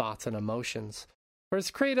with his thoughts and emotions.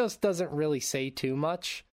 Whereas Kratos doesn't really say too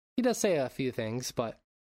much. He does say a few things, but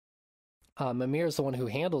Mimir is the one who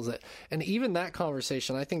handles it. And even that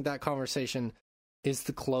conversation, I think that conversation is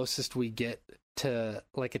the closest we get to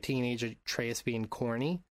like a teenage Atreus being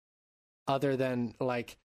corny, other than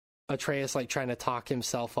like Atreus like trying to talk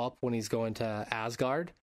himself up when he's going to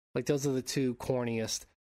Asgard. Like, those are the two corniest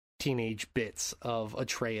teenage bits of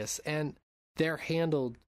Atreus, and they're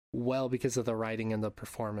handled well because of the writing and the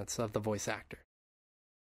performance of the voice actor.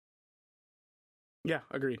 Yeah,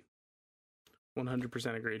 agreed.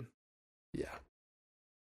 100% agreed. Yeah.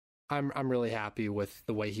 I'm really happy with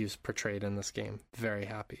the way he was portrayed in this game. Very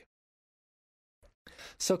happy.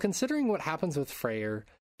 So considering what happens with Freyr,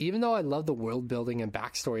 even though I love the world building and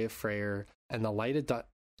backstory of Freyr and the light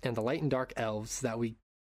and dark elves that we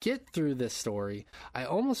get through this story, I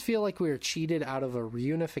almost feel like we are cheated out of a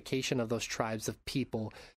reunification of those tribes of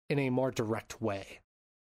people in a more direct way.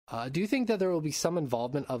 Do you think that there will be some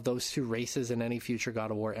involvement of those two races in any future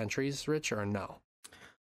God of War entries, Rich, or no?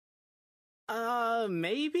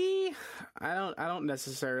 Maybe. I don't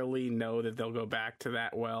necessarily know that they'll go back to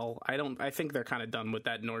that well. I think they're kind of done with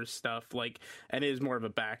that Norse stuff, like, and it is more of a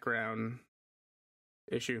background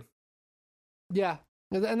issue. Yeah,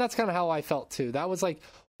 and that's kind of how I felt too. That was like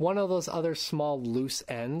one of those other small loose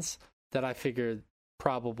ends that I figured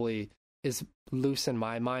probably is loose in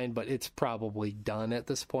my mind, but it's probably done at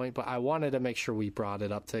this point. But I wanted to make sure we brought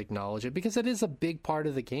it up to acknowledge it, because it is a big part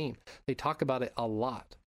of the game. They talk about it a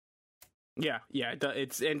lot. Yeah,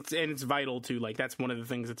 it's vital too. Like, that's one of the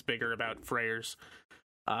things that's bigger about Freyr's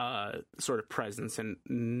sort of presence and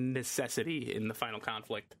necessity in the final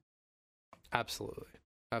conflict. Absolutely.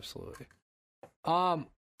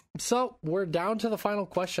 So we're down to the final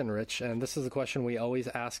question, Rich, and this is the question we always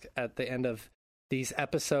ask at the end of these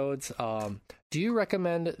episodes. Do you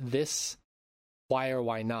recommend this? Why or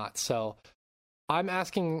why not? So I'm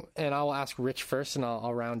asking, and I'll ask Rich first, and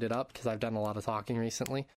I'll round it up because I've done a lot of talking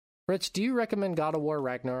recently. Rich, do you recommend God of War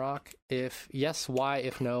Ragnarok? If yes, why?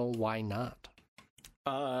 If no, why not?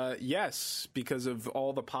 Yes, because of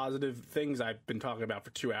all the positive things I've been talking about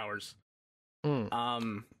for 2 hours. Feels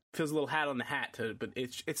a little hat on the hat but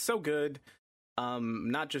it's so good.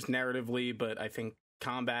 Not just narratively, but I think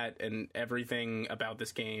combat and everything about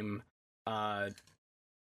this game.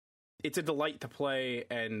 It's a delight to play,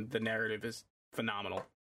 and the narrative is phenomenal.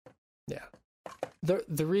 Yeah.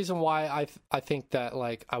 The reason why I think that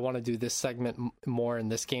like I want to do this segment more in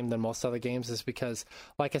this game than most other games is because,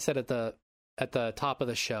 like I said at the top of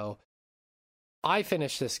the show, I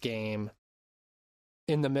finished this game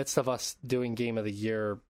in the midst of us doing Game of the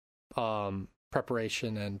Year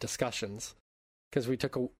preparation and discussions, because we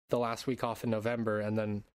took the last week off in November and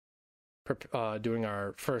then doing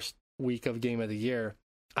our first week of Game of the Year,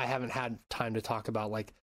 I haven't had time to talk about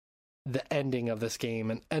like the ending of this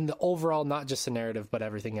game and the overall, not just the narrative, but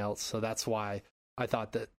everything else. So that's why I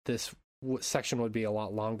thought that this section would be a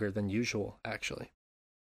lot longer than usual, actually.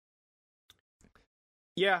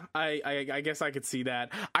 Yeah, I guess I could see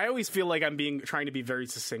that. I always feel like I'm trying to be very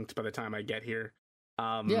succinct by the time I get here.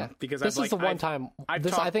 Yeah, because this is the one time. I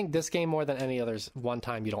think this game more than any others, one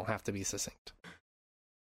time you don't have to be succinct.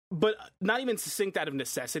 But not even succinct out of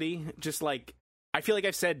necessity. Just like I feel like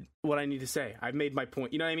I've said what I need to say. I've made my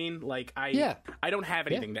point. You know what I mean? Like I don't have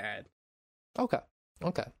anything to add. Okay.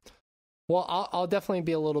 Well, I'll definitely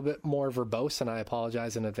be a little bit more verbose, and I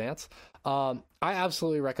apologize in advance. I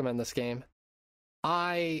absolutely recommend this game.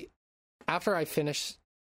 After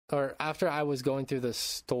I was going through the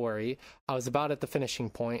story, I was about at the finishing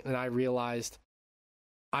point, and I realized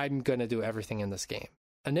I'm going to do everything in this game.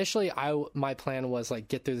 Initially, my plan was like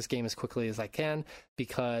get through this game as quickly as I can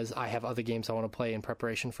because I have other games I want to play in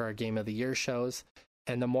preparation for our Game of the Year shows.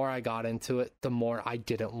 And the more I got into it, the more I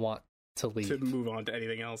didn't want to leave. To move on to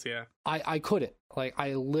anything else, yeah. I couldn't. Like,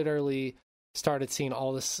 I literally started seeing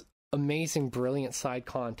all this amazing, brilliant side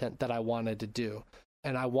content that I wanted to do.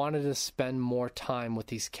 And I wanted to spend more time with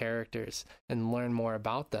these characters and learn more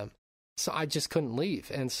about them. So I just couldn't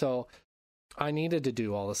leave. And so I needed to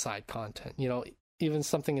do all the side content. You know, even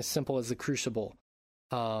something as simple as the Crucible,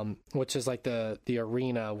 which is like the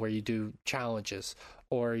arena where you do challenges,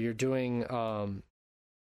 or you're doing,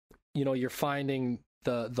 you're finding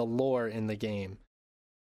the lore in the game.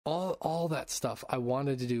 All that stuff. I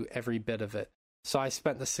wanted to do every bit of it. So I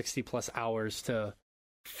spent the 60 plus hours to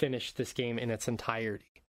finish this game in its entirety.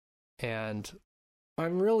 And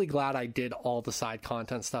I'm really glad I did all the side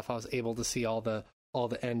content stuff. I was able to see all the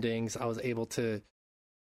endings. I was able to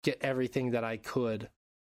get everything that I could,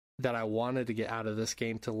 that I wanted to get out of this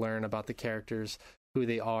game, to learn about the characters, who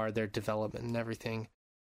they are, their development and everything.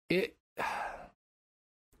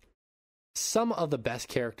 Some of the best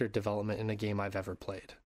character development in a game I've ever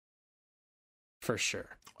played. For sure.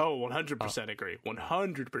 Oh, 100% agree.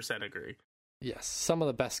 100% agree. Yes, some of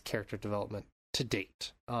the best character development to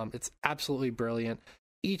date. It's absolutely brilliant.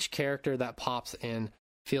 Each character that pops in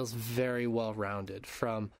feels very well rounded,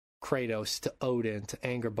 from Kratos to Odin to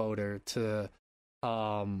Angrboda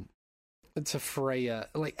to Freya.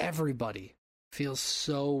 Like, everybody feels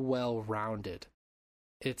so well rounded.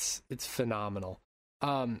 It's phenomenal.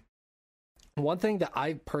 One thing that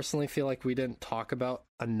I personally feel like we didn't talk about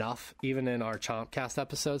enough, even in our Chompcast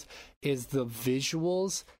episodes, is the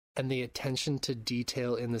visuals and the attention to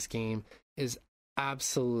detail in this game is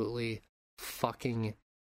absolutely fucking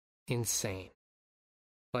insane.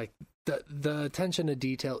 Like, the attention to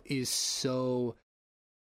detail is so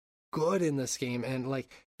good in this game, and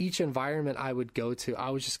like each environment I would go to, I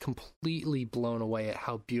was just completely blown away at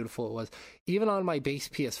how beautiful it was. Even on my base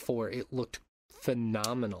PS4, it looked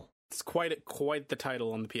phenomenal. It's quite the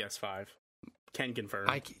title on the PS5. Can confirm.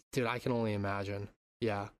 I can only imagine.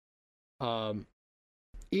 Yeah.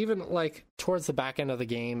 Even like towards the back end of the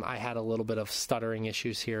game, I had a little bit of stuttering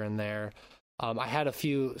issues here and there. I had a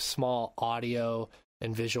few small audio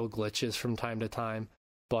and visual glitches from time to time,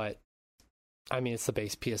 but I mean, it's the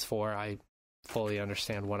base PS4. I fully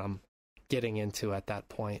understand what I'm getting into at that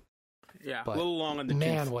point. Yeah, but a little long on the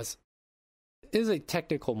tooth. It is a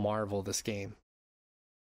technical marvel, this game,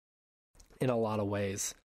 in a lot of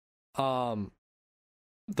ways. The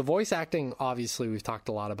voice acting, obviously, we've talked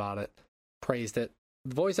a lot about it, praised it.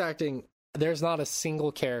 The voice acting, there's not a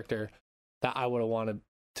single character that I would have wanted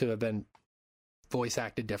to have been voice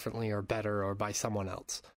acted differently or better or by someone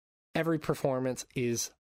else. Every performance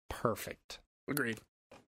is perfect. Agreed.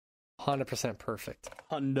 100% perfect.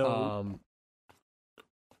 No.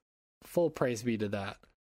 Full praise be to that.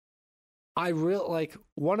 I really like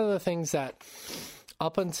one of the things that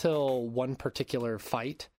up until one particular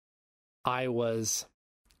fight, I was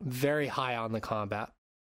very high on the combat,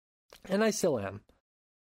 and I still am.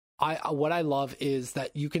 What I love is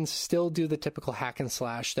that you can still do the typical hack and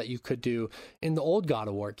slash that you could do in the old God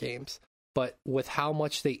of War games, but with how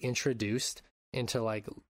much they introduced into like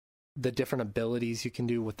the different abilities you can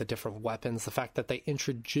do with the different weapons, the fact that they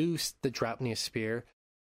introduced the Draupnir spear,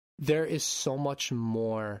 there is so much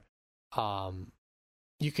more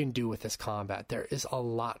you can do with this combat. There is a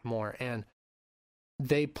lot more, and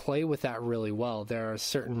they play with that really well. There are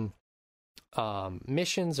certain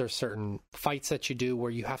missions or certain fights that you do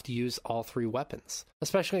where you have to use all three weapons,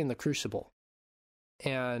 especially in the Crucible.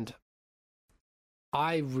 And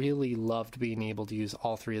I really loved being able to use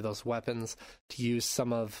all three of those weapons, to use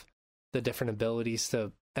some of the different abilities,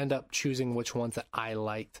 to end up choosing which ones that I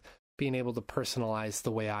liked. Being able to personalize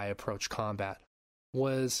the way I approach combat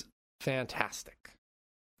was fantastic.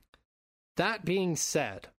 That being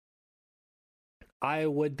said, I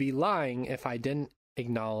would be lying if I didn't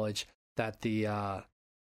acknowledge that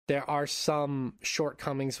there are some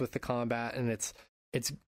shortcomings with the combat, and it's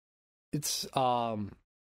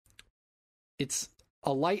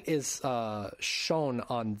a light is shown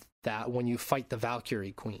on that when you fight the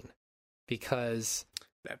Valkyrie Queen, because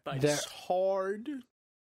that fight's hard.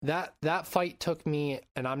 That fight took me,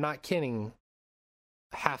 and I'm not kidding,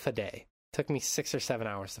 half a day. It took me 6 or 7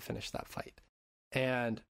 hours to finish that fight.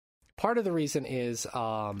 And part of the reason is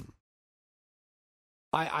I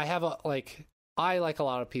have I, like a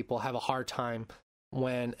lot of people, have a hard time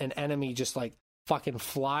when an enemy just like fucking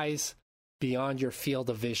flies beyond your field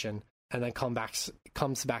of vision and then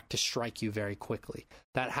comes back to strike you very quickly.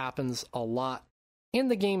 That happens a lot in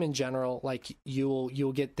the game in general. Like you'll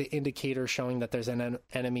get the indicator showing that there's an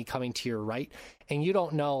enemy coming to your right, and you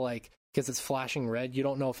don't know, like, because it's flashing red, you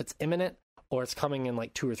don't know if it's imminent or it's coming in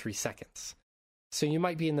like 2 or 3 seconds. So you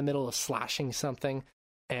might be in the middle of slashing something,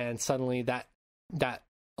 and suddenly that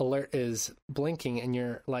alert is blinking, and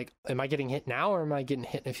you're like, am I getting hit now, or am I getting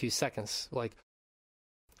hit in a few seconds? Like,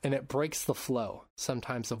 and it breaks the flow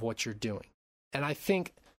sometimes of what you're doing. And I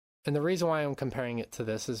think, and the reason why I'm comparing it to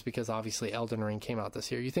this is because obviously Elden Ring came out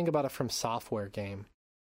this year. You think about it from software game.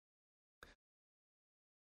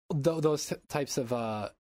 Those types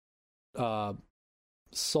of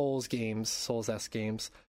Souls-esque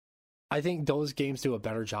games, I think those games do a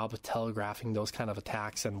better job of telegraphing those kind of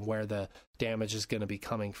attacks and where the damage is going to be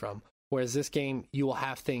coming from. Whereas this game, you will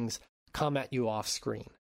have things come at you off screen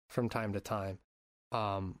from time to time.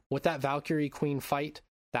 With that Valkyrie Queen fight,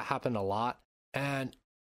 that happened a lot. And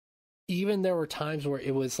even there were times where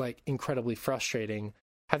it was like incredibly frustrating.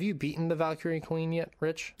 Have you beaten the Valkyrie Queen yet,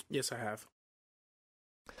 Rich? Yes, I have.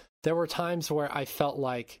 There were times where I felt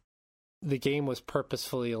like the game was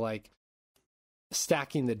purposefully like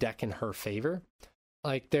stacking the deck in her favor.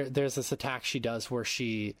 Like there's this attack she does where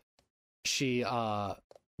she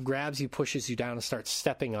grabs you, pushes you down, and starts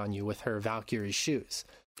stepping on you with her Valkyrie shoes.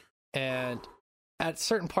 And at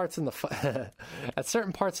certain parts in the fight,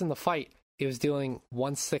 it was dealing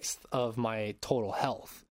 1/6 of my total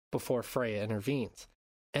health before Freya intervenes.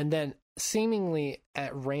 And then seemingly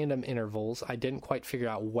at random intervals, I didn't quite figure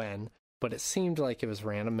out when, but it seemed like it was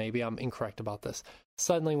random. Maybe I'm incorrect about this.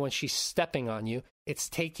 Suddenly, when she's stepping on you, it's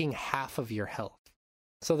taking half of your health.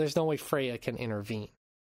 So there's no way Freya can intervene.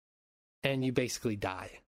 And you basically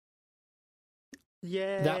die.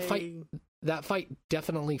 Yay. That fight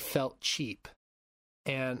definitely felt cheap.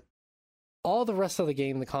 And all the rest of the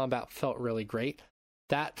game, the combat felt really great.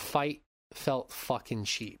 That fight felt fucking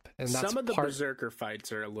cheap. And that's some of the Berserker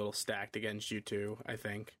fights are a little stacked against you too, I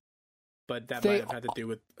think. But that might have had to do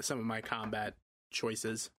with some of my combat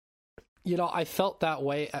choices. You know, I felt that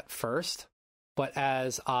way at first, but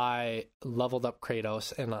as I leveled up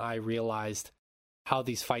Kratos and I realized how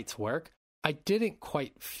these fights work, I didn't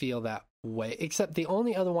quite feel that way. Except the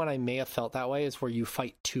only other one I may have felt that way is where you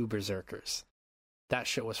fight 2 Berserkers. That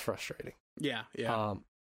shit was frustrating. Yeah.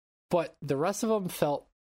 But the rest of them felt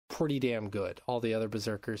pretty damn good. All the other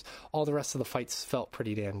Berserkers, all the rest of the fights felt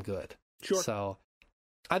pretty damn good. Sure. So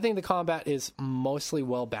I think the combat is mostly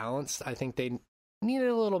well balanced. I think they needed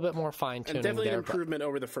a little bit more fine tuning. And definitely an improvement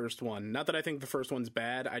over the first one. Not that I think the first one's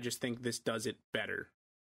bad. I just think this does it better.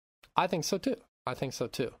 I think so too.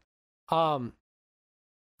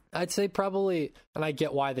 I'd say probably, and I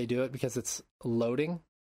get why they do it, because it's loading.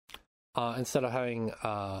 Instead of having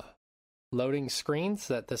loading screens,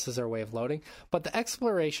 that this is their way of loading. But the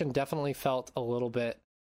exploration definitely felt a little bit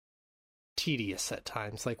tedious at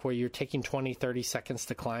times, like where you're taking 20-30 seconds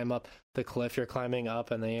to climb up the cliff you're climbing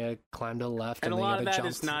up, and then you climb to the left, and a lot of that jump.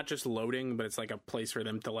 is not just loading, but it's like a place for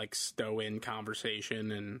them to like stow in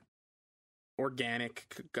conversation and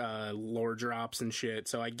organic lore drops and shit.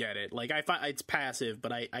 So I get it. Like, I find it's passive,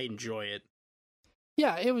 but I enjoy it.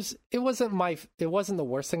 Yeah, it wasn't the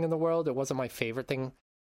worst thing in the world. It wasn't my favorite thing.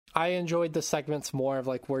 I enjoyed the segments more of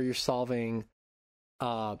like where you're solving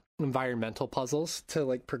environmental puzzles to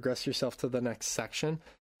like progress yourself to the next section,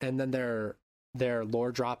 and then they're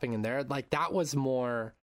lore dropping in there. Like, that was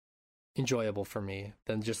more enjoyable for me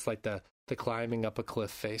than just like the climbing up a cliff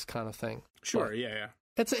face kind of thing. Sure, but yeah.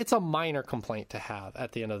 It's a minor complaint to have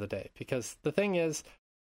at the end of the day, because the thing is,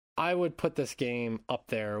 I would put this game up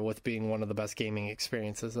there with being one of the best gaming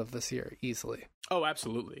experiences of this year, easily. Oh,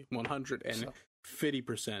 absolutely.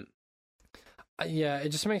 150%. Yeah, it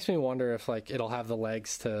just makes me wonder if like it'll have the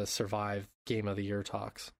legs to survive Game of the Year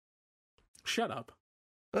talks. Shut up.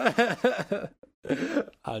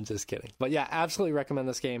 I'm just kidding. But yeah, absolutely recommend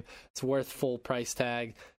this game. It's worth full price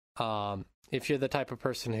tag. If you're the type of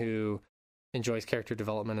person who enjoys character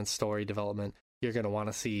development and story development, you're going to want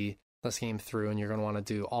to see this game through, and you're going to want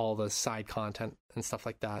to do all the side content and stuff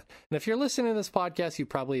like that. And if you're listening to this podcast, you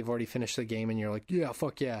probably have already finished the game and you're like, yeah,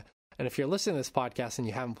 fuck yeah. And if you're listening to this podcast and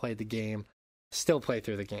you haven't played the game, still play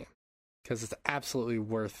through the game, because it's absolutely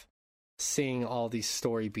worth seeing all these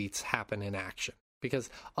story beats happen in action, because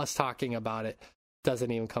us talking about it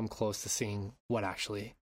doesn't even come close to seeing what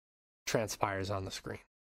actually transpires on the screen.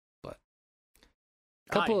 But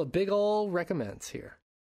a couple of big ol' recommends here.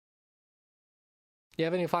 You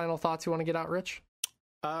have any final thoughts you want to get out, Rich?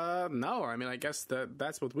 No. I mean, I guess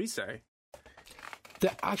that's what we say.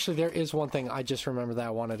 Actually, there is one thing I just remembered that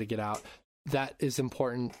I wanted to get out that is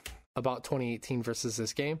important about 2018 versus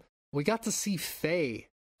this game. We got to see Faye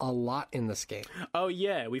a lot in this game. Oh,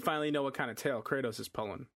 yeah. We finally know what kind of tail Kratos is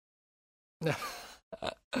pulling.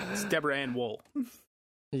 It's Deborah Ann Wool.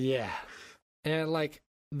 Yeah. And, like,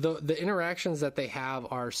 the interactions that they have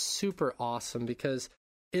are super awesome, because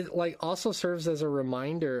it, like, also serves as a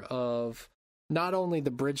reminder of not only the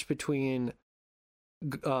bridge between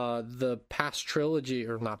the past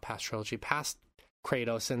Kratos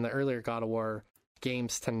and the earlier God of War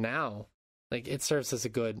games to now. Like, it serves as a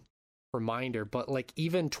good reminder, but like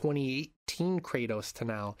even 2018 Kratos to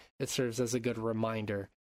now, it serves as a good reminder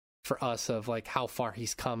for us of like how far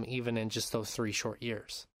he's come even in just those 3 short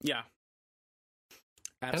years. Yeah.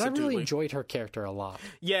 Absolutely. And I really enjoyed her character a lot.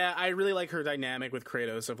 Yeah, I really like her dynamic with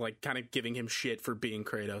Kratos of like kind of giving him shit for being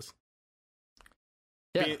Kratos.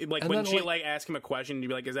 Yeah. Like, when she like ask him a question, you'd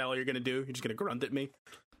be like, is that all you're going to do? You're just going to grunt at me?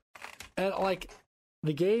 And like,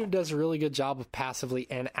 the game does a really good job of passively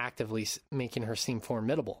and actively making her seem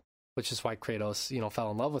formidable, which is why Kratos,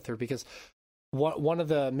 fell in love with her, because one of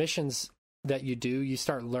the missions that you do, you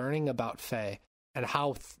start learning about Faye and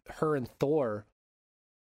how her and Thor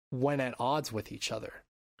went at odds with each other.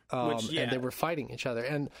 And they were fighting each other.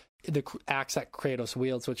 And the axe that Kratos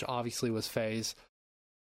wields, which obviously was Faye's,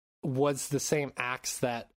 was the same axe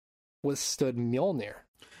that withstood Mjolnir.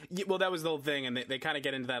 Yeah, well, that was the whole thing, and they kind of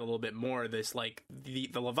get into that a little bit more. This, like, the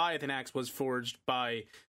Leviathan axe was forged by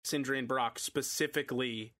Sindri and Brock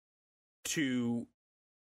specifically to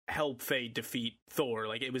help Faye defeat Thor.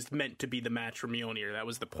 Like, it was meant to be the match for Mjolnir. That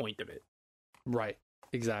was the point of it. Right,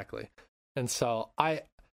 exactly. And so I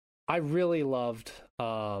really loved,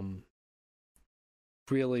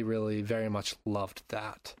 really very much loved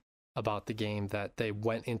that about the game, that they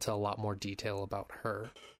went into a lot more detail about her.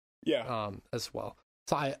 Yeah. As well.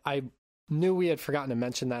 So I knew we had forgotten to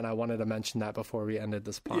mention that, and I wanted to mention that before we ended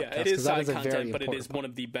this podcast. Yeah, it is side content, but it is one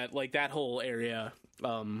of the like that whole area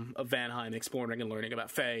of Valheim, exploring and learning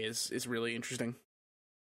about Faye is really interesting.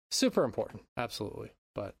 Super important, absolutely.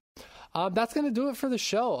 But that's going to do it for the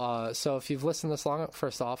show. So if you've listened this long,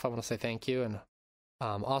 first off, I want to say thank you. And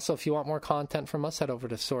also, if you want more content from us, head over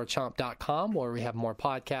to swordchomp.com, where we have more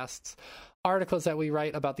podcasts, articles that we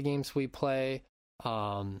write about the games we play.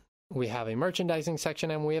 We have a merchandising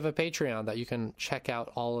section, and we have a Patreon that you can check out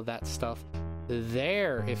all of that stuff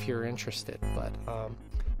there if you're interested. But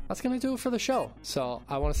that's going to do it for the show. So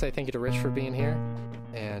I want to say thank you to Rich for being here,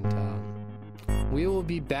 and we will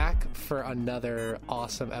be back for another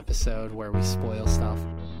awesome episode where we spoil stuff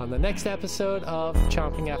on the next episode of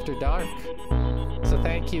Chomping After Dark. So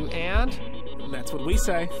thank you, and that's what we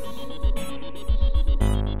say.